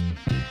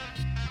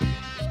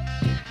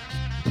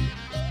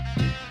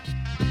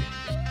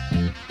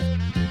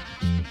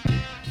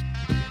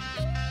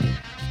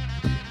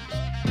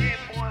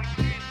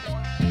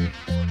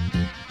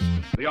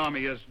 The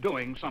Army is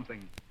doing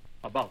something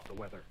about the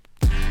weather.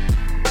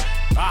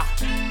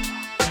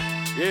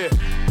 Yeah.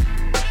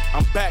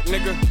 I'm back,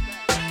 nigga.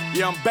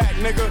 Yeah, I'm back,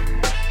 nigga.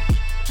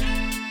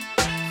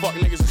 Fuck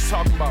niggas is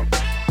talking about.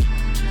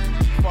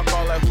 Fuck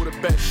all that who the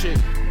best shit.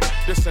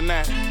 This and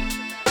that.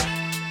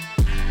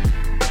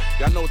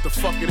 Y'all know what the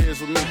fuck it is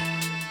with me.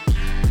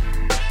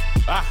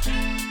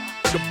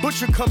 The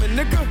butcher coming,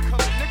 nigga.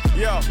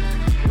 Yo,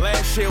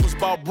 last year was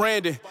about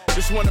branding.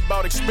 This one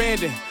about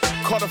expanding.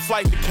 Caught a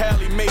flight to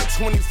Cali, May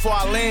 24,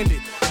 I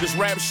landed. This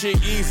rap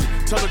shit easy,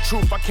 tell the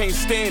truth, I can't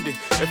stand it.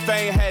 If I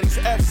ain't had these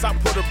F's, I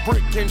put a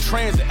brick in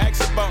transit.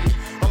 Ask about me,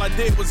 all I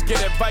did was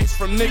get advice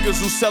from niggas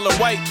who sellin'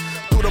 white.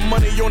 Threw the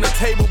money on the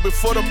table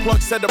before the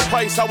plug said the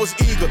price. I was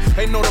eager,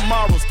 ain't no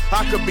tomorrows.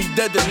 I could be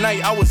dead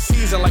tonight. I was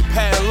seasoned like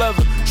patent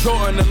leather.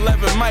 Jordan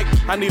 11 Mike.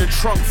 I need a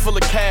trunk full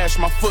of cash.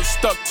 My foot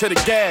stuck to the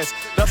gas.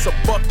 That's a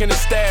buck in the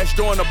stash,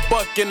 doing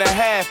 $1.50.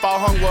 I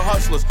hung with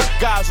hustlers,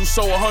 guys who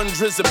sold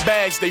hundreds of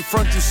bags. They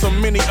front you so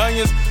many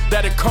onions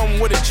that'll come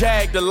with a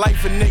jag. The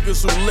life of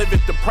niggas who live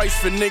it, the price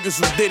for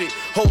niggas who did it.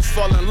 Hoes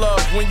fall in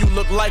love when you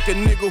look like a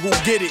nigga who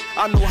get it.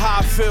 I know how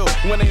I feel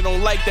when they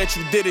don't like that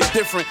you did it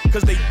different.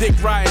 Cause they dick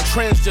riding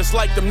trends just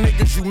like them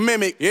niggas you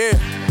mimic. Yeah,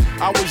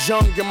 I was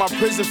young in my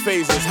prison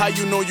phases. How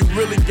you know you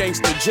really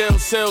gangster? Jail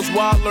cells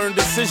where I learned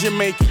decision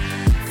making.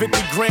 50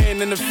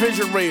 grand in the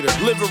refrigerator,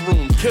 living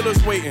room,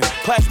 killers waiting.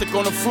 Plastic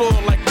on the floor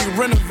like we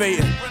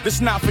renovating. This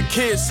not for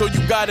kids, so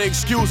you gotta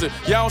excuse it.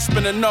 Y'all don't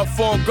spend enough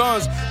on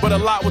guns, but a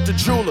lot with the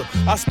jeweler.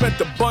 I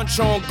spent a bunch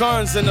on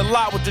guns and a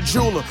lot with the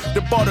jeweler.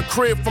 That bought a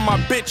crib for my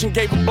bitch and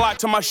gave a block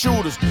to my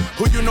shooters.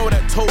 Who you know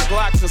that told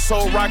Glocks and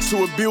sold rocks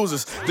to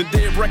abusers? The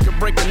dead record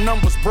breaking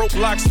numbers, broke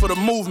locks for the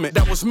movement.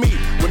 That was me,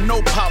 with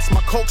no pops, my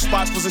coke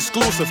spots was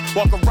exclusive.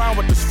 Walk around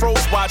with this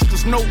froze watch,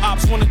 cause no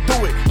ops wanna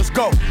do it. Let's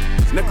go,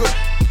 nigga.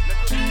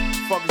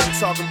 Fuck is you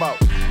talking about?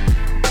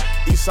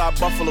 Eastside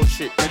Buffalo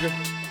shit, nigga.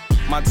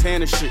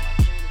 Montana shit.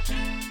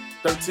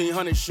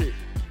 1300 shit.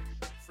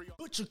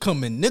 Butcher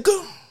coming,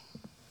 nigga.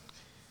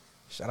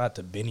 Shout out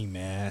to Benny,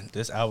 man.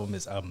 This album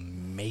is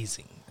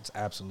amazing. It's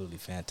absolutely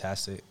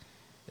fantastic.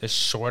 It's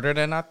shorter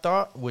than I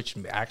thought, which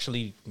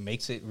actually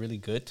makes it really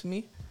good to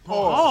me.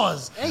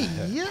 Pause. Hey,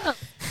 yeah.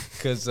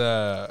 Because,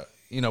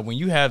 you know, when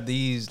you have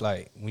these,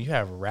 like, when you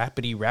have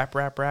rapidy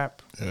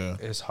rap, Yeah.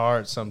 it's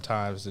hard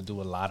sometimes to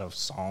do a lot of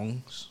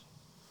songs,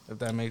 if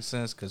that makes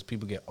sense, because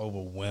people get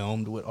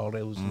overwhelmed with all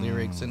those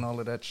lyrics and all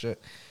of that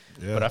shit.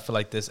 Yeah. But I feel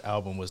like this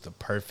album was the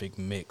perfect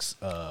mix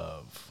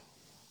of,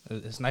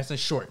 it's nice and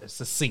short, it's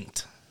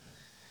succinct.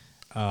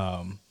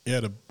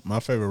 Yeah, my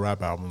favorite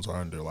rap albums are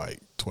under like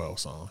 12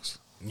 songs.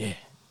 Yeah.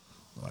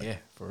 Like, Yeah,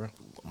 for real.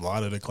 A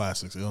lot of the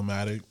classics,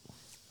 Illmatic,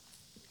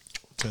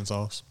 10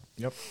 songs.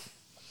 Yep.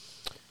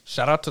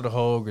 Shout out to the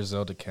whole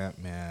Griselda camp,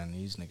 man.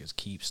 These niggas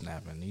keep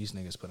snapping. These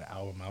niggas put an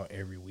album out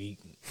every week.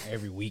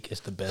 Every week it's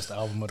the best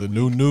album of the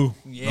week. New.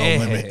 Yeah,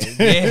 No Limit.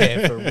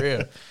 yeah, for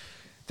real.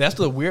 That's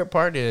the weird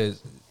part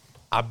is,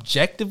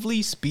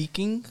 objectively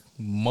speaking,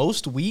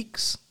 most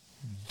weeks,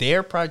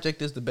 their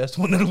project is the best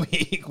one of the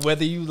week.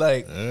 Whether you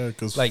like, Yeah,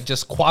 'cause like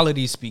just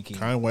quality speaking.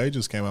 Kanye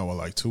just came out,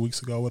 like 2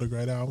 weeks ago with a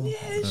great album?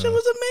 Yeah, this shit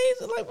was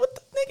amazing. Like, what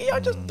the nigga,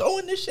 y'all just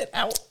throwing this shit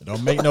out. It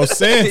don't make no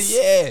sense.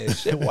 Yeah,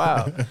 shit,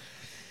 wow.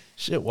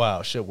 Shit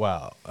wow. Shout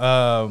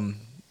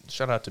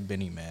out to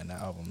Benny, man.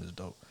 That album is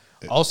dope.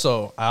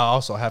 Also, I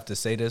also have to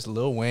say this.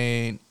 Lil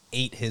Wayne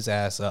ate his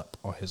ass up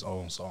on his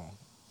own song.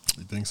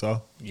 You think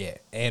so? Yeah.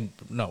 And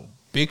no,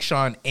 Big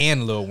Sean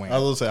and Lil Wayne. I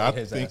was going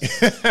to say, I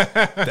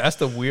think. That's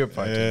the weird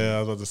part. Yeah, I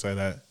was about to say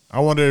that. I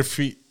wonder if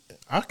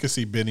I could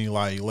see Benny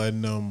like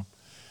letting them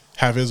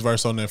have his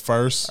verse on there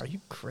first. Are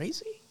you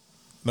crazy?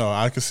 No,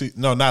 I could see,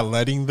 no, not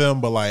letting them,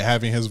 but like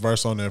having his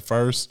verse on there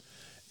first,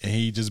 and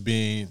he just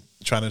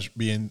trying to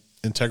be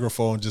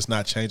integral and just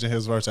not changing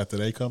his verse after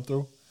they come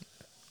through.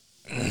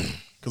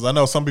 Because I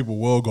know some people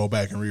will go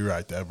back and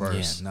rewrite that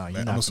verse. Yeah, no, you're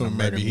I'm not assuming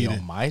gonna murder maybe me he on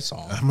didn't. my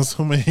song. I'm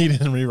assuming he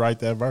didn't rewrite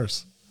that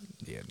verse.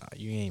 Yeah, no,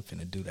 you ain't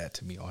finna do that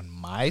to me on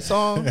my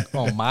song,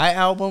 on my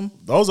album.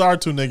 Those are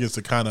two niggas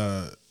to kind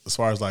of, as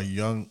far as like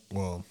young,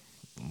 well,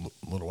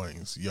 Lil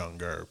Wayne's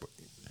younger,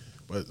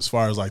 but as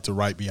far as like to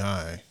write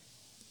behind.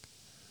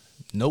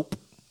 Nope.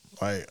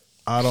 Like,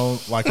 I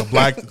don't like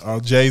a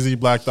Jay-Z,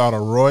 Black Thought,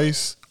 or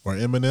Royce, or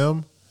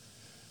Eminem.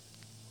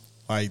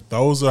 Like,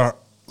 those are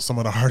some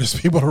of the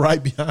hardest people to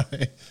write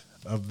behind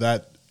of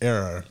that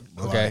era.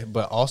 Okay,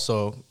 but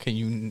also, can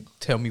you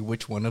tell me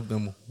which one of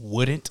them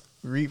wouldn't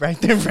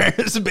rewrite their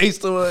verse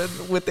based on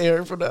what they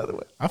heard from the other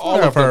one? I feel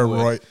like I've heard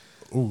Roy.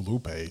 Ooh,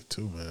 Lupe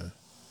too, man.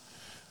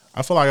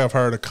 I feel like I've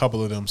heard a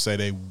couple of them say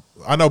they.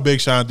 I know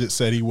Big Sean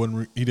said he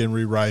wouldn't. He didn't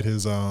rewrite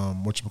his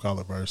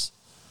whatchamacallit verse.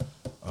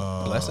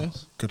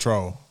 Blessings?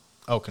 Control.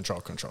 Oh,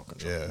 control.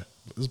 Yeah,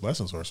 his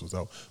Blessings verse was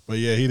dope. But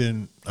yeah, he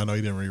didn't. I know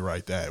he didn't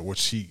rewrite that,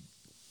 which he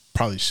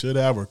probably should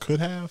have or could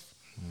have.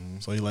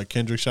 So he let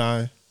Kendrick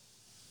shine.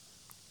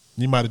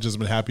 He might have just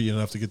been happy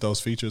enough to get those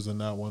features and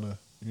not want to,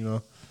 you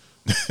know.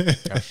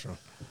 That's true.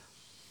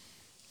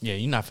 Yeah,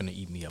 you're not finna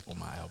eat me up on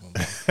my album,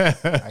 bro.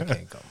 I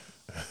can't go.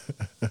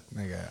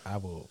 Nigga,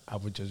 I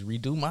would just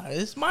redo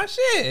it's my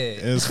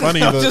shit. It's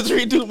funny. I'll just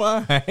redo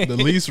mine. The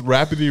least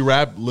rapidy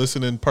rap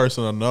listening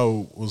person I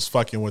know was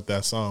fucking with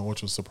that song,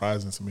 which was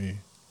surprising to me.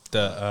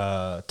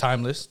 The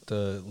Timeless,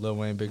 the Lil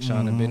Wayne, Big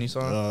Sean, and Benny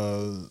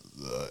song.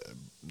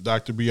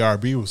 Dr.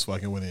 BRB was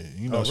fucking with it.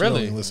 You know, she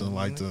really? only listened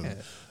like to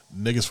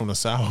niggas from the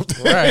South.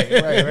 Right.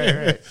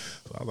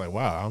 So I was like,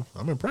 wow,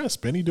 I'm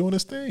impressed. Benny doing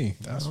his thing.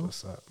 That's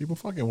what's up. People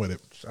fucking with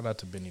it. Shout out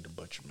to Benny the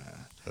Butcher,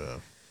 man.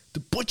 The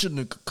butcher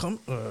nigga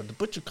the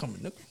butcher coming,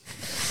 nigga.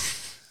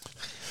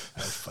 I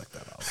fuck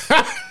that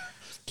up.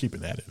 Keeping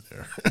that in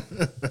there.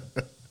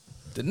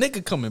 The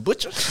nigga coming,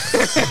 butcher.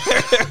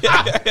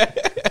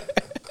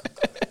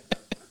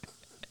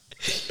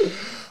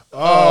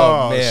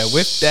 Oh man,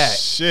 with that,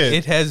 shit.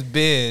 It has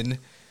been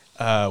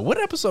what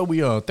episode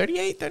we on?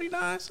 38,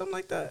 39, something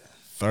like that.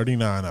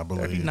 39, I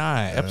believe.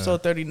 39,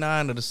 episode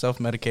 39 of the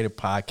Self-Medicated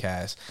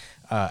Podcast.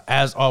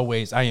 As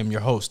always, I am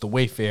your host, the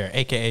Wayfarer,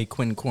 a.k.a.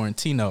 Quentin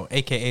Quarantino,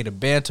 a.k.a. the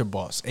Banter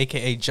Boss,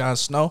 a.k.a. Jon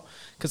Snow,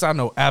 because I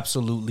know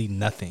absolutely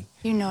nothing.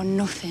 You know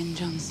nothing,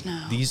 Jon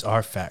Snow. These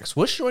are facts.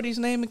 What's Shorty's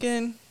name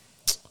again?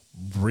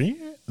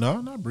 Brienne?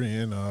 No, not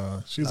Brienne.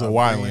 She's a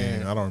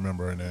wildling. I don't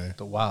remember her name.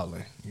 The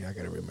wildling. Yeah, I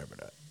got to remember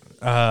that.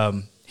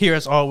 Here,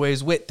 as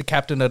always, with the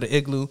captain of the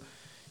Igloo,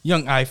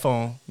 Young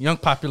iPhone, Young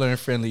Popular and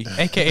Friendly,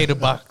 a.k.a. the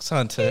Box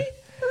Hunter,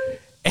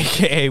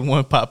 a.k.a.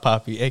 One Pop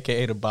Poppy,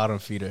 a.k.a. the Bottom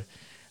Feeder.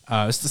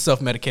 It's the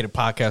Self-Medicated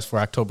Podcast for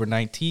October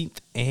 19th,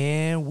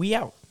 and we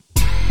out.